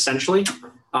team, essentially.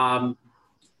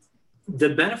 The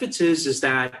benefits is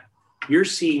that you're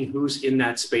seeing who's in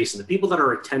that space, and the people that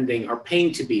are attending are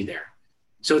paying to be there.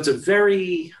 So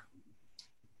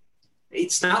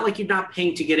it's not like you're not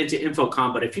paying to get into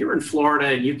Infocom, but if you're in Florida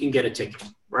and you can get a ticket,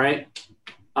 right?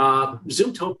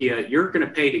 Zoomtopia, you're going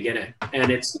to pay to get in,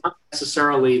 and it's not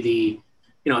necessarily the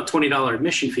 $20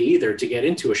 admission fee either to get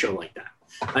into a show like that.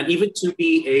 And even to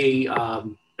be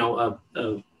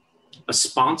a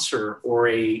sponsor or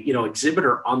a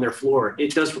exhibitor on their floor,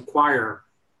 it does require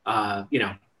a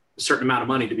certain amount of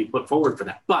money to be put forward for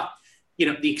that. But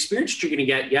the experience that you're going to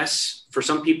get, yes, for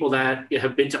some people that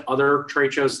have been to other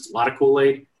trade shows, it's a lot of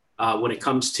Kool-Aid when it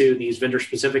comes to these vendor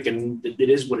specific, and it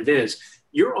is what it is.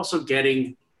 You're also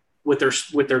getting what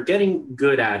they're getting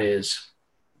good at is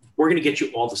we're going to get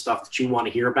you all the stuff that you want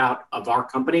to hear about of our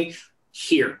company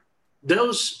here.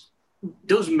 Those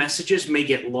messages may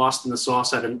get lost in the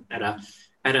sauce at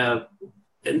a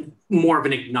more of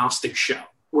an agnostic show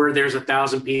where there's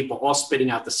 1,000 people all spitting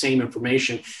out the same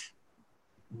information.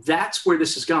 That's where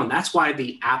this is going. That's why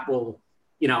the Apple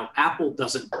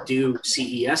doesn't do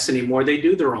CES anymore. They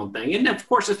do their own thing. And of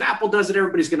course, if Apple does it,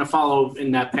 everybody's going to follow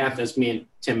in that path, as me and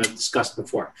Tim have discussed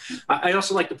before. I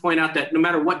also like to point out that no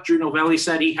matter what Drew Novelli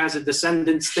said, he has a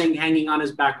Descendants thing hanging on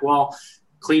his back wall.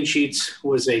 Clean Sheets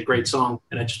was a great song,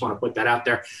 and I just want to put that out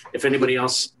there. If anybody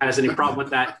else has any problem with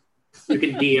that, you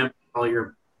can DM all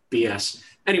your BS.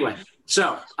 Anyway,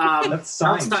 so that's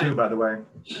signed too, by the way.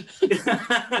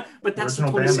 But that's the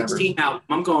 2016 album.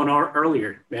 I'm going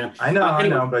earlier, man. I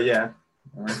know, but yeah.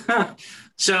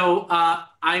 So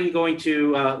I'm going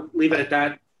to leave it at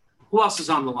that. who else is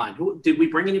on the line? Did we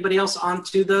bring anybody else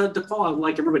onto the call? I'd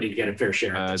like everybody to get a fair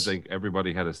share. I think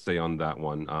everybody had a say on that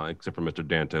one, except for Mr.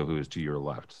 Danto, who is to your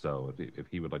left. So if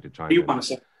he would like to chime in. Want to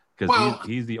say? Because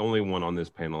he's the only one on this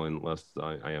panel, unless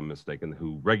I am mistaken,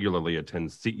 who regularly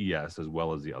attends CES as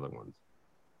well as the other ones.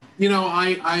 You know,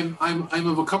 I'm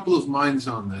of a couple of minds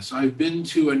on this. I've been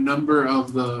to a number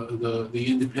of the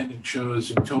independent shows,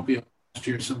 Utopia last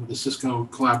year, some of the Cisco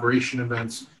collaboration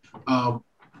events.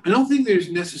 I don't think there's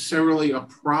necessarily a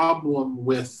problem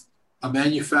with a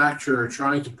manufacturer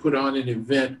trying to put on an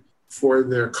event for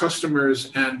their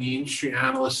customers and the industry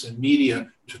analysts and media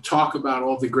to talk about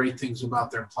all the great things about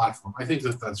their platform. I think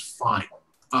that that's fine.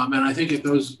 And I think at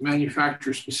those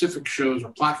manufacturer-specific shows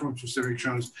or platform-specific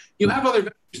shows, you have other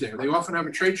vendors there. They often have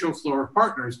a trade show floor of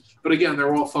partners, but again,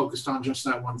 they're all focused on just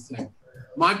that one thing.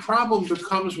 My problem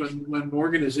becomes when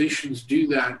organizations do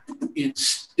that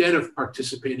instead of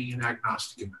participating in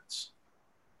agnostic events.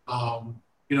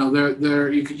 You know,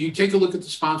 you take a look at the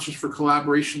sponsors for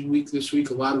Collaboration Week this week,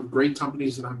 a lot of great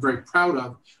companies that I'm very proud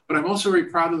of, but I'm also very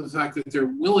proud of the fact that they're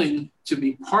willing to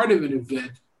be part of an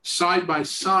event side by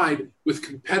side with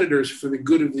competitors for the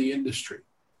good of the industry.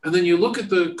 And then you look at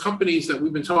the companies that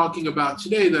we've been talking about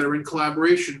today that are in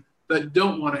collaboration that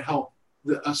don't want to help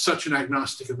such an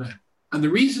agnostic event. And the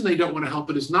reason they don't want to help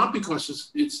it is not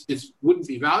because it wouldn't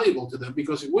be valuable to them,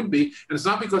 because it would be, and it's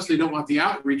not because they don't want the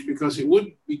outreach, because it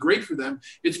would be great for them.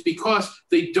 It's because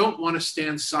they don't want to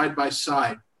stand side by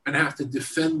side and have to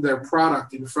defend their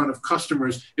product in front of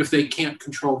customers if they can't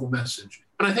control the message.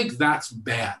 And I think that's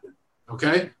bad.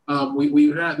 Okay, there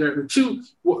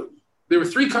were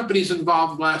 3 companies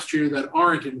involved last year that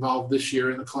aren't involved this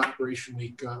year in the Collaboration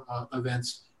Week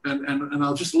events, and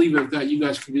I'll just leave it at that. You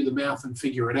guys can do the math and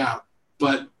figure it out.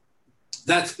 But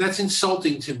that's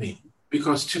insulting to me,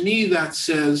 because to me that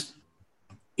says,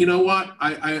 you know what,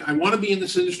 I want to be in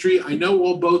this industry. I know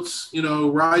all boats, you know,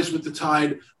 rise with the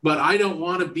tide, but I don't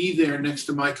want to be there next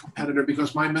to my competitor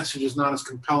because my message is not as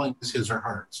compelling as his or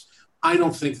hers. I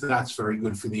don't think that's very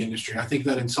good for the industry. I think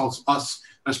that insults us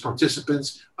as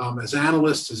participants, as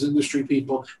analysts, as industry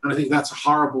people, and I think that's a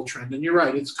horrible trend. And you're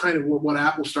right, it's kind of what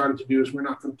Apple started to do is we're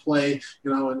not going to play,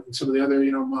 you know, and some of the other,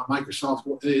 you know,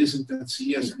 Microsoft isn't at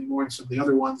CES anymore, and some of the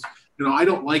other ones. You know, I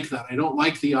don't like that. I don't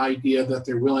like the idea that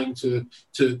they're willing to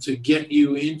get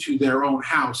you into their own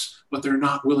house, but they're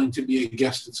not willing to be a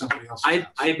guest at somebody else's house.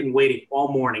 I've been waiting all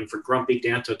morning for Grumpy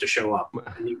Danto to show up,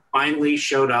 and he finally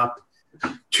showed up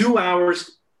 2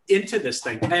 hours into this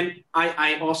thing. And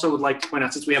I also would like to point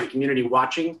out, since we have a community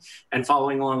watching and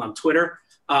following along on Twitter,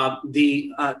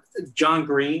 John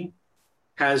Green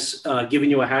has given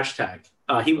you a hashtag.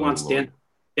 He wants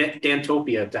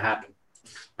Dantopia to happen.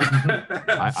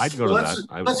 I'd go to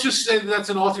that. Let's just say that's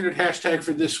an alternate hashtag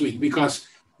for this week, because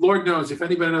Lord knows, if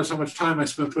anybody knows how much time I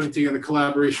spent putting together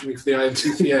Collaboration Week for the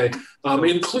IMCCA,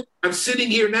 I'm sitting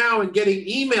here now and getting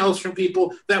emails from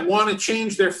people that want to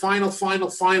change their final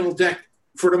deck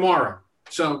for tomorrow.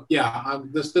 So yeah,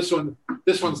 this one's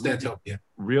Dantopia.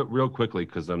 Real quickly,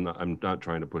 because I'm not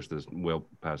trying to push this well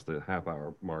past the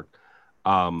half-hour mark.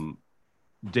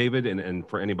 David, and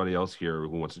for anybody else here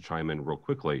who wants to chime in real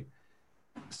quickly,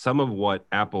 some of what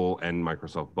Apple and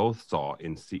Microsoft both saw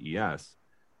in CES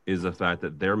is the fact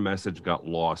that their message got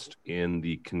lost in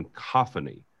the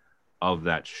cacophony of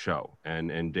that show.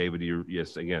 And David,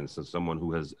 yes, again, so someone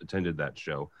who has attended that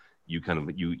show, you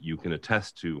can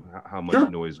attest to how much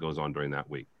noise goes on during that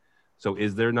week. So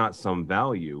is there not some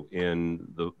value in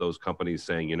those companies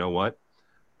saying, you know what,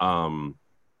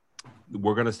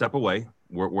 we're going to step away.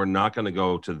 We're not going to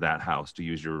go to that house, to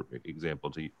use your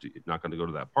example, to not going to go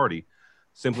to that party,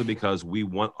 simply because we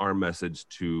want our message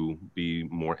to be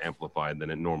more amplified than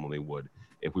it normally would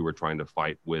if we were trying to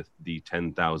fight with the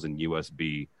 10,000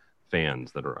 USB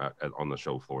fans that are on the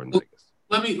show floor in Vegas.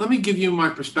 Let me give you my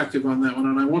perspective on that one,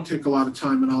 and I won't take a lot of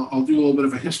time, and I'll do a little bit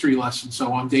of a history lesson,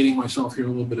 so I'm dating myself here a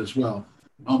little bit as well.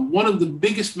 One of the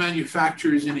biggest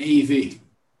manufacturers in AV,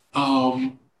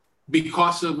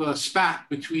 because of a spat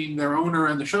between their owner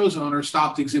and the show's owner,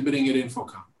 stopped exhibiting at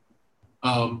Infocom.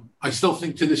 I still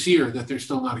think to this year that they're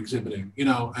still not exhibiting, you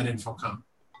know, at Infocom.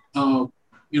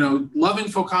 You know, love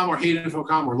Infocom or hate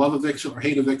Infocom, or love Avixa or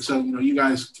hate Avixa. You know, you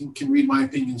guys can read my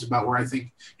opinions about where I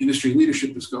think industry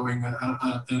leadership is going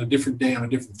on a different day on a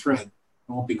different thread.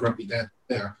 I won't be grumpy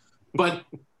there. But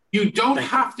you don't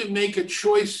have to make a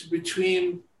choice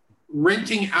between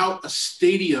renting out a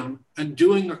stadium and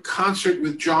doing a concert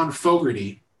with John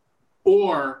Fogerty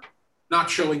or not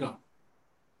showing up.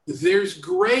 There's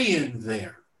gray in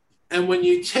there. And when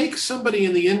you take somebody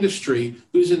in the industry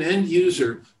who's an end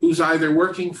user, who's either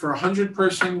working for a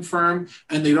 100-person firm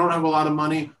and they don't have a lot of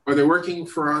money, or they're working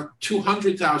for a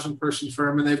 200,000-person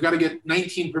firm and they've got to get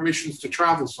 19 permissions to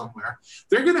travel somewhere,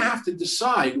 they're going to have to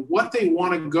decide what they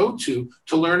want to go to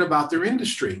learn about their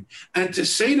industry. And to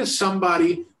say to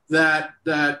somebody that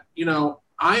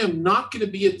I am not going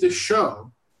to be at this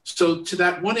show, so to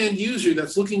that one end user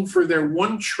that's looking for their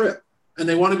one trip, and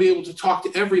they want to be able to talk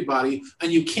to everybody,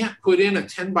 and you can't put in a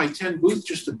 10 by 10 booth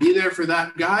just to be there for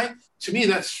that guy, to me,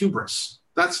 that's hubris.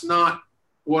 That's not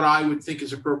what I would think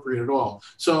is appropriate at all.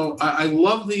 So I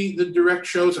love the direct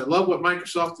shows. I love what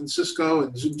Microsoft and Cisco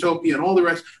and Zoomtopia and all the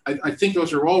rest. I think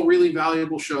those are all really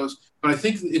valuable shows, but I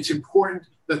think it's important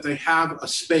that they have a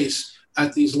space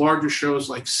at these larger shows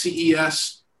like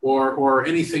CES or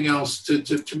anything else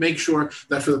to make sure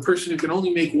that for the person who can only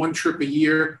make one trip a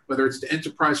year, whether it's to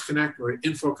Enterprise Connect or to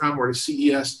Infocom or to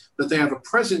CES, that they have a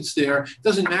presence there. It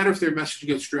doesn't matter if their message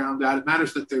gets drowned out. It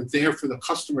matters that they're there for the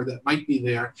customer that might be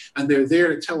there, and they're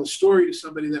there to tell a story to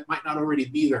somebody that might not already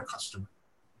be their customer.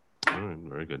 All right,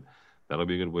 very good. That'll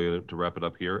be a good way to wrap it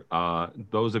up here.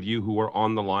 Those of you who are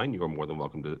on the line, you are more than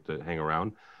welcome to hang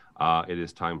around. It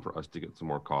is time for us to get some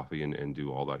more coffee and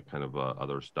do all that kind of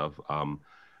other stuff.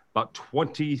 About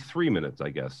 23 minutes, I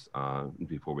guess,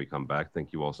 before we come back.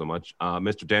 Thank you all so much.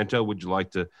 Mr. Danto, would you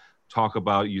like to talk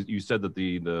about, you said that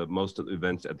the most of the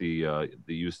events at the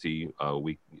UC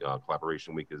week,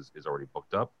 collaboration week is already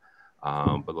booked up.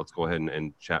 But let's go ahead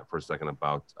and chat for a second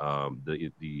about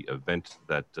the event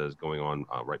that is going on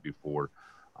right before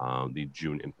the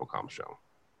June Infocom show.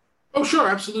 Oh, sure,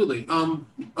 absolutely. The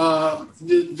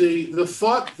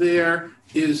thought there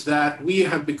is that we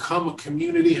have become a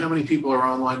community. How many people are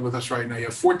online with us right now? You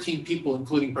have 14 people,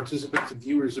 including participants and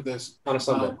viewers of this on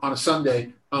a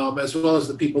Sunday, as well as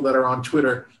the people that are on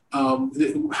Twitter. How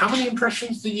many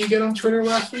impressions did you get on Twitter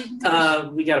last week?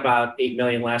 We got about 8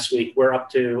 million last week. We're up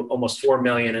to almost 4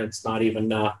 million, and it's not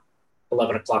even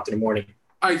 11 o'clock in the morning.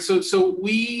 All right, so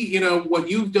we, what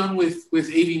you've done with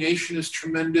AVNation is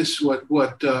tremendous.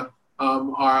 What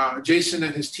Jason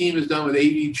and his team has done with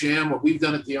AV Jam, what we've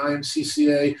done at the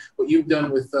IMCCA, what you've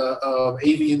done with AV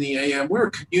in the AM. We're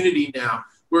a community now.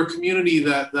 We're a community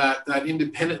that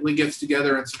independently gets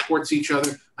together and supports each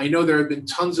other. I know there have been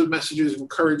tons of messages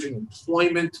encouraging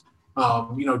employment,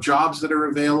 jobs that are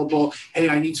available. Hey,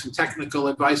 I need some technical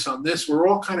advice on this. We're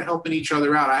all kind of helping each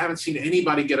other out. I haven't seen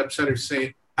anybody get upset or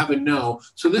say, have a no.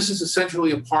 So this is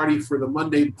essentially a party for the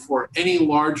Monday before any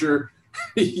larger.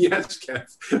 Yes, Kev.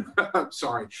 I'm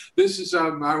sorry. This is, I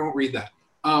won't read that.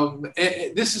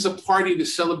 This is a party to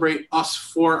celebrate us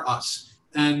for us.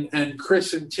 And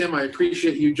Chris and Tim, I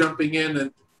appreciate you jumping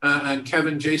in, and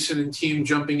Kevin, Jason, and team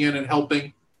jumping in and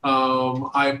helping.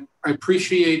 I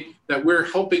appreciate that we're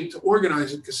helping to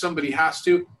organize it because somebody has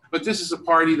to. But this is a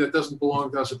party that doesn't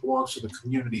belong to us; it belongs to the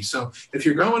community. So if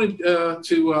you're going to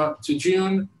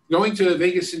June, going to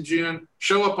Vegas in June,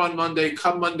 show up on Monday.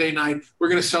 Come Monday night, we're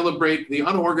going to celebrate the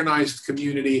unorganized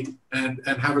community and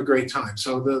have a great time.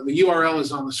 So the URL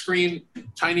is on the screen: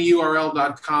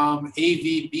 tinyurl.com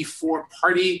AVB4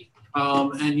 party,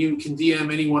 and you can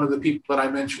DM any one of the people that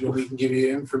I mentioned, and we can give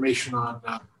you information on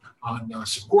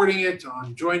supporting it,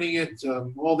 on joining it,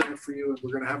 all there for you, and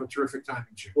we're going to have a terrific time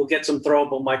in June. We'll get some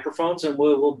throwable microphones, and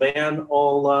we'll ban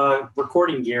all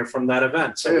recording gear from that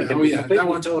event. So we can that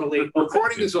one totally.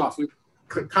 Recording is off. We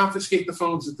confiscate the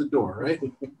phones at the door, right?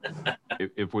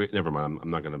 if we never mind, I'm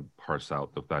not going to parse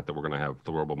out the fact that we're going to have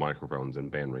throwable microphones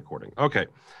and ban recording. Okay,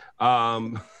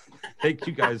 thank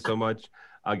you guys so much.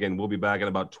 Again, we'll be back in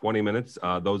about 20 minutes.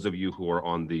 Those of you who are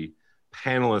on the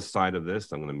panelist side of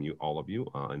this, I'm going to mute all of you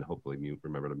and hopefully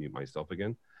remember to mute myself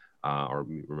again, or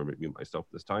remember to mute myself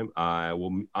this time. I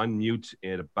will unmute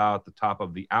at about the top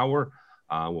of the hour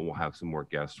when we'll have some more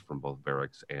guests from both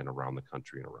Barracks and around the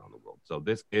country and around the world. So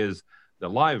this is the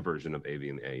live version of AV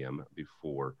and AM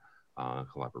before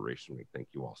Collaboration Week. Thank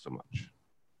you all so much.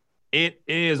 It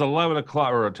is 11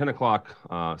 o'clock or 10 o'clock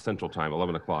Central Time,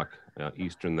 11 o'clock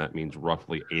Eastern. That means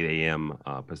roughly 8 a.m.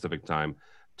 Pacific Time.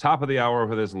 Top of the hour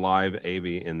for this live AV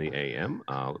in the AM,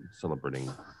 celebrating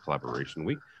Collaboration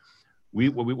Week.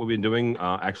 What we've been doing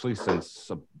actually since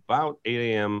about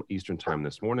 8 a.m. Eastern Time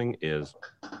this morning is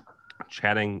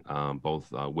chatting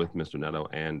both with Mr. Netto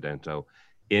and Danto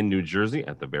in New Jersey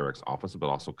at the Barracks office, but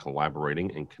also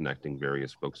collaborating and connecting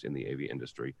various folks in the AV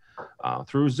industry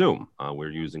through Zoom.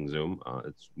 We're using Zoom.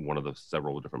 It's one of the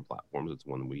several different platforms. It's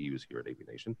one we use here at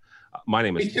AVNation. My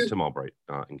name is Tim Albright,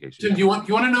 in case you Tim, do you want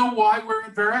to know why we're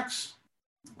at Barracks?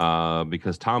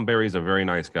 Because Tom Barry's a very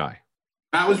nice guy.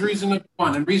 That was reason number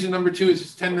one. And reason number two is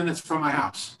it's 10 minutes from my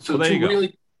house. So well, there you go.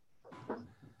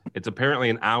 It's apparently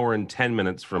an hour and 10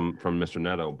 minutes from Mr.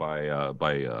 Neto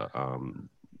by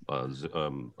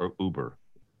Uber.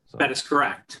 So That is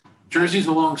correct. Jersey's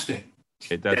a long state.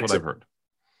 That's what I've heard.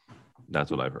 That's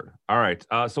what I've heard. All right.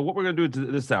 So what we're going to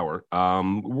do this hour,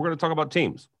 we're going to talk about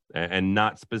teams and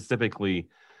not specifically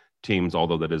teams,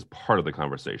 although that is part of the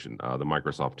conversation, the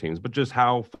Microsoft Teams, but just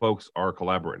how folks are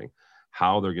collaborating,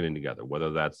 how they're getting together,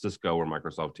 whether that's Cisco or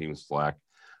Microsoft Teams, Slack.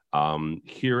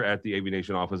 Here at the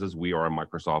AVNation offices, we are a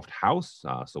Microsoft house,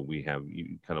 so we have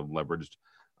kind of leveraged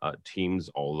Teams,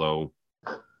 although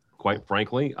quite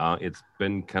frankly, it's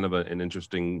been kind of an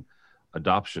interesting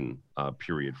adoption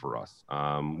period for us.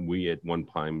 We at one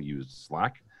time used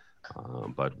Slack,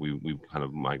 but we've kind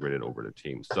of migrated over to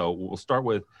Teams. So what we'll start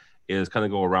with is kind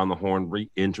of go around the horn,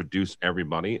 reintroduce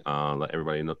everybody, let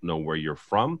everybody know where you're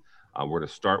from. We're going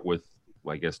to start with,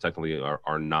 I guess, technically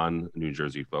our non-New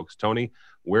Jersey folks. Tony,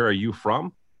 where are you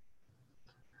from?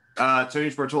 Tony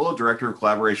Spartolo, Director of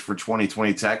Collaboration for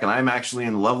 2020 Tech, and I'm actually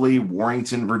in lovely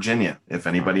Warrington, Virginia, if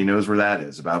anybody knows where that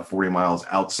is, about 40 miles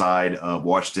outside of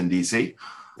Washington, D.C.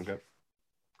 Okay.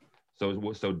 So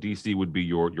DC would be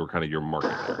your kind of your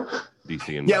market there,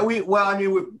 DC and yeah.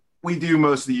 We do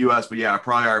most of the U.S., but yeah,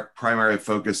 probably our primary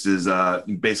focus is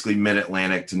basically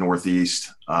mid-Atlantic to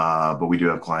Northeast, but we do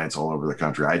have clients all over the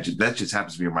country. That just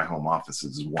happens to be where my home office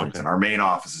is Warrington. Okay. Our main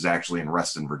office is actually in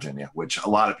Reston, Virginia, which a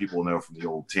lot of people know from the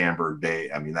old Tamberg day.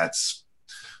 I mean, that's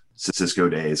Cisco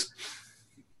days.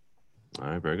 All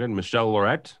right, very good. Michelle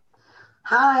Lorette.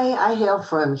 Hi, I hail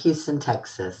from Houston,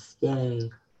 Texas.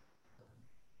 Yay.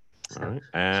 All right,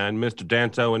 and Mr.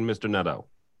 Danto and Mr. Neto.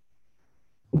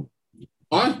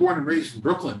 Well, I was born and raised in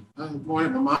Brooklyn. I was born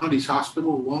at Maimonides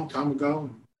Hospital a long time ago.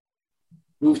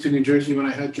 Moved to New Jersey when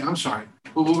I had. I'm sorry.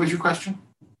 What was your question?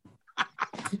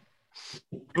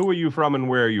 Who are you from and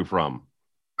where are you from?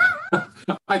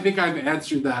 I think I've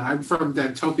answered that. I'm from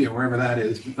Dantopia, wherever that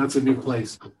is. That's a new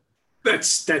place. That's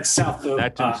south of.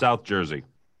 That's in South Jersey.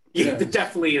 Yeah,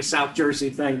 definitely a South Jersey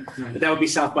thing. That would be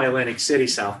south by Atlantic City,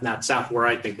 south, not south where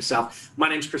I think is south. My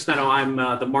name's Chris Neto. I'm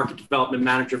the market development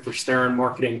manager for Stern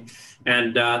Marketing,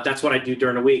 and that's what I do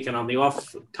during the week. And on the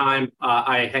off time,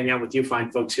 I hang out with you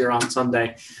fine folks here on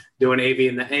Sunday doing AV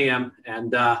in the AM,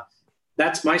 and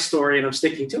that's my story, and I'm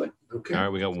sticking to it. Okay. All right,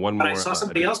 we got one more. But I saw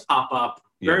somebody else pop up.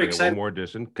 Very excited. One more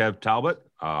addition. Kev Talbot,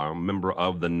 member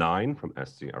of the 9 from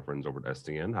SC, our friends over at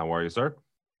STN. How are you, sir?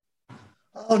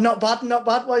 Oh, not bad, not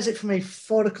bad. What is it for me?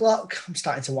 4 o'clock. I'm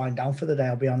starting to wind down for the day,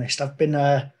 I'll be honest. I've been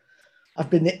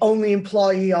the only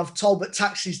employee of Talbot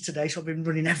Taxis today, so I've been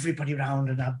running everybody around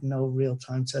and had no real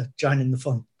time to join in the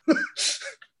fun.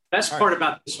 Best part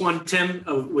about this one, Tim,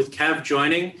 with Kev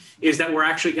joining, is that we're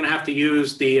actually going to have to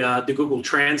use the Google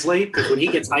Translate, because when he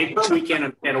gets hyped, we can't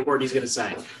understand a word he's going to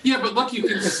say. Yeah, but look, you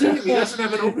can see him. He doesn't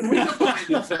have an open window behind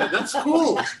his head. That's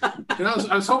cool. And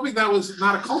I was hoping that was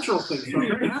not a cultural thing. I'm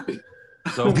very happy.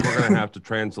 So we're going to have to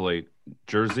translate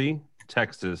Jersey,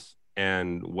 Texas,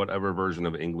 and whatever version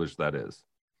of English that is.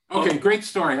 Okay, great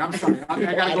story. I'm sorry.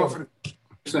 I got to go for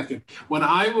a second. When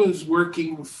I was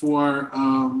working for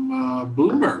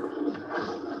Bloomberg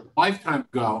a lifetime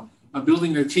ago,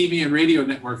 building their TV and radio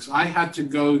networks, I had to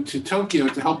go to Tokyo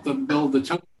to help them build the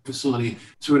Tokyo facility.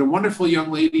 So we had a wonderful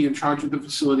young lady in charge of the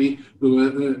facility,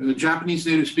 a Japanese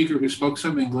native speaker who spoke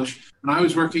some English. And I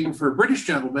was working for a British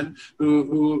gentleman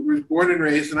who was born and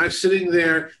raised, and I was sitting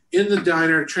there in the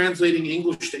diner translating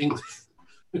English to English.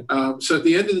 So at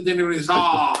the end of the dinner, he was, it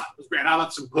was great. I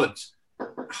love some goods.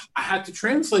 I had to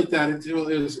translate that into,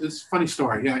 it's a funny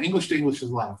story. Yeah, English to English is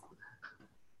loud.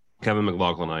 Kevin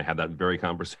McLaughlin and I had that very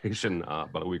conversation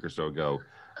about a week or so ago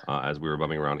as we were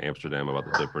bumming around Amsterdam about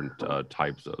the different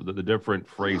types of the different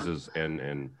phrases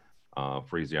and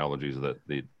phraseologies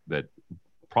that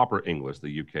proper English,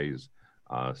 the UK's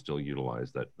still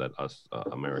utilize that us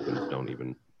Americans don't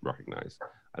even recognize.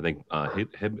 I think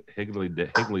higgly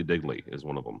diggly is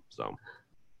one of them. So,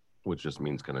 which just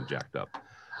means kind of jacked up.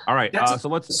 All right, so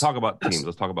let's talk about teams.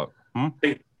 Let's talk about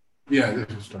yeah,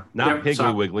 not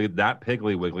Piggly Wiggly. That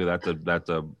Piggly Wiggly. That's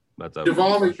a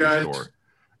Devolving store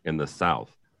in the South.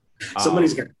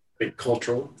 Somebody's got to be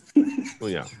cultural. Well,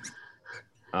 yeah.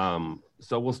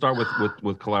 So we'll start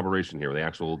with collaboration here. The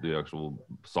actual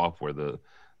software, the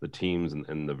teams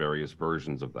and the various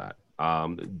versions of that.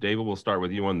 David, we'll start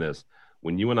with you on this.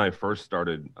 When you and I first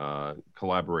started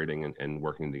collaborating and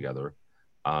working together,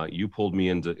 you pulled me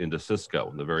into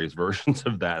Cisco, the various versions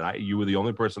of that. You were the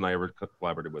only person I ever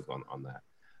collaborated with on that.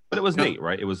 But it was neat,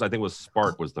 right? I think it was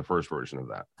Spark was the first version of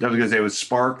that. I was going to say it was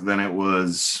Spark, then it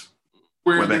was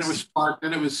then it was Spark,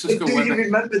 then it was Cisco. Do you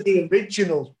remember the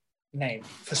original name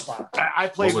for Spark? I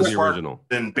played with the Spark original?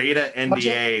 in beta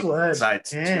NDA side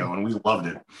Cisco, and we loved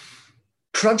it.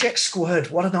 Project Squared.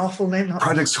 What an awful name that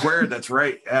Project was. Squared. That's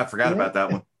right. Yeah, I forgot about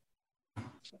that one.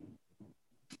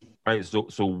 All right.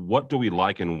 So what do we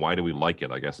like and why do we like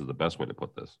it? I guess is the best way to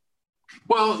put this.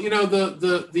 Well,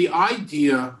 the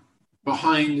idea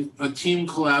behind a team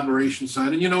collaboration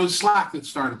side, and it's Slack that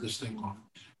started this thing off.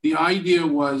 The idea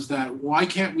was that why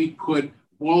can't we put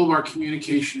all of our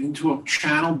communication into a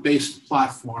channel-based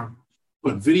platform,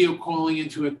 put video calling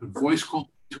into it, put voice calling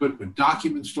into it, put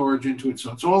document storage into it,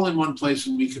 so it's all in one place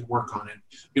and we can work on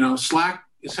it. Slack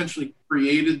essentially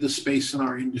created the space in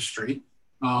our industry.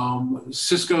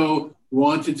 Cisco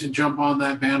wanted to jump on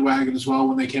that bandwagon as well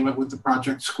when they came up with the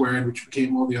Project Squared, which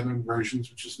became all the other versions,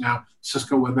 which is now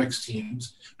Cisco WebEx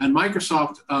Teams. And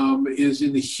Microsoft is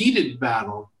in the heated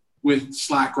battle with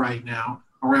Slack right now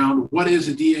around what is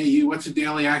a DAU, what's a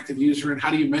daily active user, and how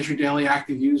do you measure daily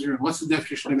active user, and what's the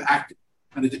definition of active?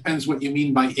 And it depends what you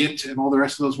mean by it and all the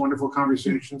rest of those wonderful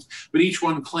conversations. But each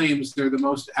one claims they're the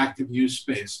most active use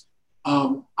space.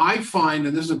 I find,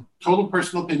 and this is a total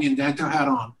personal opinion, Danto hat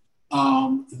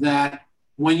on, that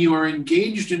when you are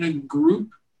engaged in a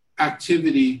group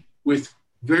activity with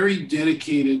very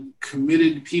dedicated,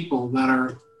 committed people that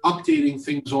are updating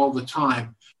things all the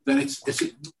time, then it's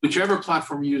whichever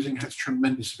platform you're using has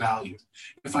tremendous value.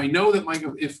 If I know that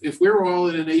if we're all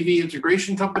in an AV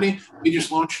integration company, we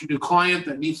just launched a new client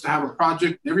that needs to have a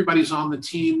project, everybody's on the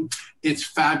team, it's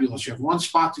fabulous. You have one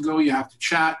spot to go, you have to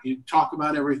chat, you talk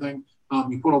about everything,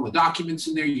 you put all the documents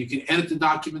in there, you can edit the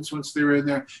documents once they're in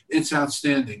there, it's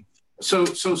outstanding. So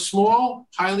small,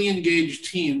 highly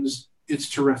engaged teams, it's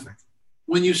terrific.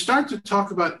 When you start to talk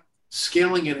about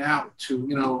scaling it out to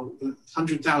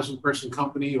 100,000 person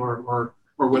company or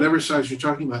whatever size you're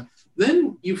talking about,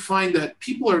 then you find that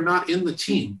people are not in the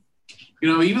team.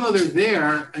 Even though they're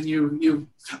there and you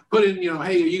put in,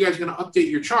 hey, are you guys going to update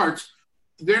your charts?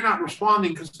 They're not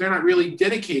responding because they're not really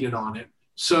dedicated on it.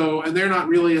 So, and they're not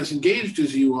really as engaged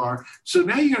as you are. So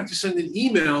now you have to send an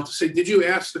email to say, did you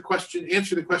answer the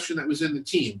question that was in the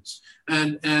Teams?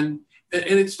 And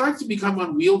it starts to become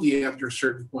unwieldy after a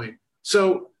certain point.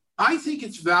 So I think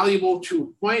it's valuable to a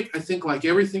point. I think like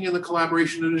everything in the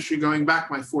collaboration industry, going back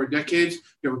my 4 decades,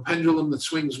 you have a pendulum that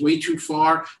swings way too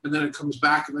far, and then it comes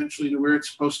back eventually to where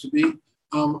it's supposed to be.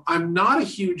 I'm not a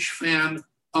huge fan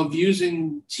of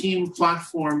using team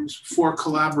platforms for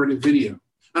collaborative video.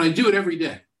 And I do it every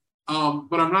day,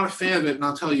 but I'm not a fan of it, and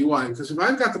I'll tell you why. Because if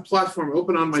I've got the platform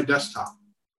open on my desktop,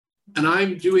 and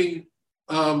I'm doing,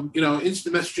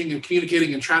 instant messaging and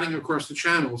communicating and chatting across the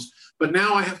channels, but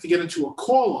now I have to get into a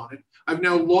call on it, I've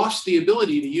now lost the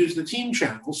ability to use the team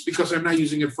channels because I'm now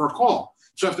using it for a call.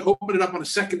 So I have to open it up on a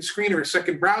second screen or a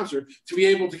second browser to be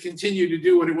able to continue to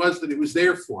do what it was that it was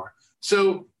there for.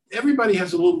 So everybody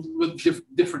has a little bit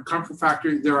different comfort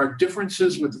factor. There are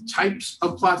differences with the types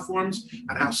of platforms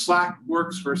and how Slack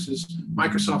works versus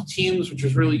Microsoft Teams, which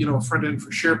is really, a front end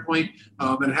for SharePoint,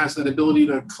 and it has that ability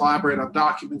to collaborate on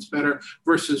documents better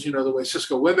versus, the way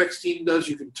Cisco WebEx Team does.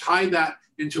 You can tie that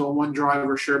into a OneDrive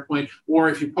or SharePoint, or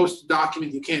if you post a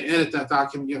document, you can't edit that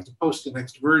document. You have to post the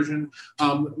next version.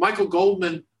 Michael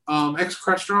Goldman,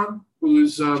 ex-Crestron,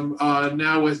 who's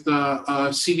now with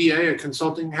CDA, a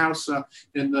consulting house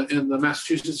in the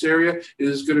Massachusetts area,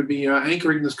 is going to be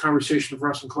anchoring this conversation for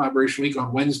us in Collaboration Week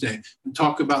on Wednesday and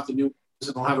talk about the new,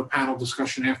 and we'll have a panel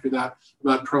discussion after that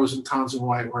about pros and cons and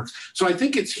why it works. So I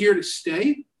think it's here to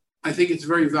stay. I think it's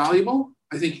very valuable.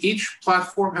 I think each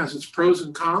platform has its pros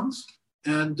and cons,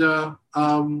 and it's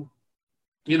going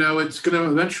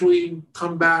to eventually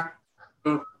come back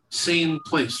to a sane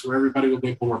place where everybody will be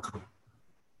able to work on it.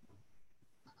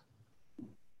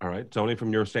 All right, Tony,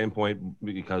 from your standpoint,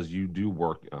 because you do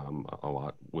work a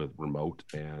lot with remote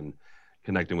and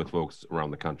connecting with folks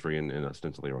around the country and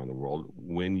ostensibly around the world,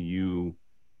 when you're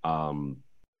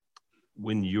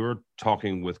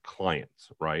talking with clients,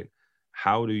 right?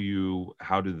 How do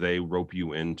they rope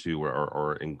you into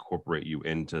or incorporate you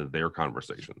into their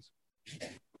conversations?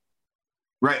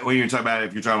 Right. When you're talking about,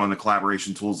 if you're talking about the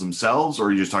collaboration tools themselves, or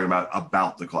are you just talking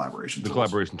about the collaboration tools? The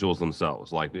collaboration tools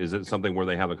themselves. Like, is it something where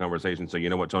they have a conversation? So, you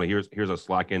know what, Tony, here's a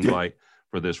Slack invite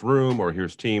for this room, or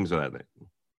here's Teams, or that thing.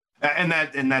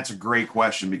 And that's a great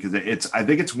question, because I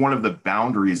think it's one of the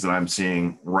boundaries that I'm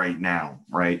seeing right now,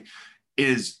 right?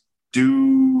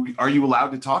 Are you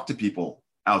allowed to talk to people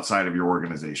outside of your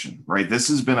organization, right? This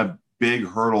has been a big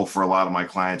hurdle for a lot of my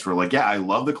clients who are like, yeah, I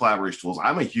love the collaboration tools.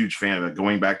 I'm a huge fan of it.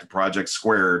 Going back to Project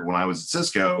Squared, when I was at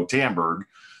Cisco, Tamberg,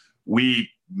 I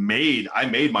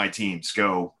made my teams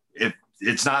go, if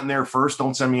it's not in there first,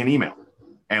 don't send me an email.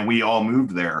 And we all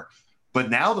moved there. But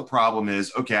now the problem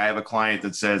is, okay, I have a client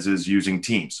that says is using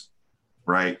Teams,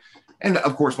 right? And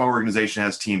of course, my organization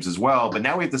has Teams as well, but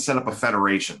now we have to set up a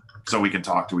federation so we can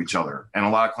talk to each other. And a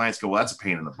lot of clients go, well, that's a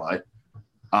pain in the butt.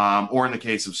 Or in the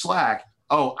case of Slack,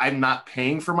 oh, I'm not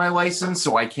paying for my license,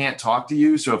 so I can't talk to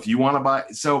you. So if you want to buy,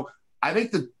 so I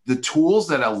think the tools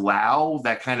that allow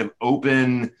that kind of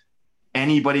open,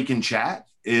 anybody can chat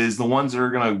is the ones that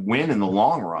are going to win in the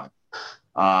long run.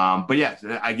 But yeah,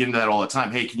 I get into that all the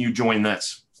time. Hey, can you join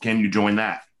this? Can you join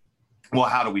that? Well,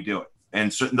 how do we do it?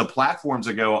 And so the platforms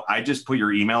that go, I just put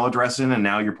your email address in and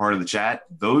now you're part of the chat.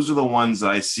 Those are the ones that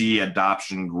I see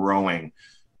adoption growing,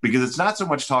 because it's not so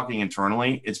much talking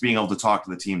internally, it's being able to talk to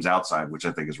the teams outside, which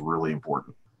I think is really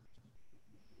important.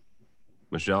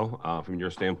 Michelle, from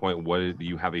your standpoint, do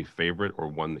you have a favorite or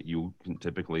one that you can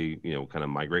typically, kind of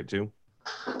migrate to?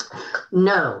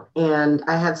 No, and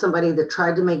I had somebody that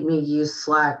tried to make me use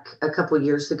Slack a couple of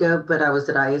years ago, but I was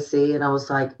at ISE and I was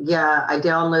like, yeah, I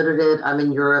downloaded it. I'm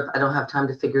in Europe. I don't have time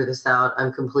to figure this out.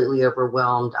 I'm completely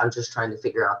overwhelmed. I'm just trying to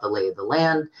figure out the lay of the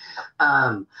land.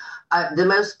 The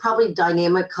most probably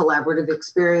dynamic collaborative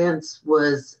experience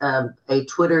was a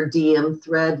Twitter DM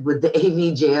thread with the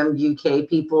AV Jam UK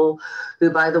people, who,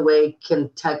 by the way, can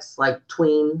text like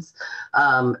tweens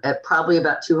at probably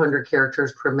about 200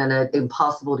 characters per minute,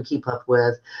 impossible to keep up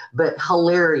with, but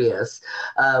hilarious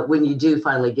when you do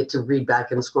finally get to read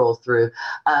back and scroll through.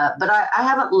 But I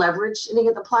haven't leveraged any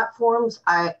of the platforms.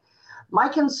 My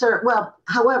concern,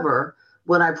 however,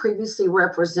 when I previously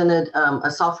represented a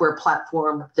software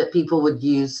platform that people would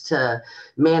use to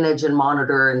manage and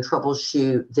monitor and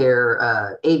troubleshoot their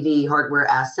AV hardware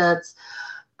assets,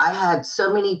 I had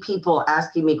so many people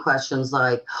asking me questions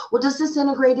like, well, does this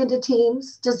integrate into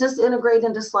Teams? Does this integrate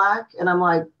into Slack? And I'm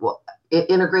like, well,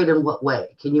 integrate in what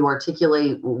way? Can you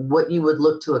articulate what you would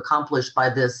look to accomplish by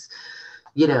this,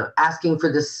 asking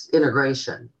for this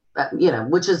integration?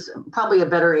 Which is probably a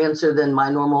better answer than my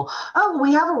normal, oh,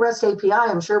 we have a REST API,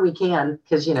 I'm sure we can,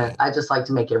 because, I just like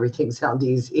to make everything sound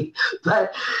easy.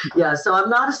 But yeah, so I'm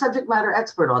not a subject matter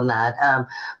expert on that.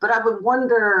 But I would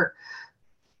wonder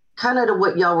kind of to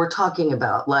what y'all were talking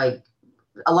about, like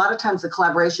a lot of times the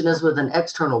collaboration is with an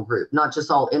external group, not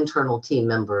just all internal team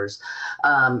members.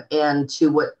 And to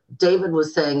what David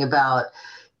was saying about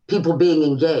people being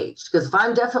engaged, because if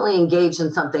I'm definitely engaged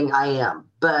in something, I am.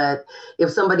 But if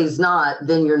somebody's not,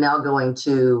 then you're now going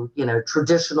to,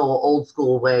 traditional old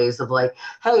school ways of like,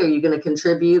 hey, are you going to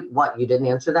contribute? What, you didn't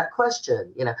answer that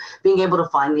question? Being able to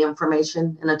find the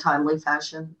information in a timely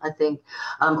fashion, I think,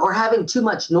 or having too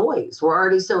much noise. We're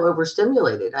already so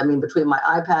overstimulated. I mean, between my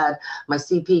iPad, my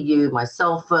CPU, my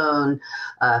cell phone,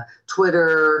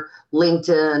 Twitter,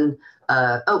 LinkedIn,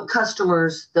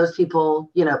 customers, those people,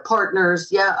 partners.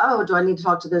 Yeah. Oh, do I need to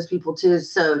talk to those people too?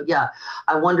 So yeah,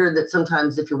 I wonder that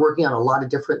sometimes if you're working on a lot of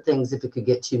different things, if it could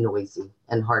get too noisy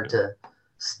and hard to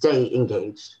stay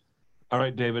engaged. All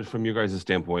right, David, from your guys'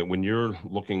 standpoint, when you're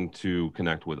looking to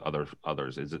connect with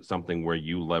others, is it something where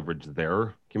you leverage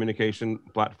their communication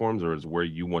platforms, or is it where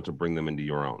you want to bring them into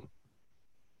your own?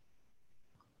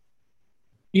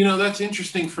 That's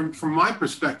interesting from my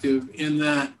perspective, in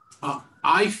that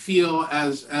I feel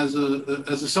as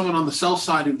someone on the sell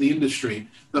side of the industry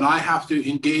that I have to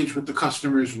engage with the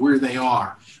customers where they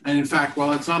are. And in fact,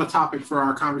 while it's not a topic for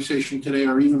our conversation today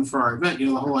or even for our event,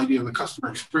 the whole idea of the customer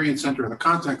experience center or the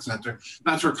contact center,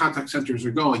 that's where contact centers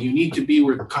are going. You need to be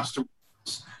where the customer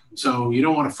is. So you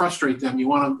don't want to frustrate them. You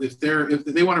want to, if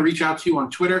they want to reach out to you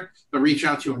on Twitter, they'll reach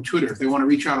out to you on Twitter. If they want to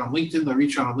reach out on LinkedIn, they'll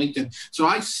reach out on LinkedIn. So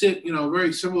I sit,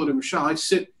 very similar to Michelle, I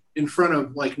sit in front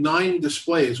of like 9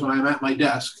 displays when I'm at my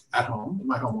desk at home, in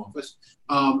my home office.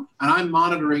 And I'm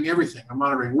monitoring everything. I'm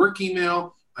monitoring work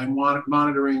email. I'm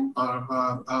monitoring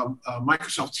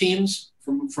Microsoft Teams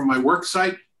from my work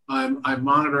site. I'm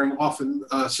monitoring often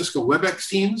Cisco WebEx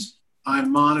Teams.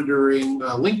 I'm monitoring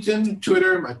LinkedIn,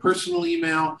 Twitter, my personal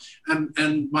email.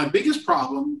 And my biggest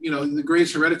problem, the gray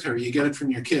is hereditary. You get it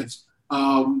from your kids.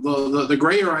 The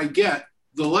grayer I get,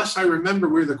 the less I remember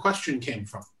where the question came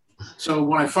from. So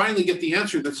when I finally get the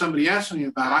answer that somebody asked me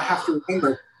about, I have to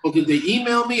remember, well, did they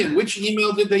email me, and which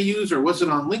email did they use? Or was it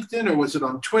on LinkedIn, or was it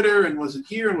on Twitter, and was it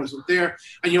here, and was it there?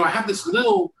 And, I have this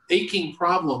little aching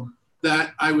problem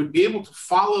that I would be able to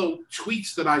follow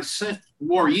tweets that I sent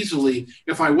more easily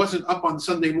if I wasn't up on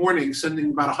Sunday morning sending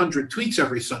about 100 tweets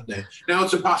every Sunday. Now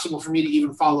it's impossible for me to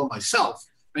even follow myself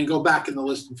and go back in the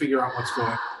list and figure out what's going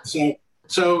on.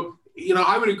 So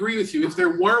I would agree with you. If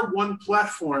there were one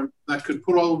platform that could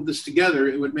put all of this together,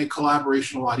 it would make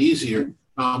collaboration a lot easier.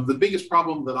 The biggest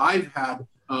problem that I've had,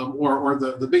 or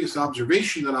the biggest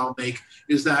observation that I'll make,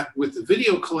 is that with the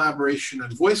video collaboration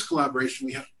and voice collaboration,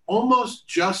 we have almost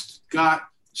just got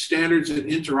standards and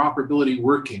interoperability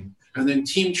working, and then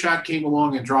Team Chat came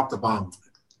along and dropped the bomb on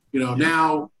it.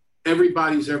 Now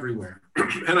everybody's everywhere.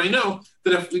 And I know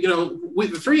that if,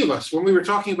 with the three of us, when we were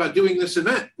talking about doing this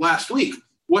event last week,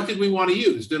 what did we want to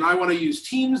use? Did I want to use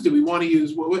Teams? Did we want to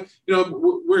use,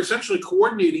 we're essentially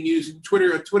coordinating using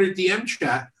Twitter, a Twitter DM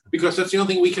chat, because that's the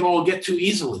only thing we can all get to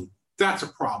easily. That's a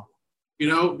problem,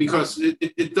 because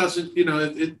it doesn't, we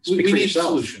need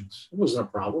solutions. It wasn't a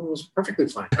problem. It was perfectly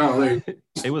fine.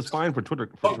 It was fine for Twitter.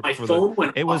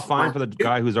 It was off fine for the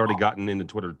guy who's already gotten into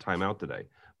Twitter timeout today.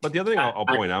 But the other thing I'll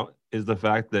point out is the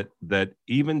fact that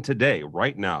even today,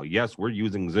 right now, yes, we're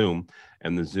using Zoom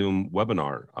and the Zoom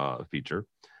webinar feature.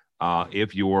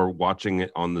 If you're watching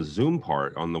it on the Zoom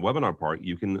part, on the webinar part,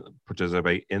 you can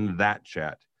participate in that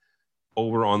chat.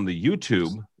 Over on the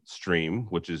YouTube stream,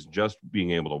 which is just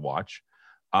being able to watch,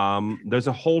 there's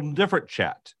a whole different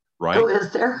chat, right? Oh,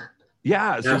 is there?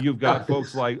 Yeah, so you've got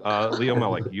folks like Leo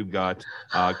Melick, you've got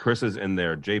Chris is in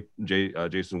there,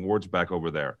 Jason Ward's back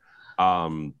over there.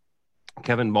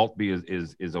 Kevin Maltby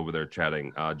is over there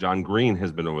chatting. John Green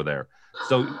has been over there.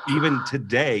 So even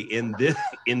today in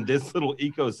this little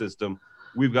ecosystem,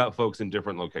 we've got folks in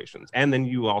different locations. And then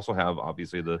you also have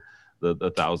obviously the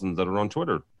thousands that are on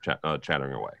Twitter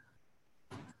chattering away.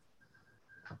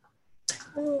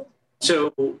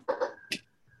 So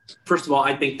first of all,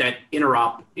 I think that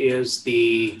interop is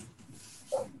the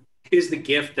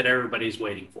gift that everybody's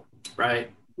waiting for, right?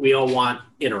 We all want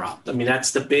interop. I mean,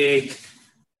 that's the big,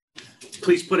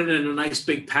 please put it in a nice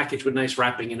big package with nice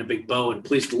wrapping and a big bow, and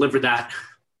please deliver that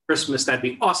Christmas. That'd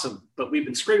be awesome. But we've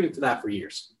been screaming for that for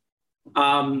years.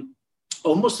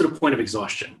 Almost to the point of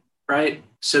exhaustion, right?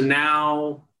 So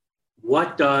now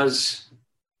what does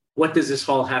this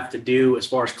all have to do as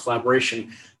far as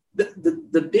collaboration?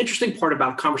 The interesting part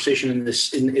about conversation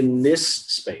in this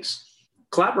space,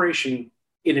 collaboration,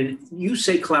 you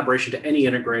say collaboration to any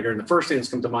integrator, and the first thing that's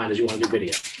come to mind is you want to do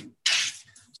video.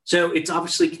 So it's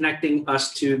obviously connecting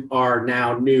us to our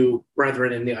now new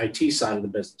brethren in the IT side of the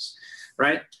business,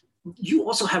 right? You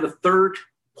also have a third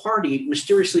party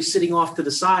mysteriously sitting off to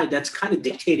the side that's kind of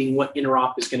dictating what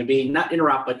interop is going to be. Not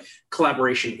interop, but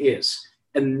collaboration is.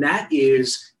 And that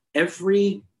is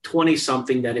every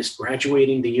 20-something that is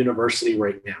graduating the university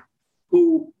right now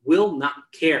who will not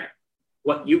care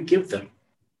what you give them.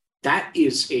 That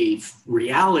is a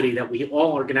reality that we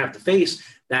all are going to have to face,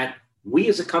 that we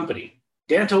as a company,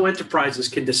 Danto Enterprises,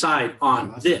 can decide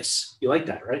on this. You like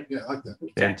that, right? Yeah, I like that.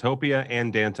 Dantopia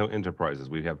and Danto Enterprises.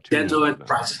 We have two. Danto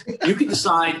Enterprises. You can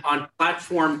decide on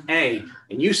platform A,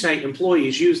 and you say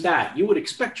employees use that. You would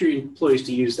expect your employees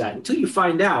to use that until you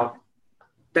find out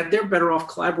that they're better off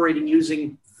collaborating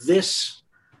using this,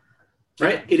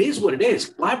 right? It is what it is.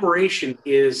 Collaboration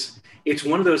it's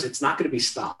one of those, it's not going to be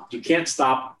stopped. You can't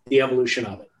stop the evolution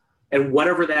of it. And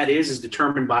whatever that is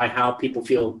determined by how people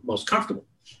feel most comfortable.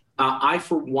 I,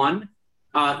 for one,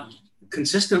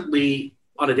 consistently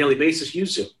on a daily basis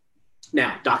use Zoom.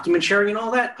 Now, document sharing and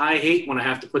all that, I hate when I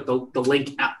have to put the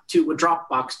link out to a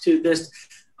Dropbox to this.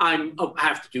 I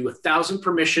have to do 1,000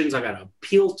 permissions. I got to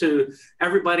appeal to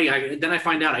everybody. Then I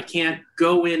find out I can't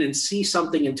go in and see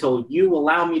something until you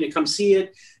allow me to come see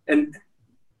it. And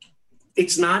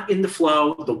it's not in the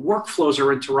flow. The workflows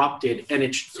are interrupted, and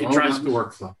it drives the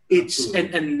workflow.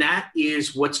 And that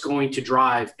is what's going to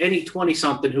drive any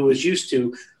 20-something who is used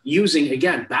to using,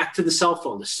 again, back to the cell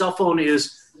phone. The cell phone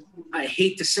is, I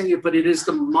hate to say it, but it is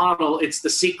the model. It's the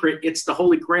secret. It's the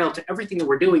holy grail to everything that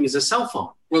we're doing is a cell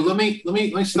phone. Well, let me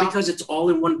stop. Because it's all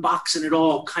in one box, and it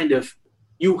all kind of,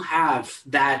 you have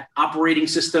that operating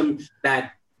system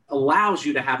that allows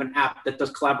you to have an app that does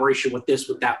collaboration with this,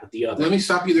 with that, with the other. Let me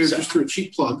stop you there just for a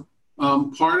cheap plug.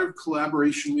 Part of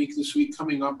Collaboration Week this week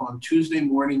coming up on Tuesday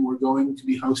morning, we're going to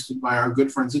be hosted by our good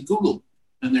friends at Google.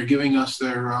 And they're giving us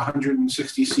their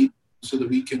 160 seats so that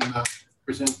we can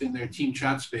present in their team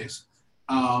chat space.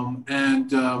 And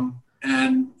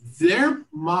their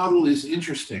model is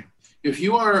interesting. If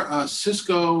you are a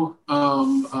Cisco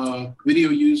video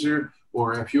user,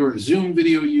 or if you're a Zoom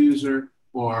video user,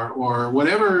 or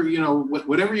whatever,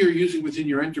 whatever you're using within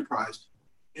your enterprise.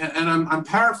 And I'm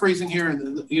paraphrasing here,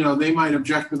 and they might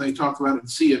object when they talk about it and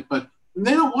see it, but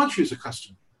they don't want you as a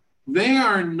customer. They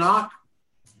are not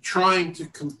trying to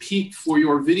compete for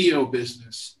your video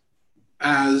business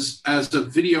as a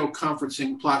video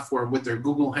conferencing platform with their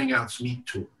Google Hangouts Meet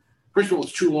tool. First of all,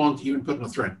 it's too long to even put in a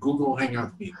thread, Google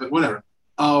Hangouts Meet, but whatever.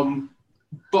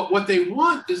 But what they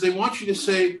want is they want you to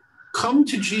say, come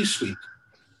to G Suite.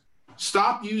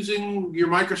 Stop using your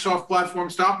Microsoft platform.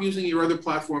 Stop using your other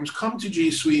platforms. Come to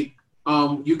G Suite.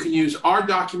 You can use our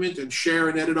document and share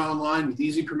and edit online with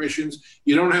easy permissions.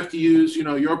 You don't have to use,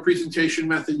 your presentation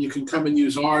method. You can come and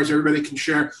use ours. Everybody can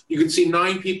share. You can see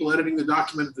 9 people editing the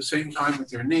document at the same time with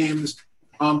their names.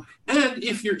 And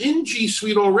if you're in G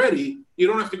Suite already, you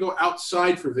don't have to go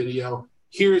outside for video.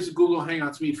 Here's Google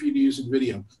Hangouts Meet for you to use in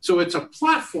video. So it's a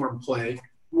platform play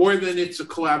more than it's a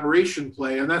collaboration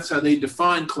play. And that's how they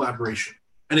define collaboration.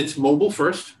 And it's mobile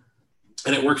first.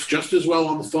 And it works just as well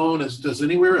on the phone as it does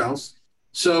anywhere else.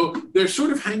 So they're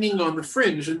sort of hanging on the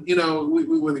fringe. And,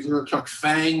 whether you talk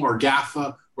FANG or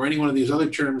GAFA or any one of these other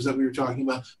terms that we were talking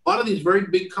about, a lot of these very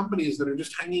big companies that are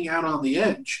just hanging out on the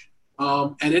edge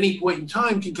at any point in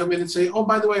time can come in and say, oh,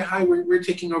 by the way, hi, we're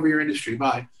taking over your industry.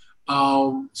 Bye.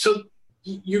 So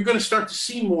you're going to start to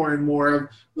see more and more of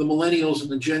the millennials and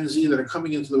the Gen Z that are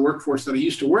coming into the workforce that are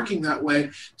used to working that way,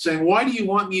 saying, why do you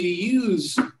want me to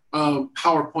use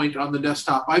PowerPoint on the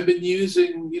desktop? I've been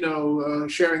using,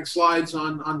 sharing slides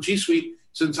on G Suite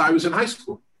since I was in high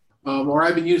school, or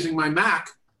I've been using my Mac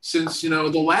since, the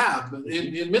lab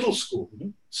in middle school.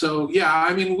 So yeah,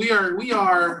 I mean, we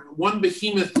are one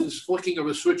behemoth is flicking of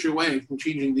a switch away from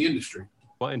changing the industry.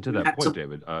 Well, and to that point,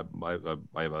 David, I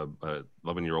have a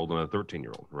 11-year-old and a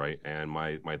 13-year-old, right? And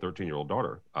my 13-year-old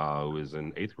daughter, who is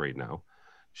in 8th grade now,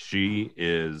 she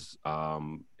is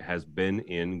has been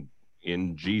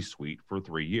in G Suite for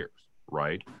 3 years,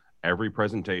 right? Every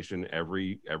presentation,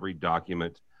 every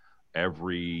document,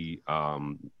 every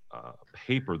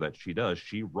paper that she does,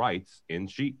 she writes in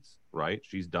Sheets, right?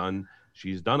 She's done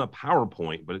a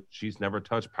PowerPoint, but she's never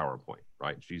touched PowerPoint,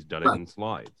 right? She's done it in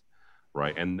slides,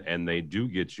 right? And they do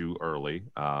get you early,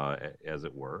 as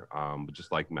it were,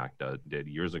 just like Mac did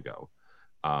years ago.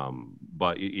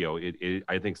 But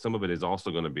I think some of it is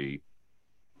also going to be,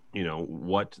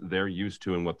 what they're used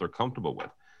to and what they're comfortable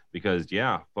with, because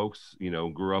folks,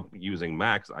 grew up using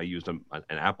Macs. I used an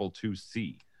Apple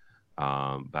IIc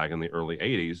back in the early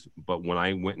 80s, but when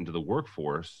I went into the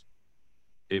workforce,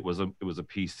 it was a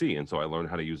PC, and so I learned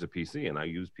how to use a PC, and I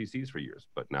used PCs for years.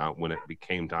 But now, when it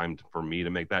became time for me to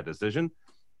make that decision,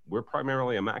 we're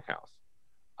primarily a Mac house.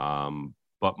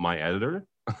 But my editor,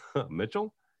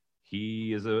 Mitchell,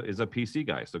 he is a PC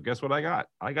guy. So guess what I got?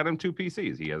 I got him 2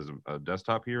 PCs. He has a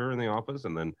desktop here in the office,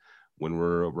 and then when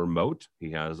we're remote,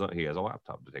 he has a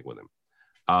laptop to take with him.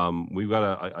 We've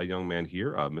got a young man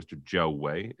here, Mr. Joe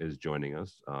Way, is joining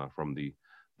us from the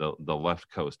left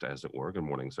coast, as it were. Good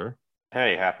morning, sir.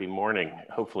 Hey, happy morning.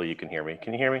 Hopefully you can hear me.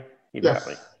 Can you hear me? You Yes.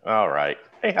 got me. All right.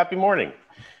 Hey, happy morning.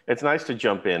 It's nice to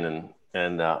jump in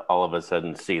and all of a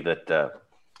sudden see that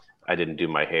I didn't do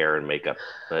my hair and makeup,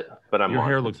 but I'm Your on.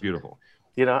 hair looks beautiful.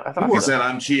 I thought He said,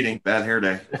 I'm cheating. Bad hair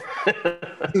day.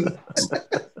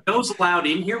 Joe's allowed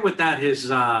in here without his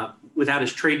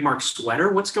trademark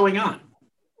sweater. What's going on?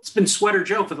 It's been Sweater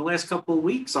Joe for the last couple of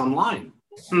weeks online.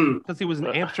 Because he was in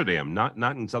Amsterdam, not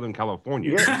in Southern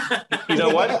California. You know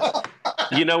what?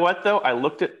 You know what though?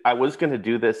 I was going to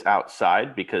do this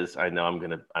outside because I know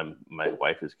my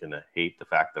wife is going to hate the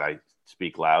fact that I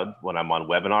speak loud when I'm on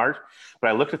webinars, but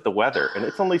I looked at the weather and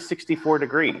it's only 64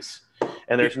 degrees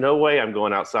and there's no way I'm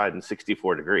going outside in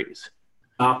 64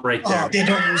 Stop right there.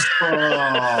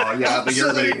 Oh, yeah, but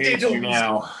everybody hates you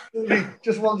now.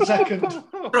 Just 1 second.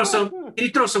 Can you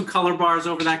throw some color bars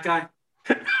over that guy?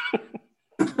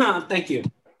 Thank you.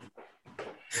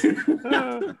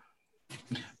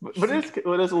 But it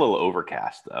is a little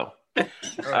overcast though. All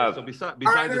right, so besides the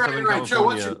Southern California, Joe,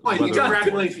 what's your point?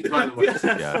 Congratulations, by the way.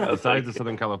 Besides the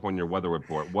Southern California weather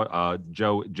report,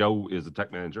 Joe is a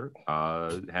tech manager,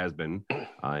 has been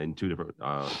in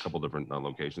a couple different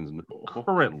locations. And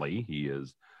currently, he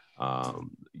is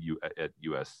at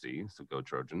USC, so go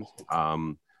Trojans.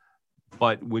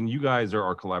 But when you guys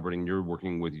are collaborating, you're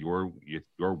working with your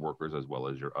workers as well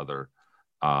as your other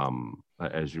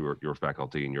as your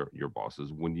faculty and your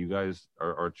bosses. When you guys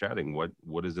are chatting,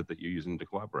 what is it that you're using to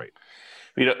collaborate?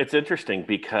 It's interesting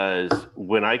because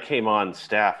when I came on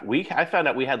staff, I found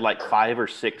out we had like 5 or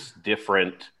 6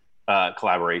 different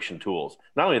collaboration tools.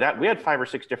 Not only that, we had 5 or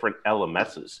 6 different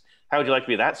LMSs. How would you like to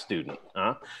be that student?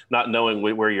 Not knowing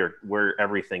where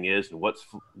everything is and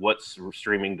what's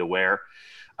streaming to where.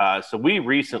 So we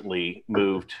recently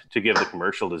moved to give the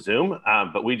commercial to Zoom,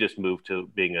 but we just moved to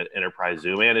being an enterprise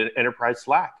Zoom and an enterprise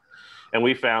Slack. And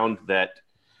we found that,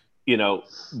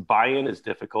 buy-in is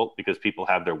difficult because people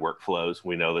have their workflows.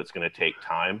 We know that's going to take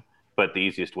time, but the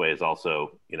easiest way is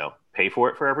also, pay for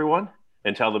it for everyone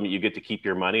and tell them you get to keep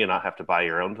your money and not have to buy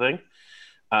your own thing.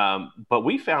 But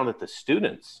we found that the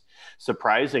students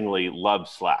surprisingly loved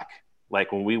Slack.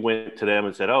 Like when we went to them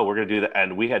and said, oh, we're going to do that.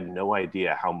 And we had no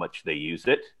idea how much they used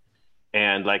it.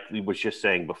 And like we was just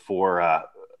saying before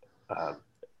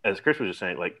as Chris was just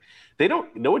saying, like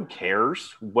no one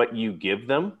cares what you give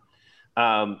them,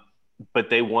 but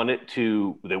they want it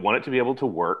to be able to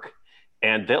work,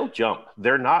 and they'll jump.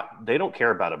 They don't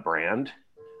care about a brand.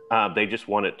 They just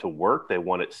want it to work. They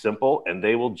want it simple, and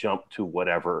they will jump to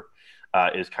whatever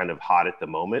is kind of hot at the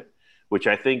moment, which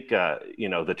I think,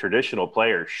 the traditional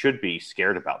player should be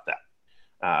scared about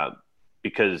that.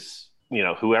 Because,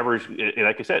 whoever's,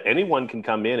 like I said, anyone can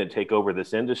come in and take over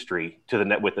this industry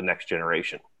with the next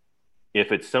generation.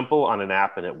 If it's simple on an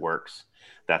app and it works,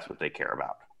 that's what they care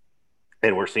about.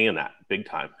 And we're seeing that big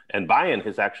time. And buy-in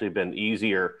has actually been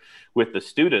easier with the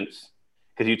students,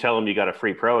 because you tell them you got a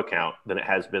free pro account, than it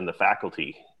has been the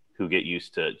faculty who get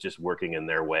used to just working in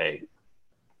their way,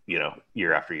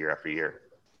 year after year after year.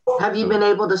 Have you been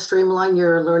able to streamline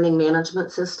your learning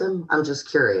management system? I'm just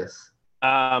curious.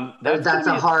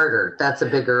 That's a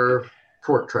bigger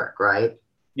fork truck, right?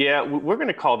 Yeah, we're going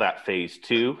to call that phase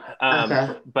 2.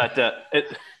 Okay. But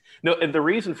and the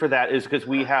reason for that is because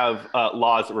we have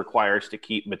laws that require us to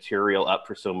keep material up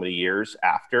for so many years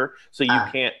after. So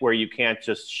you can't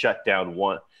just shut down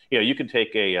one. You can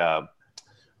take a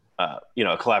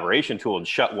collaboration tool and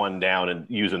shut one down and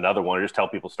use another one, or just tell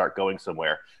people start going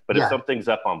somewhere. But if something's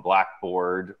up on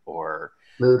Blackboard or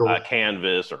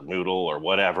Canvas or Moodle or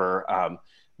whatever,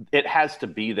 it has to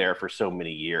be there for so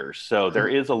many years. So there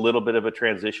is a little bit of a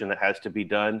transition that has to be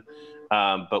done.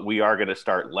 But we are going to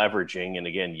start leveraging, and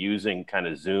again, using kind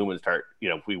of Zoom, and start,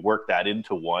 if we work that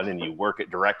into one and you work it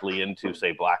directly into,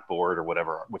 say, Blackboard or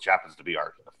whatever, which happens to be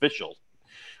our official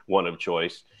one of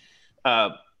choice,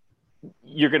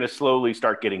 you're going to slowly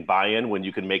start getting buy-in when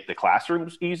you can make the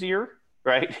classrooms easier,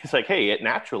 right? It's like, hey, it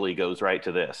naturally goes right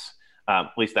to this.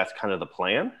 At least that's kind of the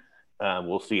plan.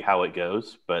 We'll see how it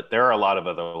goes, but there are a lot of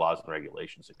other laws and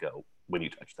regulations that go when you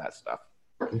touch that stuff.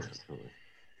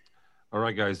 All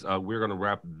right, guys, we're going to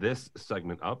wrap this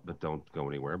segment up, but don't go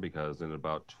anywhere, because in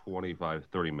about 25,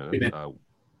 30 minutes,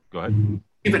 go ahead.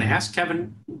 Even asked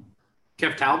Kev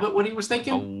Talbot what he was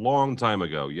thinking? A long time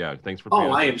ago, yeah. Thanks for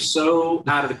I am so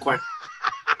out of the question.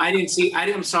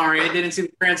 I'm sorry, I didn't see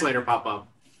the translator pop up.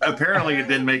 Apparently it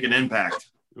didn't make an impact.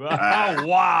 Oh,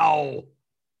 wow.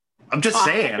 I'm just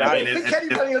saying.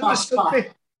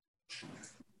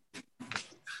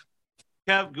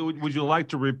 Kev, would you like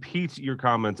to repeat your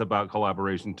comments about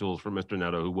collaboration tools for Mr.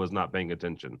 Netto, who was not paying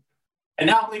attention? And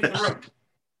now I'm leaving the room.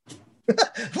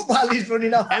 While he's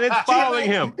running off. And it's following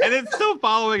him. And it's still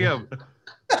following him.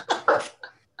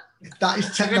 That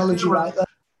is technology right there.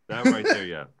 That right there,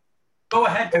 yeah. Go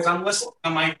ahead, because I'm listening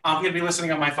I'm going to be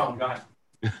listening on my phone. Go ahead.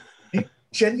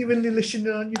 Genuinely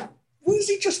listening on you. Where does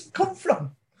he just come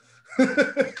from?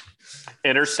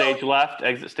 Enter stage left,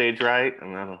 exit stage right.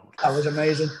 That was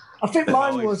amazing. I think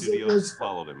mine was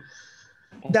followed him.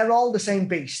 They're all the same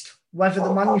beast. Whether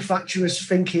the manufacturers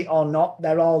think it or not,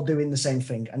 they're all doing the same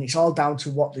thing. And it's all down to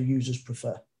what the users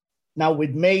prefer. Now,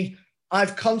 with me,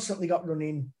 I've constantly got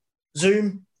running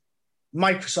Zoom,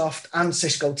 Microsoft, and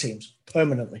Cisco Teams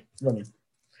permanently running,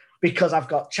 because I've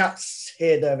got chats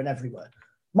here, there, and everywhere.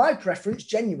 My preference,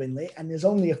 genuinely, and there's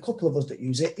only a couple of us that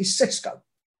use it, is Cisco.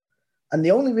 And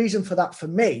the only reason for that for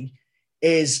me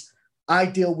is I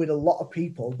deal with a lot of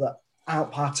people that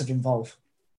aren't part of Involve.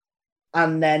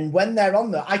 And then when they're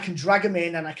on there, I can drag them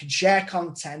in and I can share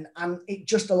content, and it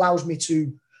just allows me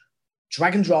to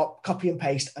drag and drop, copy and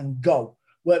paste, and go.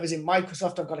 Whereas in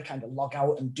Microsoft, I've got to kind of log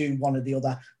out and do one or the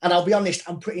other. And I'll be honest,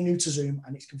 I'm pretty new to Zoom,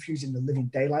 and it's confusing the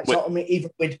living daylights out of me, even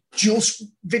with dual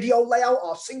video layout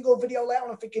or single video layout.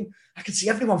 I'm thinking, I can see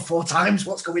everyone 4 times.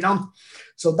 What's going on?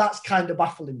 So that's kind of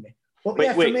baffling me. But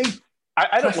for me,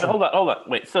 I don't. Hold on.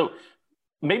 Wait. So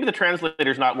maybe the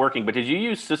translator's not working, but did you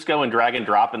use Cisco and drag and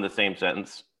drop in the same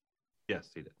sentence? Yes,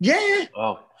 he did. Yeah.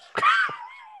 Oh.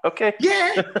 Okay.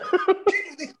 Yeah.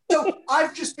 So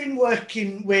I've just been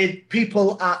working with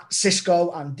people at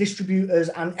Cisco and distributors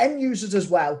and end users as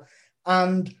well.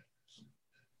 And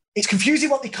it's confusing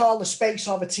what they call a space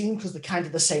or a team, because they're kind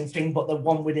of the same thing, but they're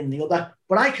one within the other.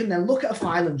 But I can then look at a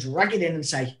file and drag it in and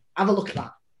say, have a look at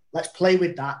that. Let's play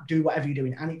with that, do whatever you're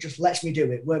doing. And it just lets me do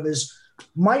it. Whereas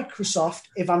Microsoft,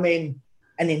 if I'm in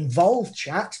an involved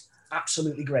chat,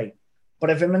 absolutely great.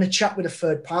 But if I'm in a chat with a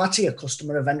third party, a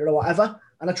customer, a vendor or whatever,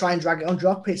 and I try and drag it on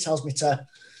drop, it tells me to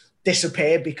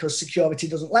disappear because security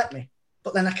doesn't let me.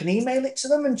 But then I can email it to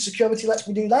them and security lets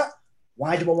me do that.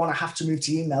 Why do I want to have to move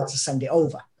to email to send it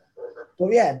over?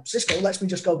 But yeah, Cisco lets me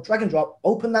just go drag and drop,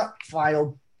 open that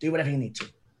file, do whatever you need to.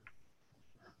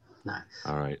 Nice.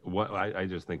 All right. I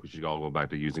just think we should all go back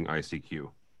to using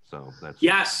ICQ. So that's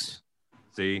yes.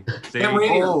 See.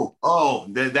 Oh,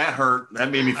 that hurt. That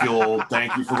made me feel old.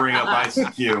 Thank you for bringing up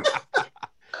ICQ.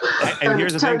 And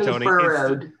here's the thing, Tony.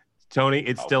 Tony,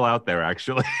 it's still out there,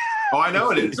 actually. Oh, I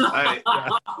know it is.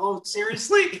 Oh,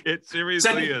 seriously? It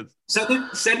seriously is.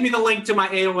 Send me the link to my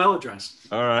AOL address.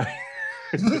 All right.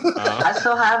 I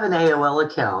still have an AOL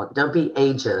account. Don't be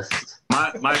ageist.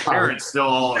 My parents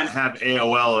still have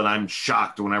AOL, and I'm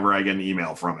shocked whenever I get an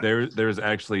email from it. There's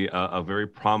actually a very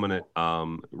prominent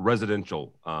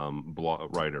residential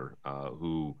blog writer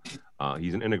who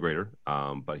he's an integrator,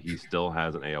 but he still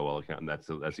has an AOL account, and that's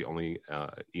the only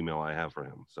email I have for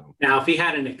him. So now, if he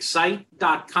had an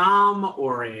Excite.com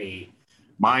or a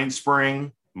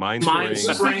MindSpring,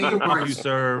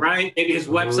 CompuServe, right? Maybe his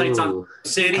website's on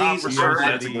cities.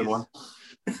 That's a good one.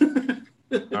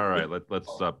 All right, let's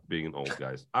stop being old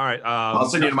guys. All right, I'll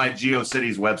send you to my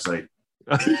GeoCities website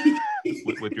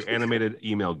with your animated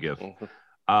email GIF.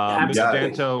 Mr.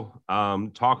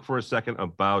 Danto, talk for a second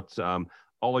about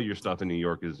all of your stuff in New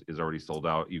York is already sold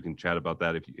out. You can chat about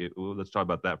that let's talk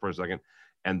about that for a second,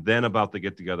 and then about the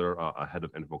get together ahead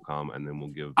of InfoComm, and then we'll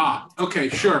give. Okay,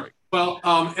 sure. Well,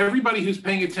 everybody who's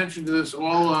paying attention to this,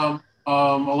 all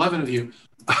 11 of you,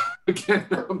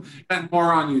 and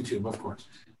more on YouTube, of course.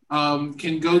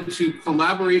 Can go to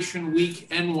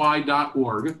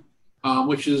collaborationweekny.org,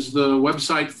 which is the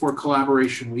website for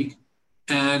Collaboration Week.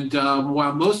 And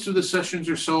while most of the sessions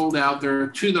are sold out, there are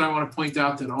two that I want to point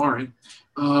out that aren't.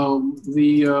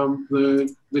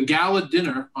 The gala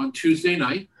dinner on Tuesday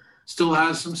night still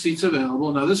has some seats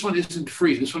available. Now, this one isn't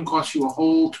free. This one costs you a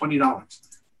whole $20.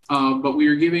 But we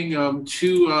are giving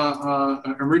two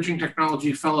emerging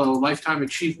technology fellow lifetime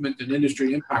achievement and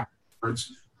industry impact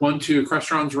awards. One to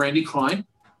Crestron's Randy Klein,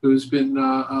 who's been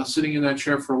sitting in that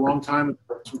chair for a long time and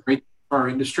some great for our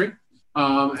industry.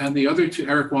 And the other to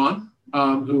Eric Wan,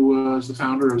 who is the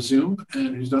founder of Zoom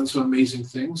and who's done some amazing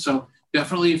things. So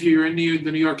definitely, if you're in the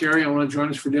New York area and want to join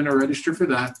us for dinner, register for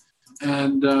that.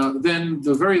 And then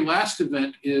the very last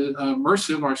event is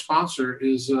Mersive, our sponsor,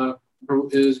 is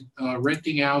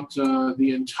renting out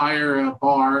the entire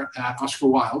bar at Oscar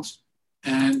Wilde's.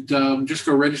 And just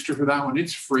go register for that one.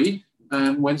 It's free.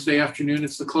 And Wednesday afternoon,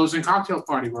 it's the closing cocktail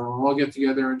party where we'll all get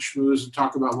together and schmooze and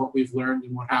talk about what we've learned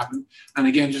and what happened. And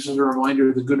again, just as a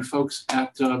reminder, the good folks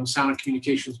at Sound of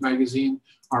Communications Magazine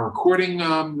are recording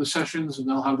the sessions, and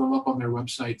they'll have them up on their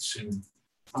website soon.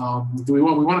 Do we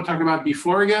want to talk about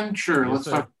before again? Sure, let's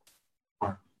talk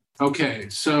before. Okay,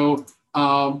 so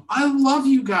I love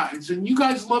you guys, and you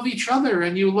guys love each other,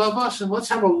 and you love us, and let's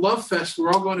have a love fest.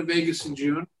 We're all going to Vegas in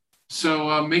June,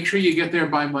 so make sure you get there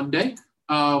by Monday.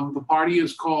 The party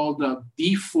is called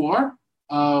B4,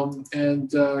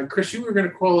 and Chris, you were going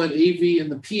to call it AV in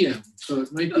the PM, so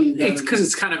it might be. It's because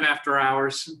it's kind of after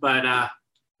hours, but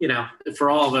for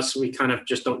all of us, we kind of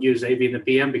just don't use AV in the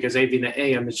PM because AV in the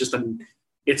AM is just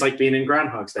it's like being in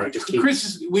Groundhog's Day. Just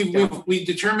Chris, we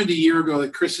determined a year ago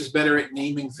that Chris is better at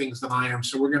naming things than I am,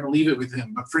 so we're going to leave it with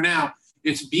him. But for now,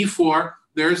 it's B4.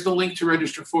 There's the link to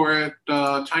register for it,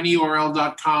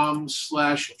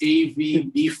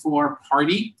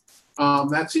 tinyurl.com/AVB4party.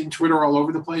 That's in Twitter all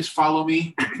over the place. Follow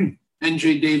me,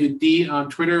 NJ David D on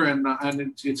Twitter, and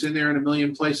it's in there in a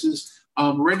million places.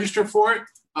 Register for it.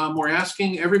 We're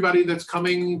asking everybody that's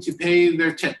coming to pay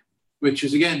their tip, which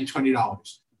is, again,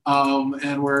 $20.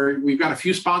 And we've got a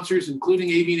few sponsors, including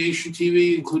AVNation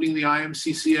TV, including the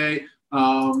IMCCA,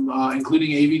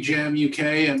 including AV Jam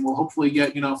UK, and we'll hopefully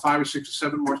get 5 or 6 or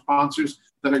 7 more sponsors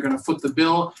that are going to foot the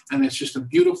bill. And it's just a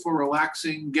beautiful,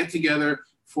 relaxing get together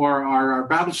for our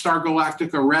Battlestar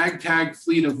Galactica ragtag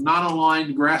fleet of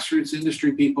non-aligned grassroots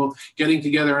industry people getting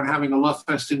together and having a love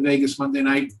fest in Vegas Monday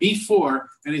night before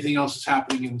anything else is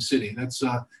happening in the city. That's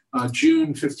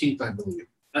June 15th, I believe.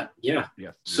 Yeah.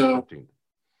 Yes. So. 15th.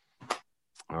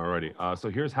 All righty. So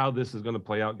here's how this is going to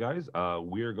play out, guys.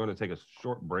 We're going to take a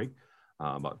short break,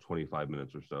 about 25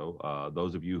 minutes or so.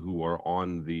 Those of you who are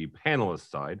on the panelist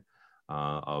side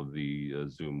of the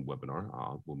Zoom webinar,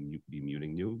 we'll be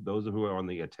muting you. Those who are on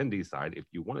the attendee side, if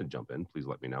you want to jump in, please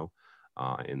let me know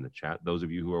in the chat. Those of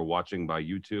you who are watching by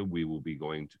YouTube, we will be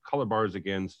going to color bars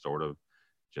again, sort of,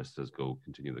 just as go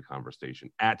continue the conversation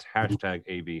at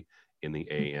 #AV in the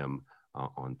AM.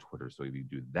 On Twitter. So if you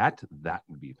do that, that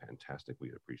would be fantastic.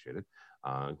 We'd appreciate it.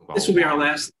 This will be our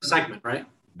last segment, right?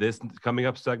 This coming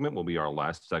up segment will be our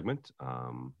last segment.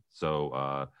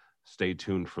 So stay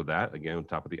tuned for that. Again,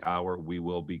 top of the hour, we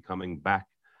will be coming back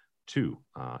to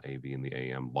AV in the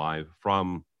AM live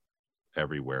from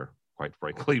everywhere, quite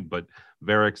frankly, but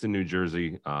Varix in New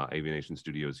Jersey, AVNation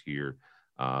Studios here,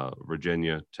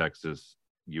 Virginia, Texas,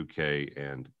 UK,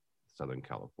 and Southern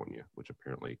California, which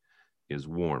apparently is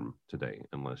warm today,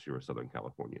 unless you're a Southern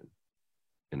Californian,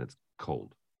 and it's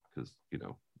cold because,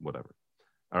 whatever.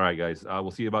 All right, guys,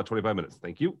 we'll see you in about 25 minutes.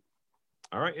 Thank you.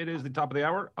 All right, it is the top of the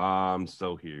hour.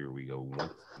 So here we go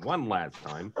one last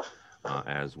time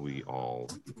as we all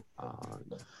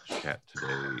chat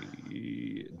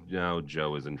today. Now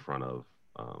Joe is in front of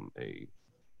the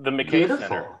McKay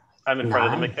Center. I'm in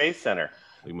front of the McKay Center.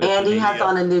 And he has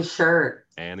on a new shirt.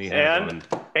 And he has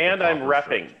and I'm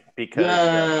repping because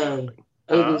yay,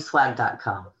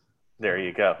 avswag.com. There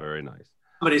you go. Very nice.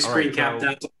 Somebody screen capped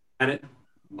that at it.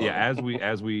 Yeah,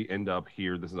 as we end up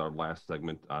here, this is our last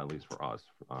segment, at least for us.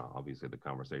 Obviously, the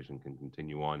conversation can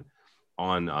continue on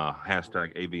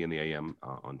hashtag AV in the AM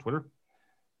on Twitter.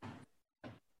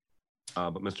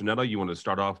 But Mr. Netto, you want to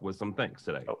start off with some thanks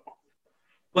today?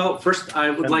 Well, first, I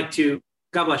would like to,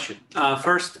 God bless you.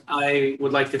 First, I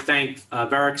would like to thank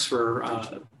Varix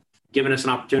for giving us an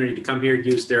opportunity to come here,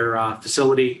 use their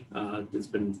facility. It's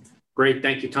been great.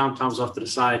 Thank you, Tom. Tom's off to the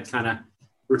side, kind of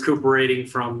recuperating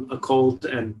from a cold,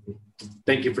 and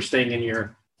thank you for staying in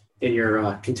your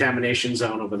contamination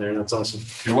zone over there. That's awesome.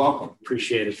 You're welcome.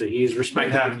 Appreciate it. He's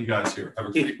respected. Great having you guys here. Have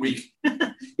a great week.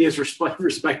 He has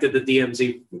respected the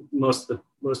DMZ most of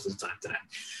the time today.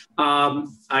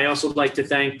 I also would like to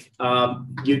thank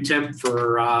you, Tim,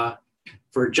 for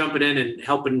jumping in and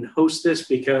helping host this,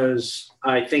 because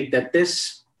I think that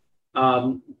this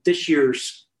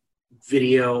year's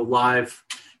video live,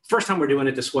 first time we're doing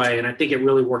it this way, and I think it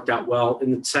really worked out well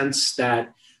in the sense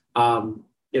that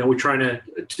we're trying to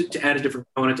add a different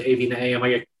component to AV and AM. I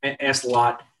get asked a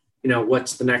lot,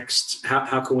 what's the next?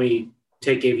 How can we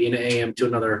take AV and AM to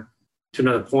another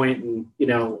point? And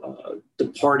the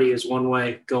party is one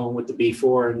way, going with the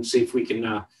B4 and see if we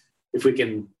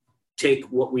can take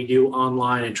what we do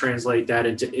online and translate that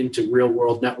into real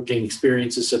world networking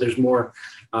experiences. So there's more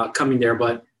coming there.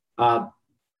 But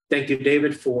thank you,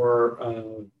 David,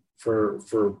 for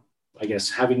I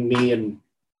guess having me and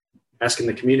asking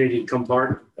the community to become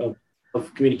part of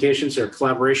communications or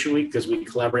collaboration week, because we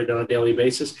collaborate on a daily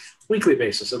basis, weekly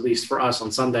basis, at least for us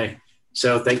on Sunday.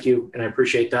 So thank you, and I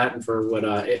appreciate that, and for what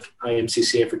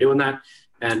IMCCA for doing that.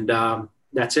 And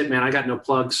that's it, man. I got no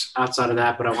plugs outside of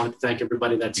that, but I wanted to thank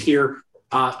everybody that's here.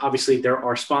 Obviously, there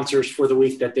are sponsors for the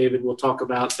week that David will talk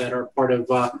about that are part of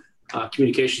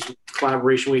Communications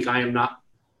Collaboration Week. I am not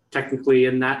technically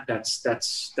in that. That's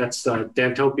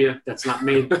Dantopia. That's not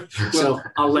me. So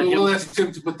I'll let him. We'll ask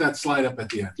him to put that slide up at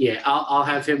the end. Yeah, I'll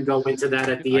have him go into that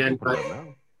at the end. But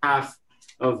half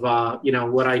of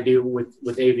what I do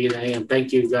with AV and AM.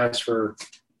 Thank you guys for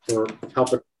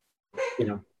helping,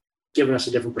 giving us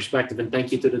a different perspective, and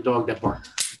thank you to the dog that barked.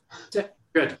 That's it.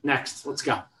 Good. Next, let's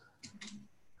go.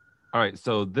 All right.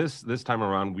 So this time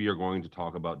around, we are going to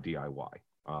talk about DIY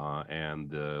and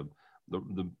the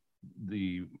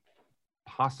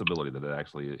possibility that it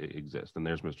actually exists. And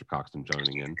there's Mr. Coxton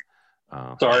joining in.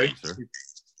 Sorry.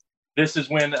 This is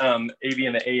when AV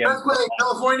and the AM. Earthquake,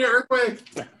 California earthquake.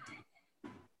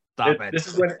 Stop it. This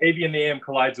is when AV and the AM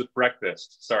collides with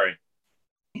breakfast. Sorry.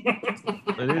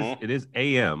 It is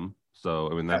AM. So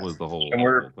I mean that was the whole. And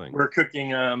we're thing. We're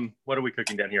cooking. What are we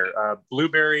cooking down here?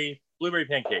 Blueberry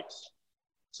pancakes.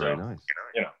 So, very nice.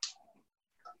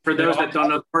 For those that don't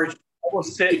know,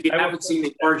 if you haven't seen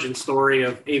the origin story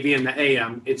of AV and the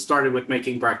AM, it started with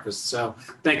making breakfast. So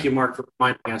thank you, Mark, for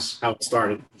reminding us how it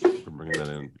started. For bringing that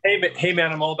in. Hey,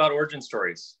 man, I'm all about origin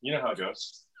stories. You know how it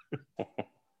goes.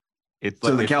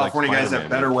 So the California guys have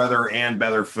better weather and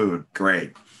better food.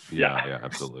 Great. Yeah,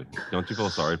 absolutely. Don't you feel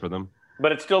sorry for them?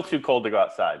 But it's still too cold to go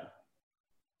outside.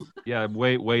 Yeah,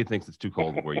 Wade thinks it's too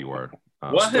cold where you are.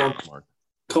 What? Mark.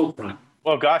 Cold front.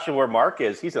 Well, gosh, and where Mark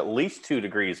is, he's at least 2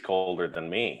 degrees colder than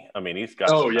me. I mean, he's got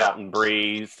mountain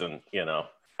breeze, and I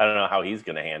don't know how he's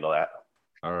going to handle that.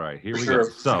 All right, here we go.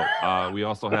 So we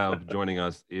also have joining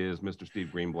us is Mr. Steve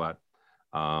Greenblatt.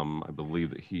 I believe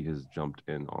that he has jumped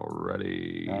in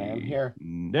already. I am here.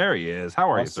 There he is.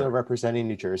 How are you, sir? Still representing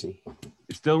New Jersey.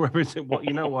 Still represent. Well,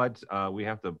 you know what? We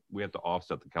have to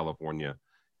offset the California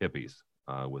hippies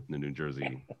with the New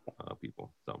Jersey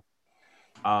people. So,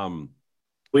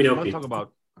 we know. Let's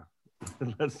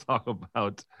talk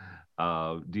about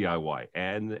DIY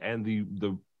and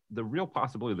the real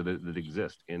possibility that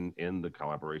exists in the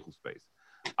collaboration space.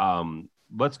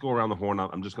 Let's go around the horn.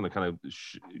 I'm just going to kind of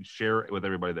share with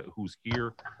everybody that who's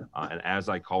here, and as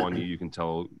I call on you, you can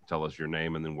tell us your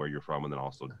name and then where you're from, and then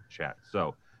also chat.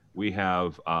 So we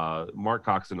have Mark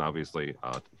Coxton, obviously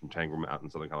from Tangram out in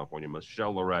Southern California.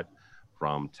 Michelle Lorette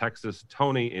from Texas.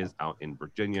 Tony is out in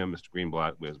Virginia. Mr.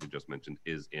 Greenblatt, as we just mentioned,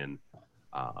 is in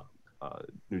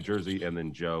New Jersey, and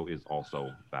then Joe is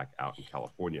also back out in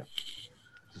California.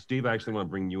 So Steve, I actually want to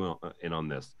bring you in on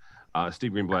this.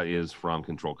 Steve Greenblatt is from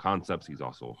Control Concepts. He's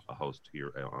also a host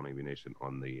here on AVNation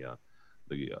on the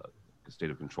State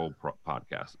of Control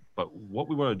podcast. But what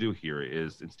we want to do here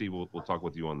is, and Steve, we'll talk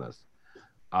with you on this.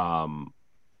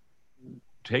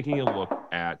 Taking a look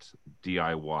at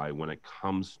DIY when it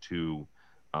comes to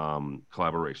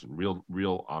collaboration,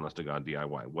 real honest to God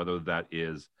DIY, whether that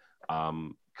is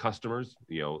customers,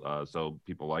 so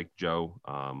people like Joe,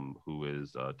 who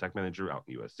is a tech manager out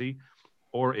in USC,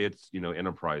 or it's,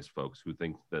 enterprise folks who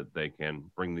think that they can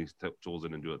bring these tools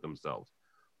in and do it themselves.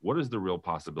 What is the real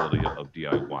possibility of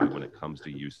DIY when it comes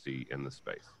to UC in the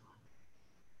space?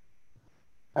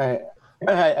 I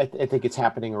think it's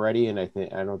happening already, and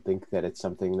I don't think that it's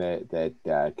something that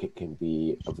can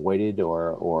be avoided,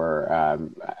 or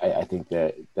I think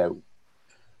that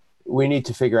we need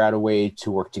to figure out a way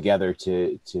to work together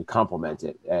to complement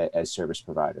it as service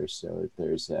providers. So if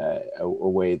there's a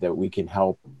way that we can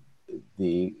help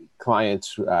the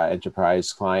clients,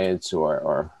 enterprise clients,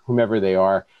 or whomever they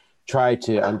are, try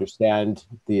to understand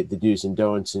the do's and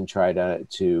don'ts and try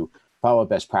to follow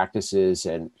best practices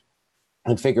and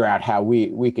figure out how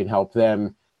we can help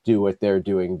them do what they're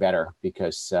doing better.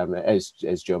 Because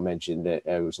as Joe mentioned,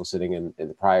 I was listening in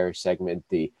the prior segment,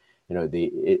 a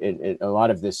lot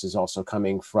of this is also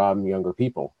coming from younger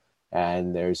people,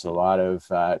 and there's a lot of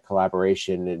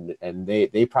collaboration, and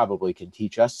they probably can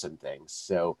teach us some things.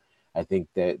 So I think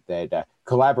that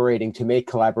collaborating to make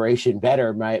collaboration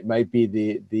better might be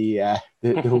the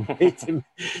way to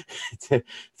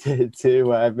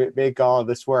make all of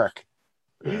this work.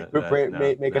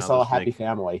 Make us all a happy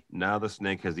family. Now the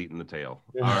snake has eaten the tail.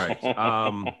 All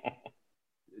right.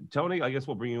 Tony, I guess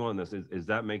we'll bring you on this. Is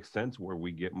that make sense where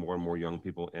we get more and more young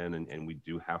people in and we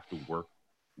do have to work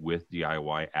with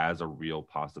DIY as a real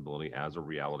possibility, as a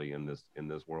reality in this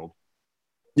world?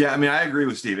 Yeah, I mean, I agree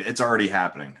with Steve. It's already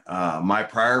happening. My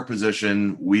prior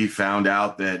position, we found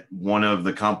out that one of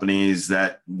the companies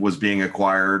that was being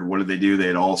acquired, what did they do? They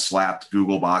had all slapped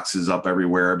Google boxes up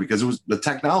everywhere because it was the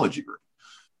technology group.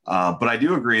 But I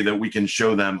do agree that we can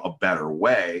show them a better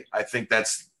way. I think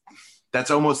that's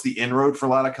almost the inroad for a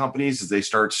lot of companies, is they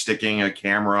start sticking a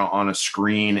camera on a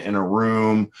screen in a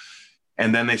room,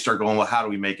 and then they start going, well, how do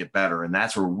we make it better? And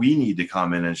that's where we need to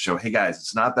come in and show, hey guys,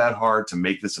 it's not that hard to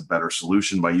make this a better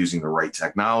solution by using the right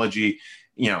technology.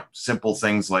 Simple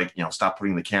things like, stop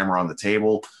putting the camera on the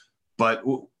table. But,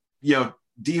 do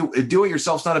it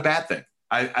yourself is not a bad thing.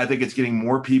 I think it's getting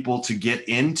more people to get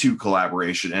into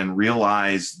collaboration and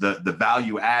realize the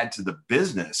value add to the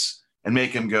business and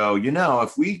make them go,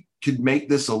 if we could make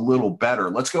this a little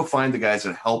better, let's go find the guys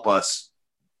that help us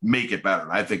make it better.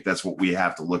 And I think that's what we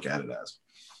have to look at it as.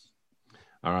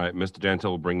 All right, Mr. Jantel,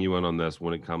 we'll bring you in on this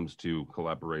when it comes to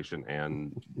collaboration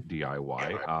and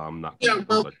DIY. Hang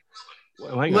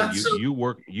on. You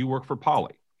work for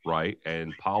Poly, right?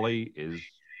 And Poly is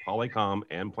Polycom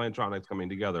and Plantronics coming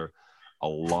together. A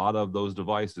lot of those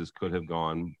devices could have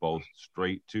gone both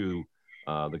straight to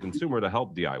the consumer to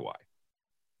help DIY.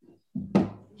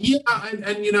 Yeah, and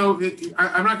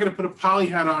I'm not going to put a Poly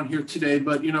hat on here today,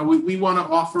 but we want to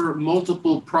offer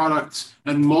multiple products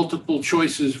and multiple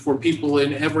choices for people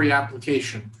in every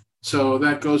application. So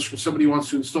that goes from somebody who wants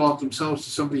to install it themselves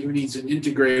to somebody who needs an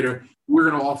integrator. We're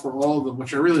going to offer all of them,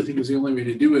 which I really think is the only way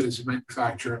to do it as a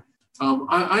manufacturer.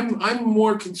 I'm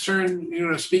more concerned,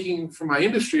 speaking from my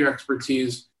industry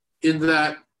expertise, in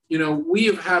that we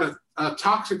have had a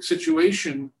toxic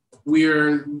situation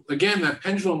where, again, that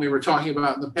pendulum we were talking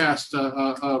about in the past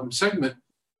segment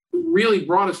really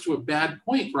brought us to a bad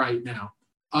point right now.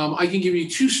 I can give you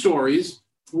two stories.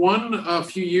 One, a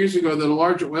few years ago, that a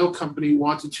large oil company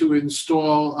wanted to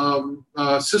install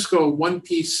Cisco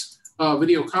one-piece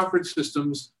video conference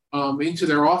systems into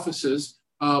their offices.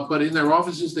 But in their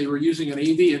offices, they were using an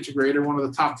AV integrator, one of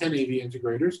the top 10 AV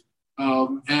integrators.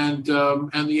 And the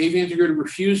AV integrator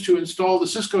refused to install the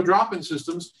Cisco drop-in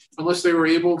systems unless they were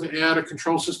able to add a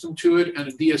control system to it and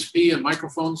a DSP and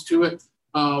microphones to it.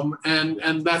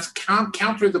 And that's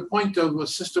counter the point of a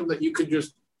system that you could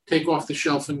just take off the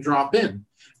shelf and drop in.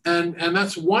 And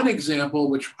that's one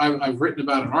example, which I've written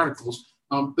about in articles.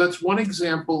 That's one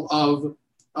example of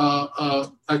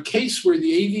a case where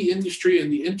the AV industry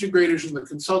and the integrators and the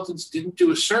consultants didn't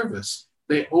do a service.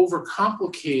 They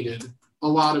overcomplicated a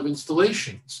lot of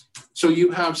installations. So you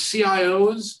have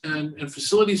CIOs and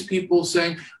facilities people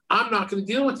saying, I'm not going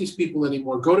to deal with these people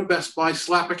anymore. Go to Best Buy,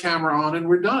 slap a camera on, and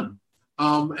we're done.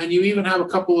 And you even have a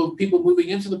couple of people moving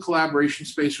into the collaboration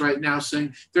space right now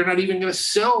saying they're not even going to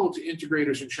sell to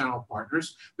integrators and channel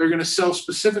partners. They're going to sell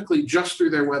specifically just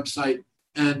through their website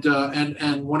and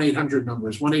 1-800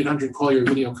 numbers, 1-800 call your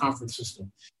video conference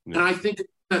system. Yeah. And I think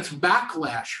that's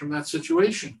backlash from that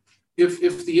situation.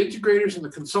 if the integrators and the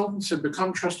consultants had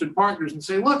become trusted partners and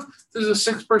say, look, this is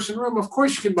a 6-person room, of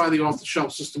course you can buy the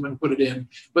off-the-shelf system and put it in.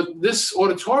 But this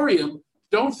auditorium,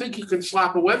 don't think you can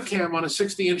slap a webcam on a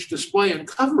 60-inch display and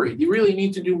cover it. You really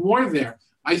need to do more there.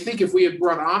 I think if we had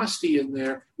brought honesty in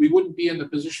there, we wouldn't be in the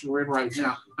position we're in right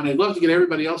now. And I'd love to get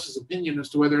everybody else's opinion as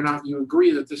to whether or not you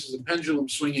agree that this is a pendulum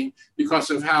swinging because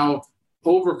of how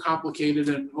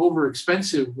overcomplicated and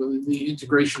overexpensive the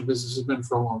integration business has been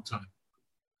for a long time.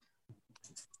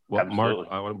 Well, Absolutely. Mark,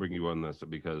 I want to bring you on this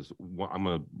because I'm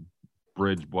going to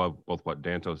bridge both what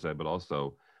Danto said, but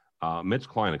also Mitch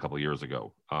Klein a couple of years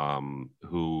ago,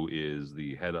 who is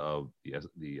the head of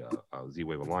the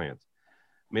Z-Wave Alliance,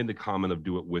 made the comment of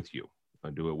do it with you,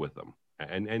 do it with them.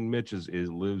 And Mitch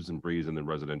lives and breathes in the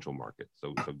residential market.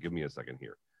 So give me a second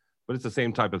here. But it's the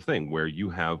same type of thing where you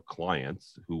have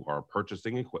clients who are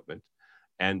purchasing equipment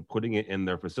and putting it in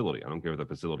their facility. I don't care if the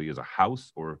facility is a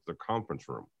house or if it's a conference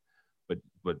room.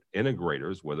 But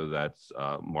integrators, whether that's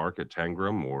Mark at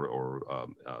Tangram or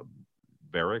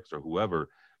Barracks or whoever,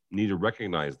 need to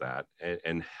recognize that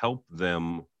and help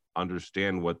them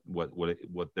understand what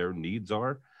their needs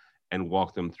are and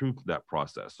walk them through that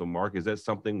process. So Mark, is that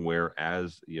something where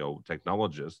as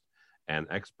technologist and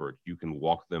expert, you can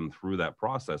walk them through that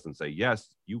process and say, yes,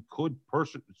 you could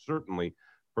certainly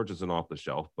purchase an off the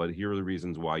shelf, but here are the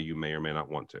reasons why you may or may not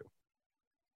want to?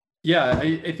 Yeah,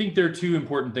 I think there are two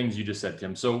important things you just said,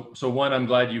 Tim. So one, I'm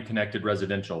glad you connected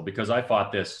residential because I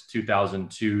fought this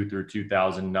 2002 through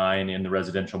 2009 in the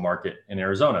residential market in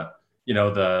Arizona.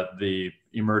 The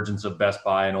emergence of Best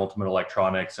Buy and Ultimate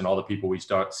Electronics and all the people we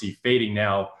see fading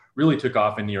now really took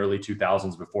off in the early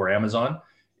 2000s before Amazon,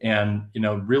 and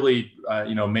really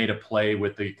made a play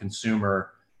with the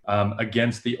consumer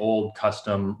against the old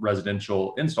custom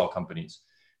residential install companies.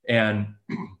 And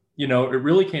it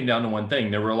really came down to one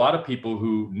thing. There were a lot of people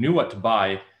who knew what to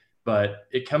buy, but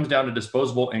it comes down to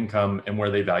disposable income and where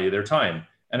they value their time.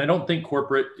 And I don't think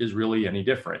corporate is really any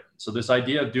different. So this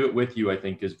idea of do it with you, I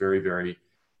think, is very, very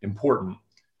important.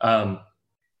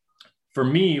 For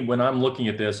me, when I'm looking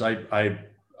at this, I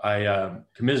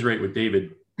commiserate with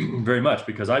David very much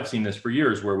because I've seen this for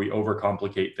years where we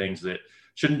overcomplicate things that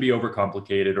shouldn't be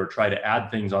overcomplicated or try to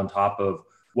add things on top of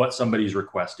what somebody's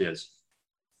request is.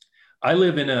 I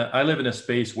live in a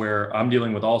space where I'm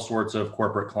dealing with all sorts of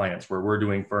corporate clients where we're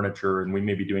doing furniture and we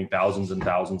may be doing thousands and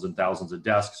thousands and thousands of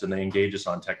desks and they engage us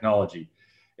on technology.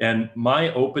 And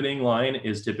my opening line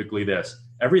is typically this: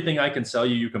 everything I can sell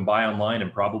you, you can buy online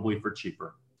and probably for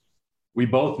cheaper. We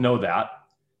both know that.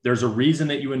 There's a reason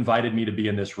that you invited me to be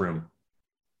in this room.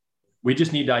 We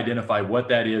just need to identify what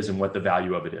that is and what the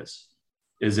value of it is.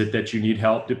 Is it that you need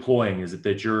help deploying? Is it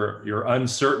that you're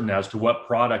uncertain as to what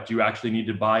product you actually need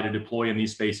to buy to deploy in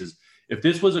these spaces? If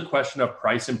this was a question of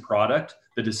price and product,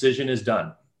 the decision is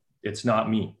done. It's not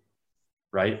me,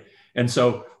 right? And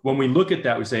so when we look at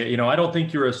that, we say, I don't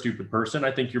think you're a stupid person.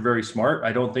 I think you're very smart.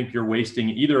 I don't think you're wasting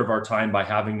either of our time by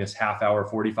having this half-hour,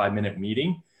 45-minute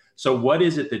meeting. So what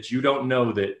is it that you don't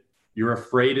know that you're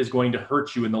afraid is going to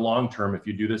hurt you in the long term if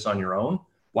you do this on your own?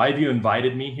 Why have you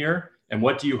invited me here? And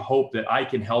what do you hope that I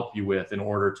can help you with in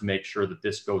order to make sure that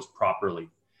this goes properly?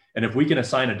 And if we can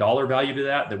assign a dollar value to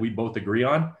that we both agree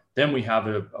on, then we have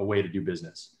a way to do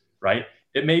business, right?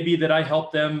 It may be that I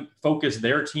help them focus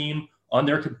their team on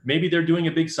maybe they're doing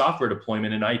a big software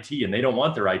deployment in IT and they don't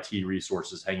want their IT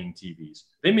resources hanging TVs.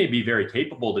 They may be very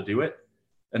capable to do it.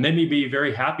 And they may be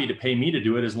very happy to pay me to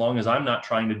do it as long as I'm not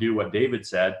trying to do what David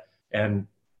said and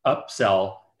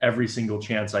upsell every single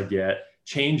chance I get,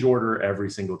 change order every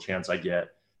single chance I get.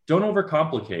 Don't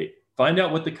overcomplicate. Find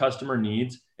out what the customer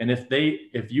needs. And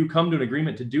if you come to an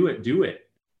agreement to do it, do it.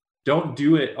 Don't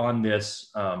do it on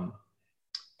this.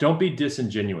 Don't be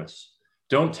disingenuous.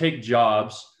 Don't take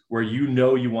jobs where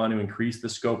you want to increase the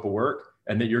scope of work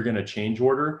and that you're going to change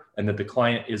order and that the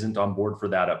client isn't on board for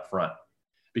that up front.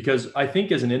 Because I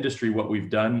think as an industry, what we've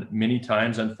done many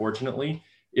times, unfortunately,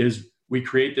 is we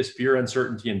create this fear,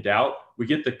 uncertainty, and doubt. We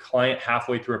get the client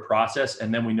halfway through a process,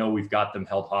 and then we know we've got them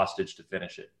held hostage to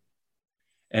finish it.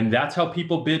 And that's how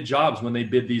people bid jobs when they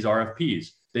bid these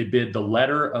RFPs. They bid the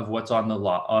letter of what's on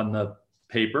the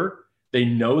paper. They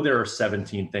know there are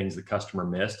 17 things the customer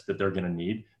missed that they're going to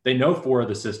need. They know 4 of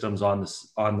the systems on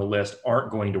the list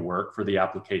aren't going to work for the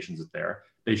applications that there.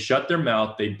 They shut their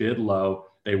mouth. They bid low.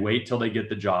 They wait till they get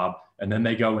the job, and then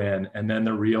they go in, and then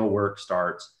the real work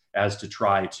starts as to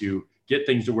try to get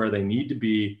things to where they need to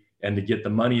be and to get the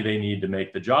money they need to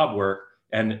make the job work.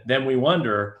 And then we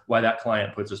wonder why that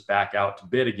client puts us back out to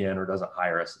bid again or doesn't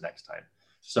hire us the next time.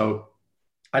 So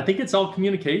I think it's all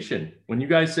communication. When you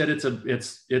guys said it's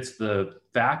the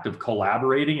fact of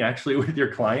collaborating actually with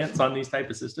your clients on these type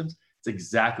of systems, it's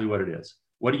exactly what it is.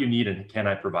 What do you need, and can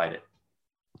I provide it?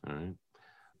 All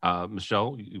right.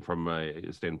 Michelle, from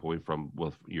a standpoint from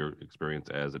with your experience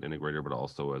as an integrator, but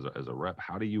also as a rep,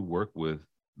 how do you work with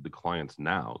the clients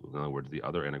now? In other words, the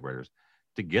other integrators,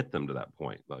 to get them to that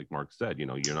point. Like Mark said,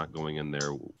 you're not going in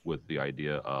there with the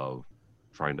idea of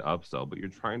trying to upsell, but you're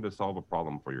trying to solve a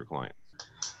problem for your clients.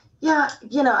 Yeah,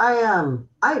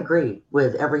 I agree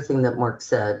with everything that Mark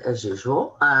said as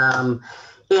usual.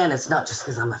 And it's not just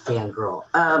because I'm a fangirl.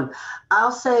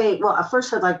 I'll say, well,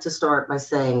 first I'd like to start by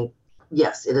saying,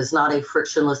 yes, it is not a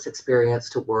frictionless experience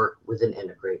to work with an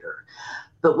integrator.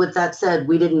 But with that said,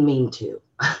 we didn't mean to.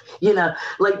 I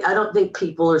don't think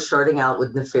people are starting out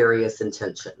with nefarious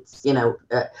intentions.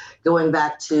 Going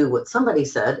back to what somebody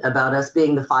said about us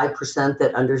being the 5%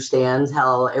 that understands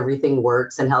how everything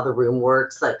works and how the room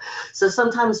works. So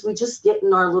sometimes we just get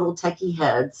in our little techie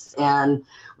heads and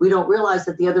we don't realize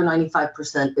that the other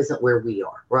 95% isn't where we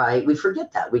are, right? We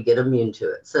forget that. We get immune to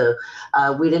it. So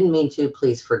we didn't mean to.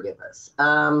 Please forgive us.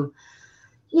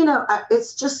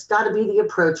 It's just got to be the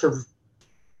approach of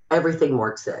everything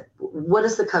Mark said. What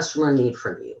does the customer need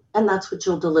from you? And that's what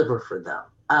you'll deliver for them.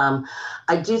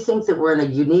 I do think that we're in a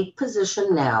unique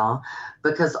position now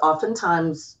because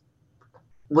oftentimes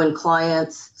when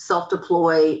clients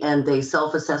self-deploy and they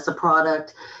self-assess a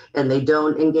product and they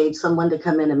don't engage someone to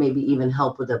come in and maybe even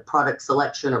help with a product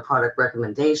selection or product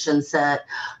recommendation set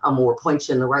or point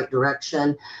you in the right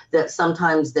direction, that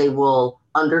sometimes they will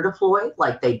under deploy,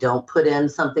 like they don't put in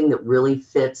something that really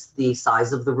fits the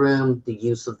size of the room, the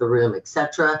use of the room,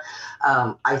 etc.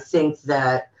 I think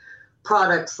that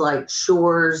products like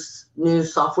Shore's new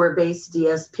software-based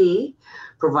DSP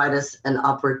provide us an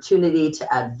opportunity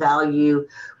to add value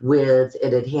with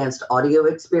an enhanced audio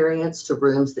experience to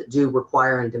rooms that do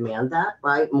require and demand that,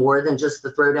 right? More than just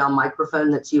the throw-down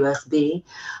microphone that's USB.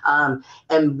 And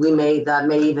that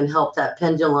may even help that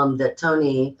pendulum that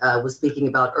Tony was speaking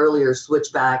about earlier,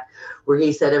 switch back, where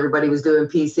he said everybody was doing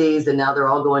PCs and now they're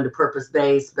all going to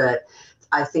purpose-based. But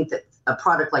I think that a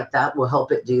product like that will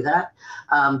help it do that.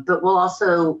 But we'll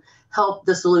also help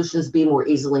the solutions be more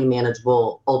easily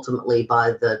manageable ultimately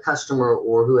by the customer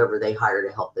or whoever they hire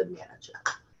to help them manage it.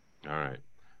 All right.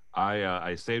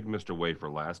 I saved Mr. Way for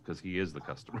last because he is the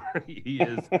customer. He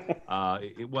is,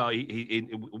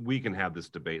 we can have this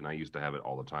debate, and I used to have it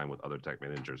all the time with other tech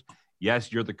managers.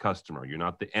 Yes, you're the customer. You're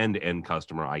not the end-to-end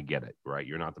customer. I get it, right?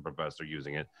 You're not the professor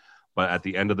using it. But at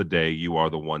the end of the day, you are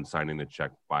the one signing the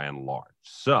check by and large.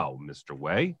 So, Mr.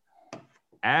 Way,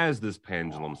 as this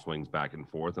pendulum swings back and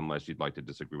forth, unless you'd like to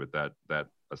disagree with that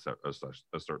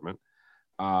assertment,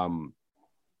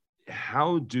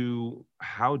 how do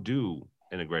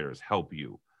integrators help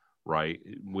you, right?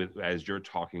 As you're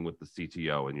talking with the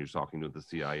CTO and you're talking with the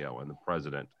CIO and the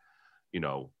president,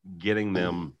 getting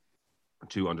them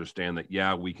to understand that,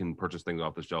 yeah, we can purchase things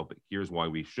off the shelf, but here's why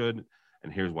we should,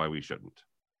 and here's why we shouldn't.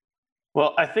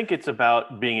 Well, I think it's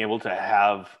about being able to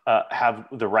have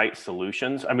the right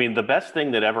solutions. I mean, the best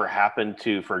thing that ever happened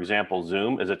to, for example,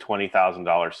 Zoom is a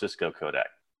 $20,000 Cisco codec,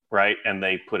 right? And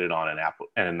they put it on an app,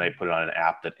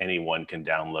 that anyone can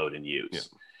download and use,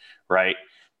 right?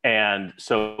 And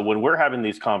so when we're having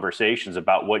these conversations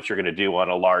about what you're going to do on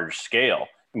a large scale,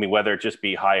 I mean, whether it just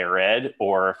be higher ed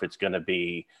or if it's going to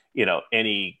be,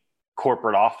 any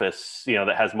corporate office,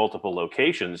 that has multiple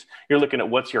locations, you're looking at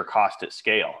what's your cost at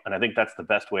scale. And I think that's the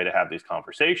best way to have these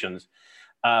conversations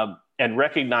and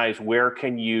recognize where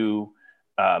can you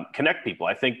connect people.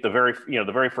 I think the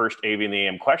very first AV and the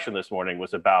AM question this morning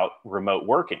was about remote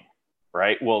working,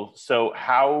 right? Well, so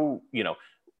how,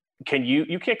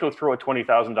 you can't go throw a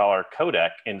 $20,000 codec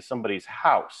in somebody's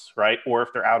house, right? Or if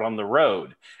they're out on the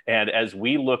road. And as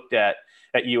we looked at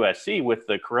USC with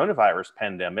the coronavirus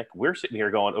pandemic, we're sitting here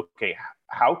going, okay,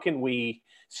 how can we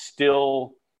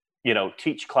still,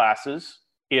 teach classes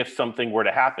if something were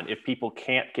to happen, if people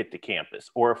can't get to campus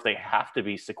or if they have to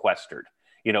be sequestered?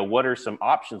 What are some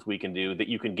options we can do that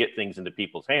you can get things into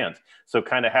people's hands? So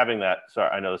kind of having that, sorry,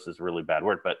 I know this is a really bad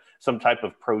word, but some type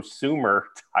of prosumer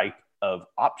type of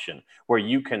option where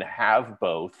you can have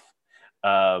both,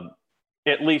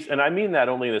 at least, and I mean that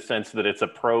only in the sense that it's a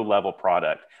pro level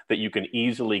product that you can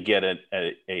easily get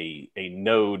a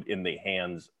node in the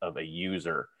hands of a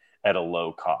user at a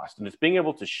low cost. And it's being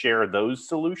able to share those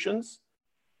solutions,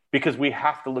 because we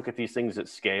have to look at these things at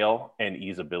scale and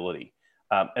easeability.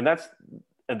 And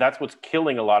that's what's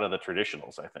killing a lot of the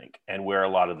traditionals, I think, and where a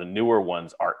lot of the newer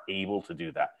ones are able to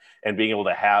do that, and being able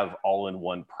to have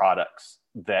all-in-one products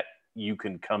that you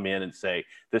can come in and say,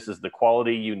 this is the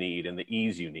quality you need and the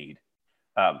ease you need.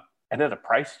 and at a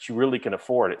price that you really can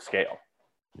afford at scale.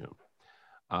 Yeah.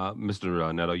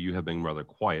 Mr. Netto, you have been rather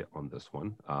quiet on this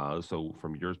one. So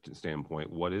from your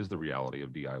standpoint, what is the reality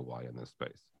of DIY in this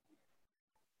space?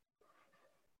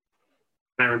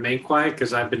 I remain quiet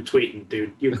because I've been tweeting,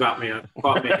 dude. You got me.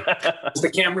 Caught me. As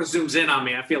the camera zooms in on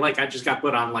me, I feel like I just got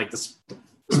put on like the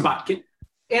spot.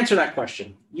 Answer that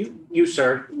question. You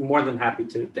sir, more than happy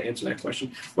to answer that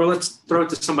question. Or let's throw it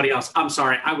to somebody else. I'm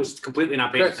sorry, I was completely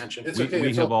not paying attention.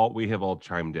 We have all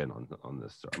chimed in on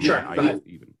this. Sir. Sure.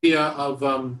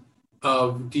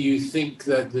 Do you think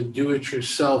that the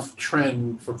do-it-yourself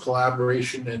trend for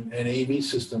collaboration and AV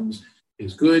systems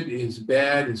is good, is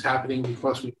bad, is happening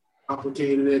because we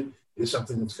complicated it? Is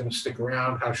something that's going to stick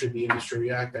around? How should the industry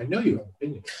react? I know you have an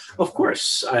opinion. Of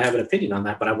course, I have an opinion on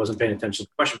that, but I wasn't paying attention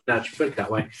to the question. Now that you put it that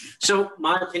way. So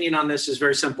my opinion on this is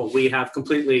very simple. We have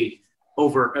completely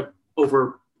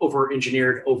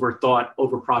over-engineered, over-thought,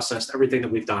 over-processed everything that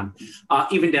we've done,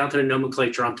 even down to the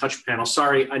nomenclature on touch panel.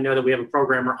 Sorry, I know that we have a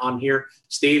programmer on here,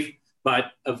 Steve,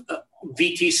 but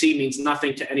VTC means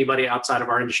nothing to anybody outside of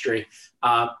our industry.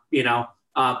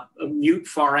 Mute,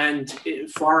 far end,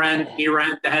 near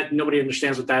end. Nobody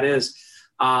understands what that is.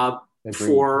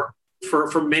 For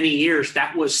many years,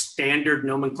 that was standard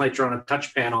nomenclature on a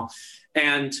touch panel,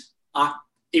 and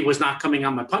it was not coming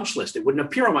on my punch list. It wouldn't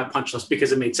appear on my punch list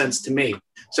because it made sense to me.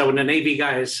 So when an AV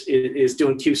guy is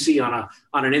doing QC on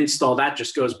an install, that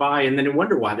just goes by, and then you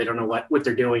wonder why they don't know what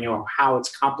they're doing or how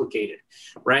it's complicated,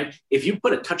 right? If you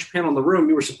put a touch panel in the room,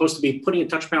 you were supposed to be putting a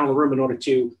touch panel in the room in order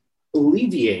to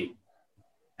alleviate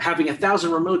having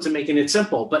 1,000 remotes and making it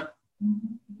simple. But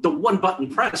the one button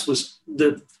press was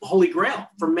the holy grail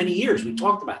for many years. We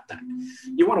talked about that.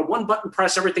 You want a one button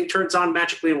press, everything turns on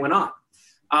magically and went on.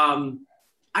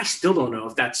 I still don't know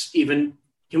if that's even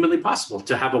humanly possible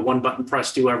to have a one button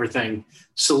press do everything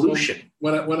solution.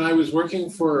 When I was working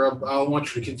for, I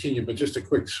want you to continue, but just a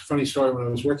quick funny story. When I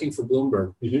was working for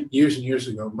Bloomberg years and years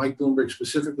ago, Mike Bloomberg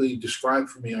specifically described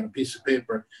for me on a piece of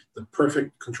paper the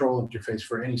perfect control interface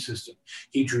for any system.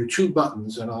 He drew two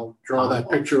buttons, and I'll draw that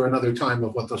picture another time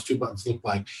of what those two buttons look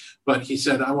like. But he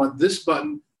said, I want this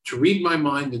button to read my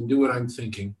mind and do what I'm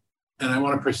thinking. And I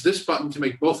want to press this button to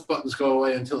make both buttons go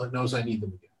away until it knows I need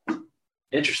them again.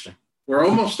 Interesting. We're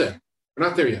almost there. We're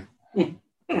not there yet.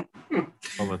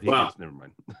 Wow. Never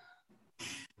mind.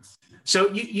 So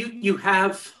you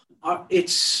have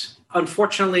it's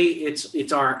unfortunately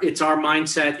it's our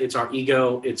mindset, it's our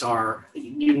ego, it's our,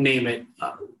 you name it.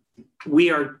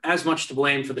 We are as much to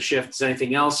blame for the shift as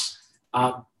anything else,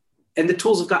 and the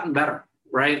tools have gotten better.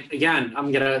 Right. Again,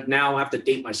 I'm going to now have to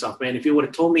date myself, man. If you would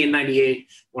have told me in '98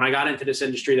 when I got into this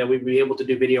industry that we'd be able to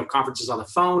do video conferences on the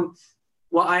phone,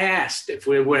 well, I asked if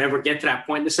we would ever get to that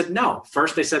point. And they said no.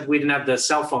 First, they said we didn't have the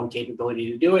cell phone capability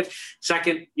to do it.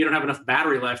 Second, you don't have enough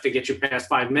battery left to get you past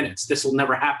 5 minutes. This will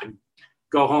never happen.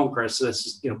 Go home, Chris. This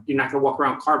is, you're not going to walk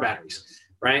around car batteries,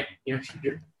 right?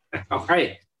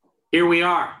 Okay. Here we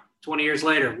are 20 years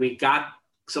later. We got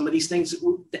some of these things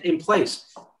in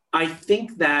place. I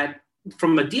think that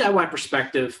from a DIY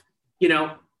perspective,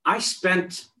 I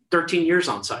spent 13 years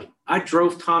on site. I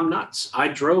drove Tom nuts. I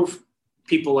drove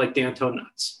people like Danto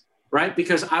nuts, right?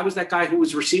 Because I was that guy who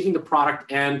was receiving the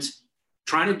product and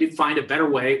trying to find a better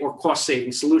way or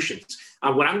cost-saving solutions.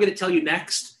 What I'm going to tell you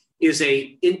next is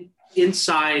a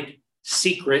inside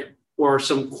secret or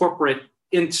some corporate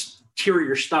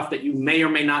interior stuff that you may or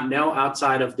may not know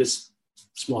outside of this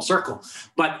small circle.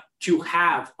 But to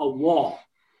have a wall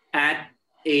at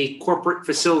a corporate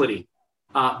facility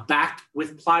backed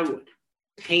with plywood,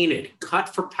 painted, cut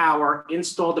for power,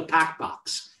 installed a pack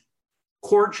box,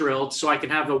 core drilled so I can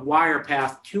have a wire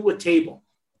path to a table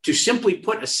to simply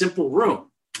put a simple room.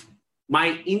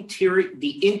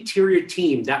 The interior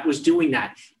team that was doing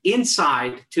that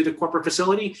inside to the corporate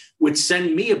facility would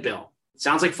send me a bill. It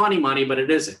sounds like funny money, but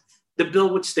it isn't. The bill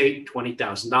would state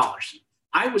 $20,000.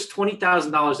 I was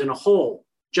 $20,000 in a hole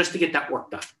just to get that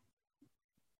work done.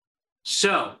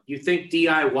 So you think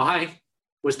DIY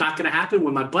was not going to happen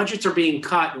when my budgets are being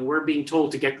cut and we're being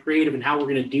told to get creative in how we're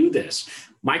going to do this?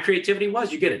 My creativity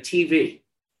was you get a TV,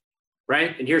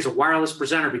 right? And here's a wireless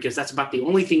presenter because that's about the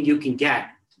only thing you can get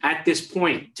at this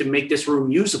point to make this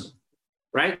room usable,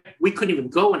 right? We couldn't even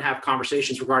go and have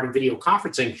conversations regarding video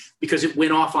conferencing because it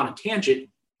went off on a tangent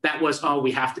that was,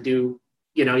 we have to do,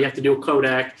 you have to do a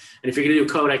codec. And if you're going to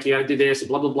do a codec, you got to do this,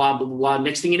 blah, blah, blah, blah, blah, blah.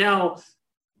 Next thing you know,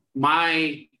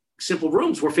 my simple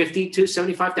rooms were $50,000 to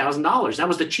 $75,000. That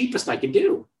was the cheapest I could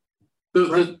do.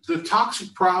 The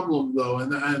toxic problem, though,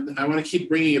 and I want to keep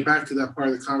bringing it back to that part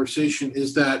of the conversation,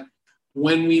 is that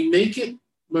when we make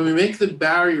the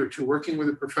barrier to working with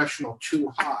a professional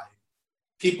too high,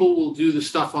 people will do the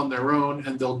stuff on their own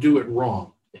and they'll do it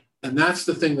wrong. And that's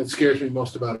the thing that scares me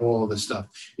most about all of this stuff,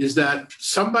 is that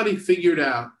somebody figured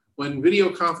out when video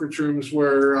conference rooms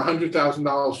were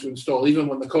 $100,000 to install, even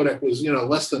when the codec was,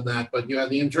 less than that, but you had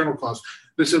the internal cost.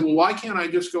 They said, well, why can't I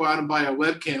just go out and buy a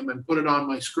webcam and put it on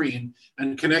my screen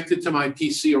and connect it to my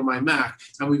PC or my Mac,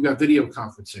 and we've got video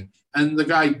conferencing. And the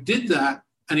guy did that,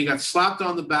 and he got slapped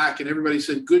on the back, and everybody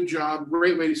said, good job,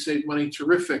 great way to save money,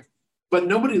 terrific. But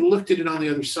nobody looked at it on the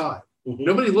other side. Mm-hmm.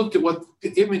 Nobody looked at what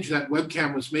the image that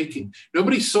webcam was making.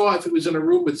 Nobody saw if it was in a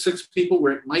room with 6 people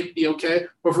where it might be okay,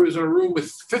 or if it was in a room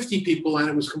with 50 people and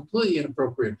it was completely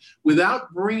inappropriate,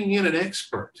 without bringing in an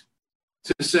expert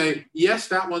to say, yes,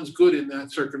 that one's good in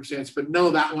that circumstance, but no,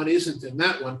 that one isn't in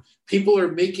that one. People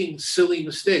are making silly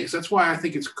mistakes. That's why I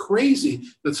think it's crazy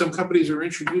that some companies are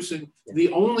introducing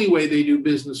the only way they do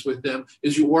business with them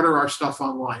is you order our stuff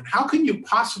online. How can you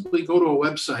possibly go to a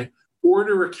website,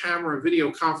 order a camera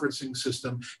video conferencing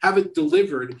system, have it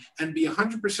delivered, and be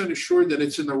 100% assured that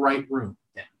it's in the right room?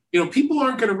 Yeah. People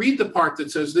aren't going to read the part that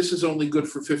says this is only good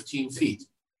for 15 feet.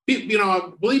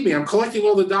 Believe me, I'm collecting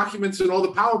all the documents and all the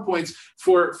PowerPoints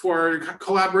for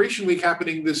Collaboration Week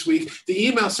happening this week. The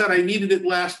email said I needed it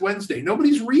last Wednesday.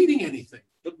 Nobody's reading anything.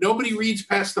 Nobody reads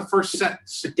past the first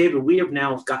sentence. But David, we have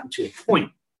now gotten to a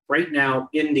point right now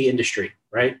in the industry,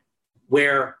 right,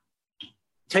 where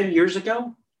 10 years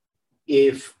ago,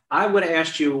 if I would have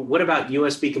asked you, what about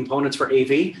USB components for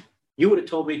AV? You would have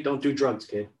told me, don't do drugs,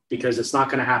 kid, because it's not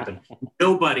going to happen.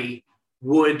 Nobody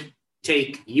would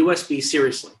take USB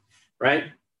seriously, right?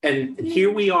 And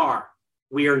here we are.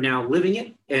 We are now living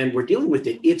it and we're dealing with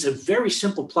it. It's a very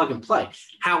simple plug and play.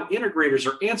 How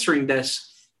integrators are answering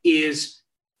this is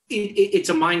it's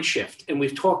a mind shift. And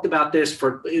we've talked about this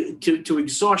to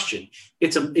exhaustion.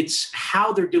 It's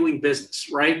how they're doing business,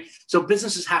 right? So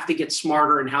businesses have to get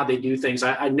smarter in how they do things.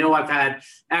 I know I've had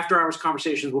after-hours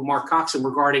conversations with Mark Coxon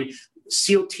regarding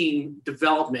SEAL team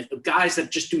development of guys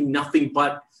that just do nothing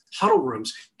but huddle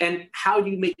rooms. And how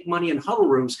you make money in huddle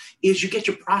rooms is you get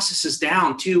your processes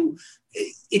down to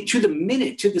the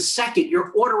minute, to the second.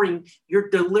 You're ordering, you're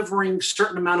delivering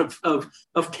certain amount of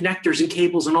connectors and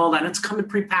cables and all that. And it's coming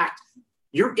pre-packed.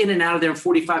 You're in and out of there in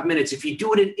 45 minutes. If you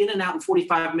do it in and out in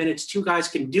 45 minutes, 2 guys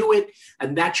can do it.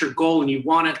 And that's your goal. And you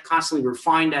want to constantly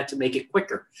refine that to make it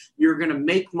quicker. You're going to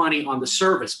make money on the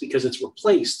service because it's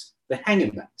replaced the hanging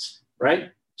events,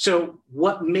 right? So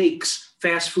what makes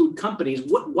fast food companies,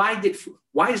 why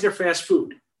is there fast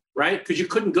food, right? Because you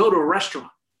couldn't go to a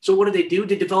restaurant. So what do?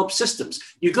 They develop systems.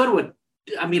 You go to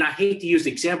I hate to use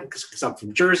the example because I'm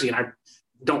from Jersey and I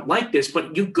don't like this,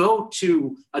 but you go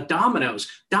to a Domino's.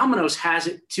 Domino's has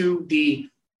it to the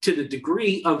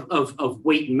degree of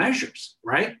weight and measures,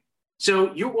 right?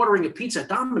 So you're ordering a pizza at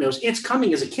Domino's. It's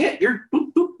coming as a kit. You're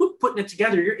boop, boop, boop, putting it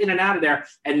together. You're in and out of there.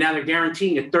 And now they're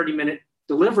guaranteeing a 30-minute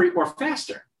delivery or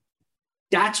faster.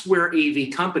 That's where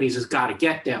AV companies has got to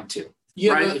get down to,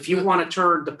 right? If you want to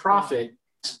turn the profit.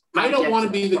 I don't want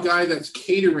to be the guy that's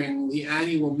catering the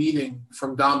annual meeting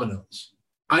from Domino's.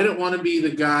 I don't want to be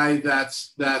the guy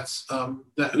that's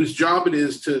whose job it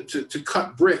is to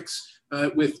cut bricks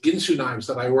with Ginsu knives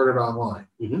that I ordered online.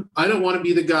 Mm-hmm. I don't want to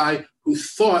be the guy who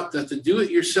thought that the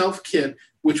do-it-yourself kit,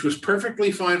 which was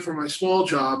perfectly fine for my small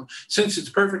job, since it's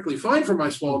perfectly fine for my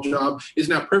small job, is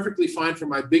now perfectly fine for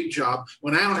my big job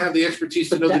when I don't have the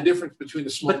expertise to know the difference between a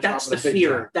small job and a big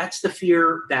job. That's the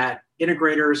fear that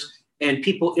integrators and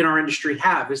people in our industry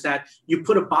have, is that you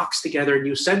put a box together and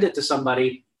you send it to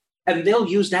somebody and they'll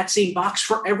use that same box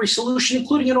for every solution,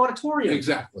 including an auditorium.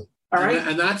 Exactly. All right.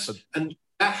 And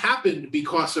that happened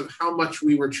because of how much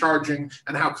we were charging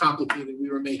and how complicated we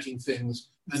were making things.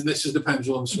 And this is the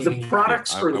pendulum swinging. The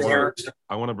products are there.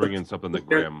 I want to bring in something that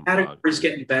Graham is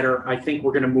getting better. I think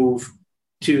we're going to move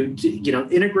to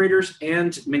integrators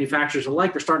and manufacturers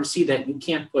alike. They're starting to see that you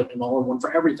can't put an all-in-one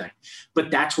for everything,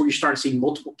 but that's where you start to see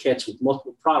multiple kits with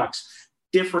multiple products.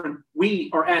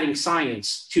 We are adding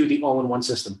science to the all-in-one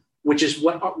system, which is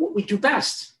what we do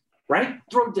best, right?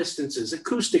 Throw distances,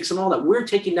 acoustics, and all that. We're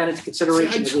taking that into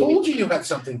consideration. See, I told you had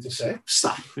something to say.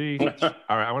 Stop. See, all right,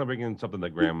 I want to bring in something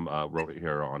that Graham wrote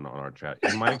here on our chat.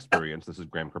 In my experience, this is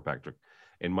Graham Kirkpatrick.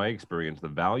 In my experience, the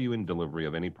value in delivery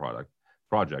of any project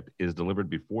is delivered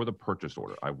before the purchase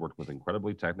order. I've worked with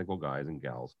incredibly technical guys and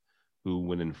gals who,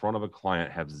 when in front of a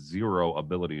client, have zero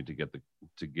ability to get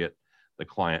the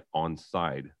client on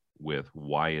side with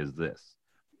why is this?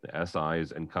 The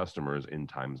SIs and customers in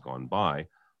times gone by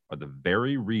are the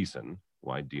very reason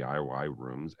why DIY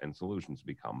rooms and solutions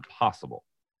become possible.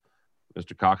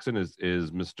 Mr. Coxon,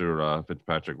 is Mr.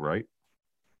 Fitzpatrick right?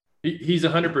 He's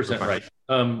 100% right.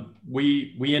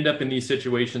 We end up in these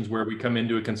situations where we come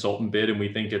into a consultant bid and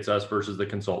we think it's us versus the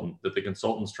consultant, that the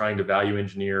consultant's trying to value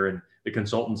engineer and the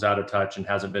consultant's out of touch and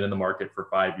hasn't been in the market for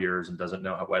 5 years and doesn't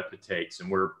know what it takes.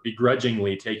 And we're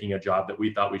begrudgingly taking a job that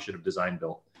we thought we should have design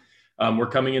built. We're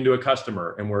coming into a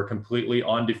customer and we're completely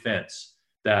on defense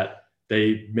that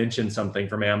they mentioned something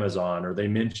from Amazon, or they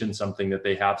mentioned something that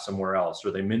they have somewhere else,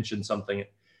 or they mentioned something.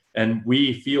 And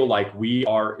we feel like we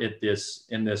are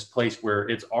in this place where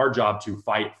it's our job to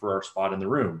fight for our spot in the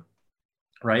room,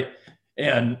 right?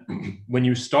 And when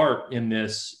you start in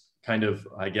this kind of,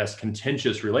 I guess,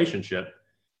 contentious relationship,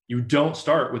 you don't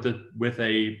start with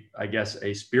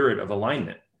a spirit of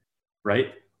alignment,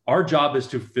 right? Our job is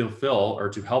to fulfill, or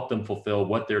to help them fulfill,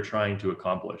 what they're trying to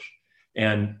accomplish.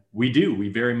 And we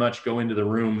very much go into the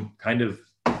room kind of,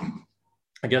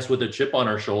 I guess, with a chip on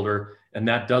our shoulder, and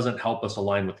that doesn't help us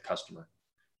align with the customer,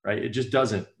 right? It just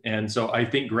doesn't. And so I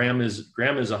think Graham is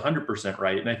 100%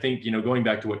 right. And I think, going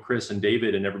back to what Chris and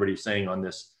David and everybody's saying on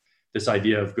this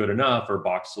idea of good enough, or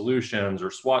box solutions, or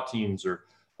SWAT teams, or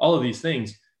all of these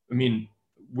things. I mean,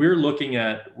 we're looking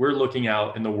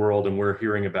out in the world and we're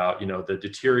hearing about, the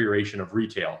deterioration of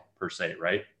retail per se,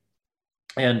 right?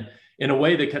 And in a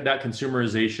way that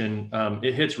consumerization,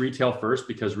 it hits retail first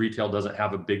because retail doesn't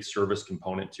have a big service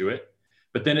component to it.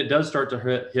 But then it does start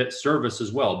to hit service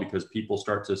as well, because people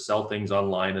start to sell things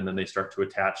online and then they start to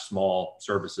attach small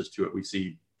services to it. We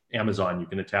see Amazon, you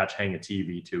can hang a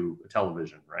TV to a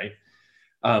television, right?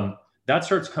 That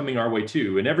starts coming our way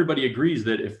too. And everybody agrees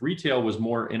that if retail was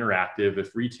more interactive,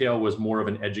 if retail was more of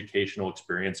an educational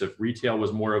experience, if retail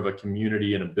was more of a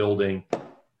community and a building,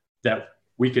 that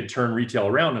we could turn retail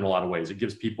around in a lot of ways. It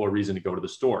gives people a reason to go to the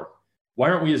store.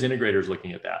 Why aren't we as integrators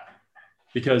looking at that?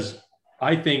 Because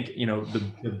I think,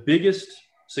 the biggest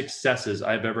successes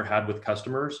I've ever had with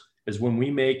customers is when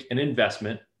we make an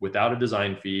investment without a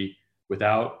design fee,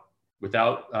 without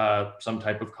some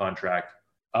type of contract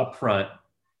upfront,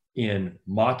 in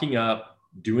mocking up,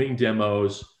 doing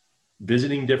demos,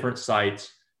 visiting different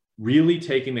sites, really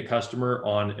taking the customer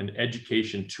on an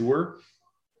education tour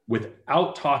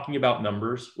without talking about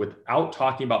numbers, without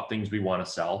talking about things we want to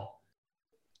sell,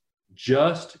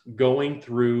 just going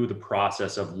through the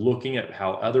process of looking at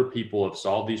how other people have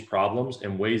solved these problems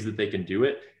and ways that they can do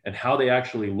it and how they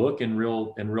actually look in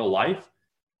real life.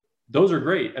 Those are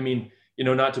great. I mean,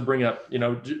 not to bring up,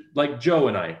 like Joe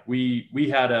and I, we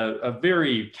had a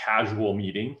very casual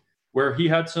meeting where he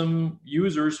had some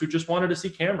users who just wanted to see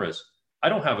cameras. I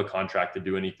don't have a contract to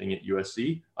do anything at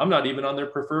USC. I'm not even on their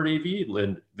preferred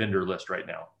AV vendor list right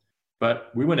now.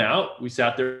 But we went out, we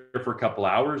sat there for a couple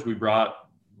hours. We brought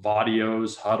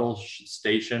Vadio's Huddle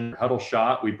Station, Huddle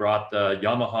Shot. We brought the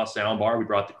Yamaha soundbar. We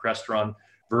brought the Crestron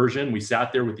version. We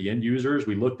sat there with the end users.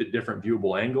 We looked at different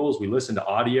viewable angles. We listened to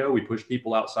audio. We pushed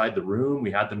people outside the room.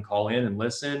 We had them call in and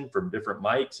listen from different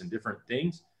mics and different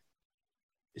things.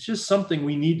 It's just something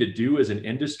we need to do as an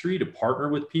industry, to partner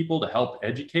with people to help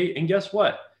educate. And guess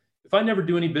what? If I never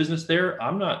do any business there,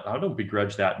 I don't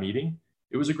begrudge that meeting.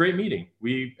 It was a great meeting.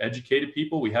 We educated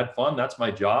people. We had fun. That's my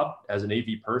job as an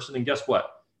AV person. And guess what?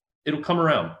 It'll come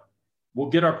around. We'll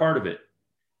get our part of it.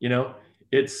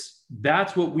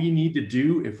 That's what we need to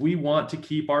do if we want to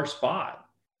keep our spot,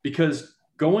 because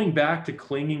going back to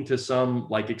clinging to some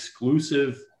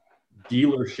exclusive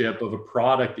dealership of a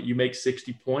product that you make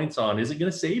 60 points on isn't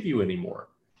going to save you anymore.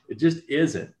 It just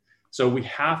isn't. So we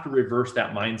have to reverse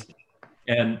that mindset.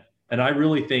 And I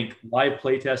really think live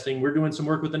playtesting, we're doing some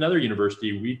work with another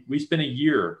university. We spent a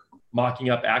year mocking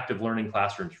up active learning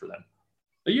classrooms for them.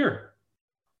 A year.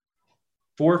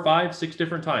 4, 5, 6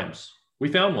 different times. We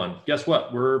found one. Guess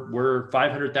what? We're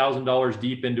 $500,000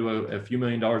 deep into a few $1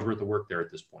 million worth of work there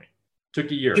at this point.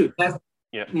 Took a year. Dude,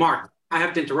 Mark, I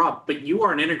have to interrupt, but you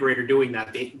are an integrator doing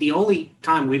that. The only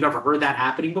time we've ever heard that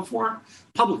happening before,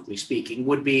 publicly speaking,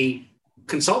 would be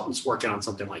consultants working on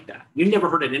something like that. You never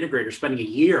heard an integrator spending a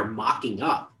year mocking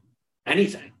up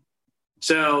anything.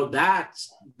 So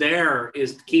there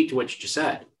is the key to what you just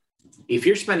said. If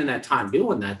you're spending that time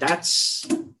doing that, that's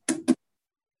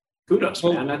kudos,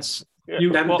 man. That's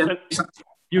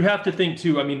you have to think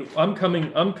too. I mean, I'm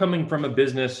coming from a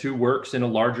business who works in a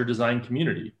larger design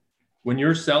community. When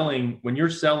you're selling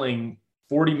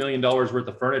 $40 million worth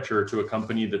of furniture to a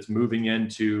company that's moving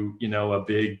into, a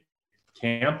big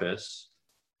campus,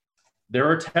 there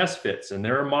are test fits and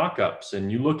there are mock-ups and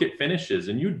you look at finishes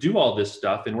and you do all this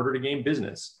stuff in order to gain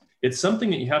business. It's something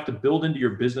that you have to build into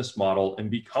your business model and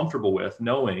be comfortable with,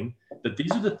 knowing that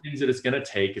these are the things that it's going to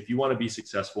take if you want to be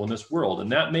successful in this world.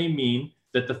 And that may mean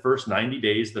that the first 90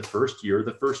 days, the first year,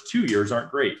 the first 2 years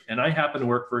aren't great. And I happen to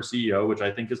work for a CEO, which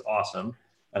I think is awesome.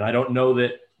 And I don't know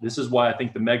that This is why I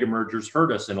think the mega mergers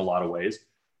hurt us in a lot of ways.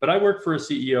 But I work for a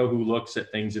CEO who looks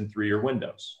at things in 3-year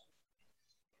windows.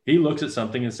 He looks at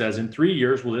something and says, in 3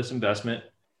 years, will this investment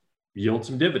yield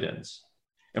some dividends?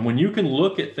 And when you can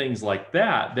look at things like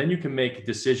that, then you can make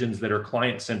decisions that are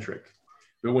client-centric.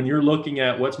 But when you're looking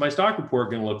at what's my stock report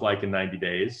going to look like in 90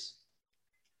 days,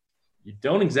 you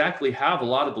don't exactly have a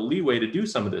lot of the leeway to do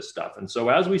some of this stuff. And so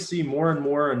as we see more and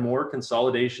more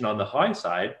consolidation on the high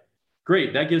side,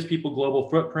 great, that gives people global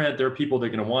footprint. There are people that are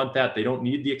going to want that. They don't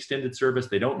need the extended service.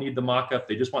 They don't need the mock-up.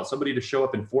 They just want somebody to show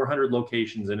up in 400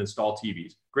 locations and install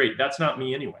TVs. Great, that's not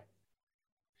me anyway.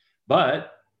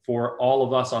 But for all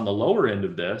of us on the lower end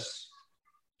of this,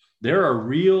 there are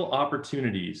real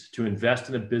opportunities to invest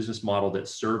in a business model that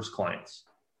serves clients.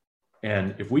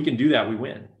 And if we can do that, we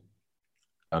win.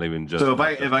 Not even just. So if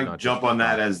I jump on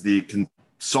that as the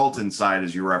consultant side,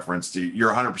 as you referenced,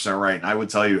 you're 100% right. And I would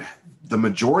tell you, the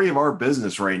majority of our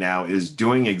business right now is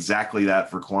doing exactly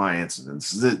that for clients. And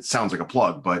it sounds like a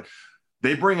plug, but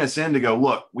they bring us in to go,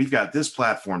 look, we've got this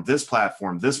platform,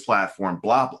 blah,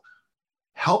 blah.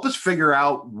 Help us figure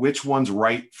out which one's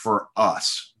right for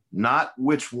us, not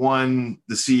which one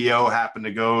the CEO happened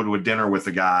to go to a dinner with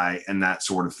a guy and that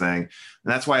sort of thing. And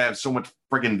that's why I have so much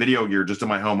freaking video gear just in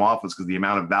my home office, because the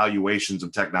amount of valuations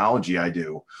of technology I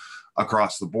do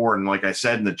across the board. And like I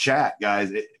said in the chat,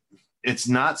 guys, it's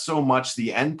not so much the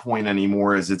endpoint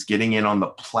anymore as it's getting in on the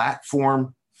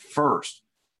platform first.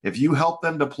 If you help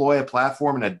them deploy a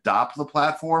platform and adopt the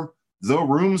platform, the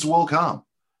rooms will come,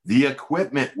 the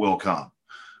equipment will come.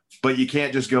 But you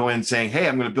can't just go in saying, hey,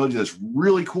 I'm going to build you this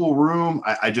really cool room.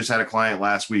 I just had a client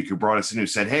last week who brought us in who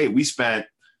said, hey, we spent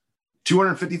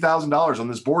 $250,000 on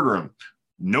this boardroom.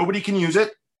 Nobody can use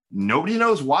it. Nobody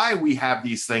knows why we have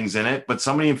these things in it, but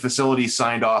somebody in facilities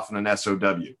signed off in an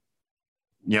SOW.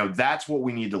 You know, that's what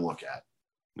we need to look at.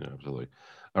 Yeah, absolutely.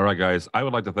 All right, guys. I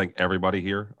would like to thank everybody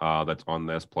here that's on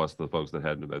this, plus the folks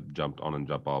that jumped on and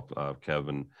jumped off.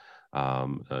 Kevin,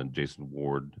 Jason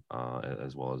Ward,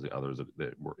 as well as the others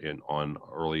that were on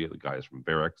early, the guys from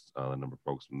Barracks, a number of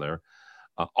folks from there.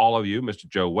 All of you, Mr.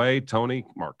 Joe Way, Tony,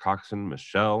 Mark Coxon,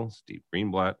 Michelle, Steve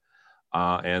Greenblatt,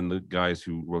 and the guys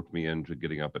who roped me into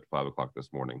getting up at 5 o'clock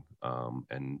this morning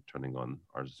and turning on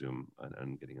our Zoom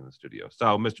and getting in the studio.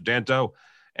 So, Mr. Danto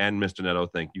and Mr. Netto,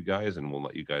 thank you guys, and we'll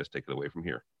let you guys take it away from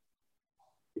here.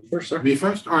 First, sir. Me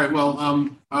first? All right. Well,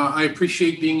 I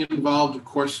appreciate being involved, of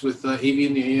course, with AV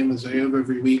in the AM as I have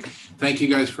every week. Thank you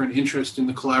guys for an interest in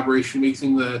the Collaboration Week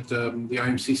thing that the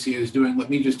IMCCA is doing. Let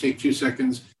me just take 2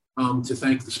 seconds to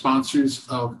thank the sponsors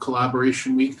of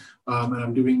Collaboration Week. And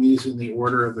I'm doing these in the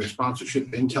order of their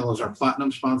sponsorship. Intel is our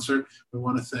platinum sponsor. We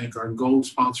want to thank our gold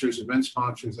sponsors, event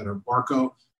sponsors that are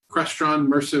Barco, Crestron,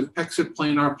 Mersive, Pexip,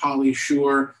 Planar, Poly,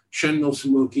 Shure, Shenmue,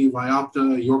 Samuki,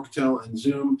 Viopta, Yorktel, and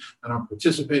Zoom, and our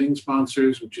participating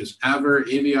sponsors, which is Aver,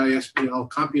 AVI SPL,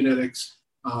 Compunetics,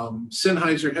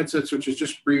 Sennheiser headsets, which is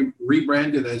just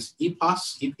rebranded as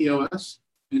EPOS,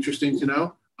 interesting to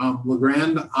know,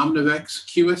 Legrand, Omnivex,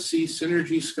 QSC,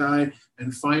 Synergy Sky,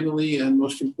 and finally, and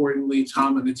most importantly,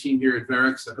 Tom and the team here at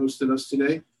Verex that hosted us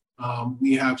today.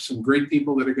 We have some great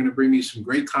people that are going to bring you some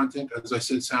great content. As I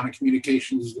said, Sound and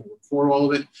Communications is going to record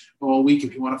all of it all week.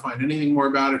 If you want to find anything more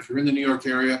about it, if you're in the New York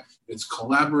area, it's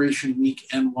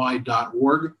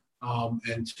collaborationweekny.org.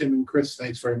 And Tim and Chris,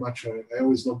 thanks very much. I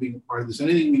always love being a part of this.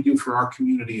 Anything we do for our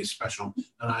community is special,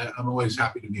 and I'm always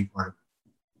happy to be a part of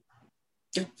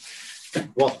it. Okay.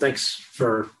 Well, thanks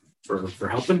for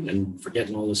helping and for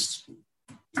getting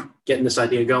this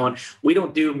idea going. We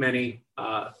don't do many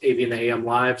AV and AM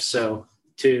live, so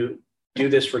to do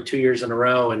this for 2 years in a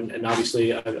row, and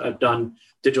obviously I've done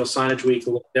Digital Signage Week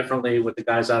a little differently with the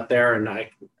guys out there, and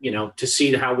to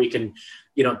see how we can,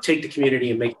 take the community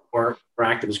and make it more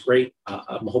active is great.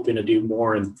 I'm hoping to do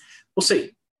more, and we'll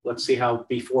see. Let's see how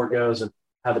B4 goes and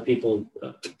how the people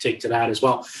take to that as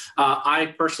well.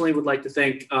 I personally would like to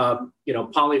thank,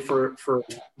 Polly for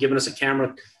giving us a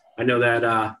camera. I know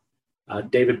that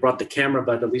David brought the camera,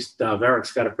 but at least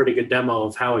Verex got a pretty good demo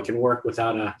of how it can work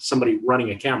without somebody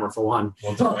running a camera for one.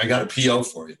 Well, I got a PO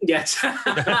for you. Yes.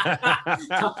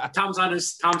 Tom's on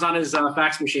his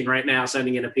fax machine right now,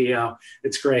 sending in a PO.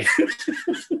 It's great.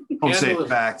 Don't say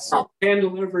fax. Hand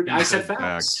delivered. I said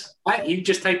fax. He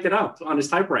just typed it up on his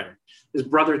typewriter. His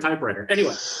brother typewriter.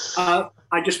 Anyway,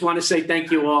 I just want to say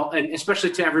thank you all, and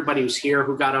especially to everybody who's here,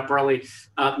 who got up early.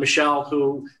 Michelle,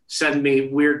 who sent me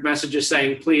weird messages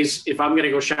saying, please, if I'm going to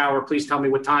go shower, please tell me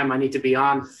what time I need to be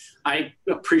on. I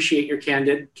appreciate your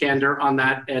candor on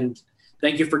that, and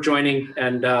thank you for joining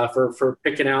and for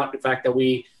picking out the fact that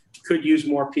we could use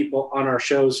more people on our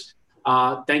shows.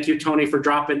 Thank you, Tony, for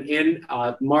dropping in.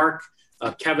 Mark,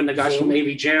 Kevin, the guys from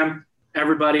AV Jam,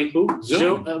 everybody.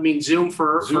 Zoom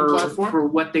for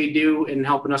what they do in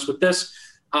helping us with this.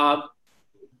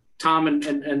 Tom and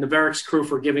the Verix crew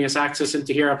for giving us access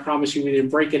into here. I promise you we didn't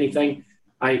break anything.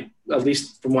 At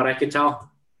least from what I could tell.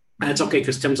 And it's okay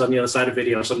because Tim's on the other side of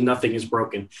video, so nothing is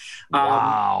broken.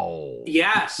 Wow.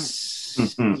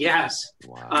 Yes. Yes.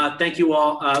 Wow. Thank you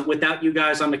all. Without you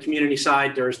guys on the community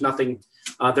side, there is nothing.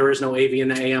 There is no AV in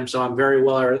the AM, so I'm very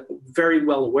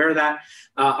well aware of that.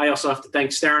 I also have to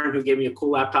thank Starren, who gave me a cool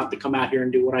laptop to come out here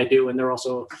and do what I do, and they're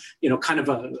also, kind of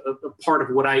a part of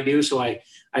what I do. So I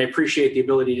appreciate the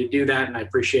ability to do that, and I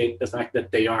appreciate the fact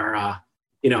that they are,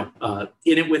 in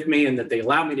it with me, and that they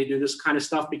allow me to do this kind of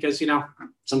stuff because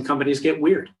some companies get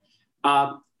weird.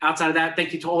 Outside of that,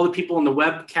 thank you to all the people in the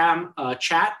webcam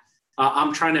chat.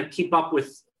 I'm trying to keep up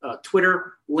with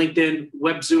Twitter, LinkedIn,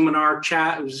 WebZoominar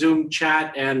chat, Zoom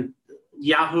chat, and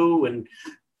Yahoo and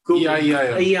Google.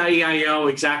 EIEIO,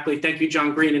 exactly. Thank you,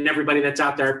 John Green, and everybody that's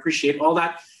out there. I appreciate all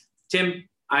that. Tim,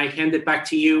 I hand it back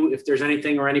to you. If there's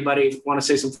anything or anybody want to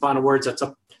say some final words, that's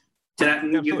up to that.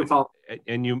 And you can follow.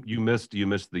 And you missed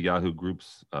the Yahoo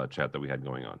groups chat that we had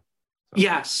going on. So.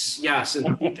 Yes.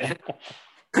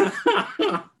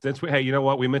 Since hey, you know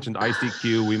what? We mentioned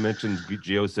ICQ, we mentioned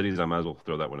GeoCities. I might as well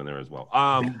throw that one in there as well.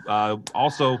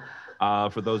 Also,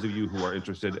 for those of you who are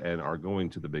interested and are going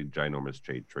to the big ginormous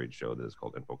trade show that is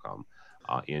called InfoComm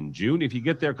in June, if you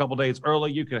get there a couple days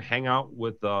early, you can hang out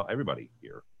with everybody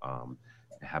here.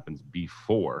 It happens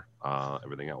before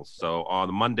everything else. So on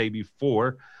the Monday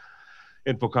before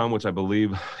InfoComm, which I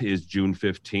believe is June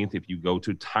 15th, if you go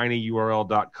to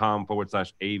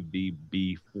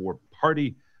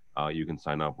tinyurl.com/AVB4party, you can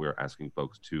sign up. We're asking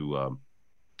folks to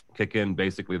kick in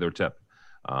basically their tip.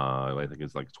 I think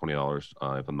it's like $20,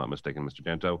 if I'm not mistaken, Mr.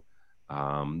 Janto.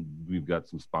 We've got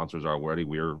some sponsors already.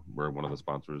 We're one of the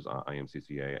sponsors,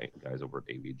 IMCCA guys over at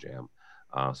AV Jam.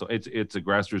 So it's a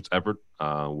grassroots effort.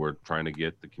 We're trying to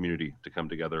get the community to come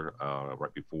together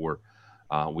right before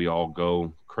we all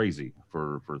go crazy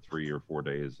for 3 or 4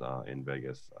 days in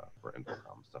Vegas for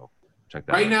InfoComm. So check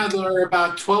that out. Right now, there are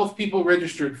about 12 people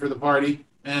registered for the party.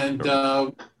 And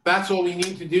that's all we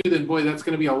need to do. Then, boy, that's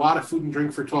going to be a lot of food and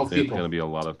drink for 12 people. It's going to be a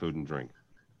lot of food and drink.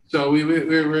 So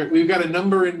we've got a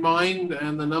number in mind,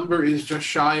 and the number is just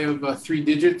shy of 3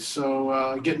 digits.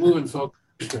 So get moving, folks.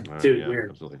 Dude,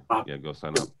 weird. Absolutely. Yeah, go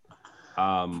sign up.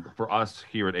 For us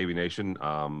here at AVNation,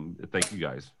 thank you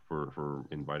guys for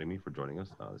inviting me, for joining us.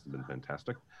 This has been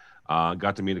fantastic.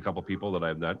 Got to meet a couple people that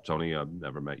I've met. Tony, I've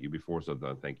never met you before, so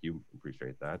thank you.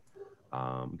 Appreciate that.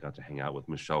 Got to hang out with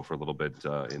Michelle for a little bit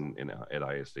at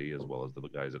ISC, as well as the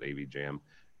guys at AV Jam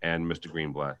and Mr.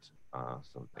 Greenblatt.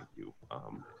 So thank you.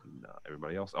 And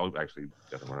everybody else. I actually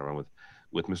got to run around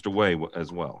with Mr. Way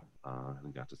as well.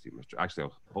 And got to see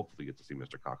I'll hopefully get to see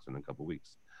Mr. Cox in a couple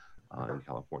weeks in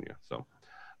California. So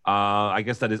I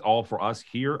guess that is all for us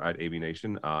here at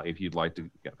AVNation. If you'd like to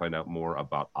find out more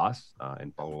about us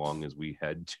and follow along as we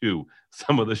head to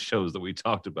some of the shows that we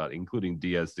talked about, including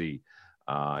DSC,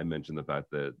 I mentioned the fact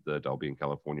that I'll be in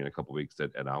California in a couple weeks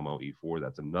at Almo E4.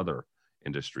 That's another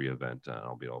industry event.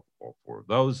 I'll be all 4 of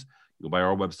those. Go by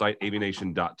our website,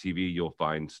 avnation.tv. You'll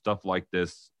find stuff like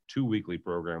this, 2 weekly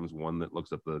programs, one that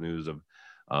looks at the news of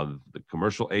the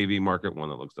commercial AV market, one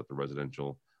that looks at the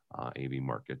residential AV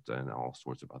market, and all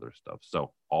sorts of other stuff.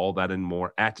 So all that and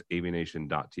more at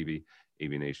avnation.tv,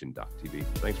 avnation.tv.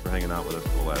 Thanks for hanging out with us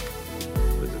for the last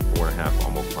 4.5,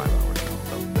 almost 5 hours.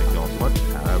 So thank you all so much.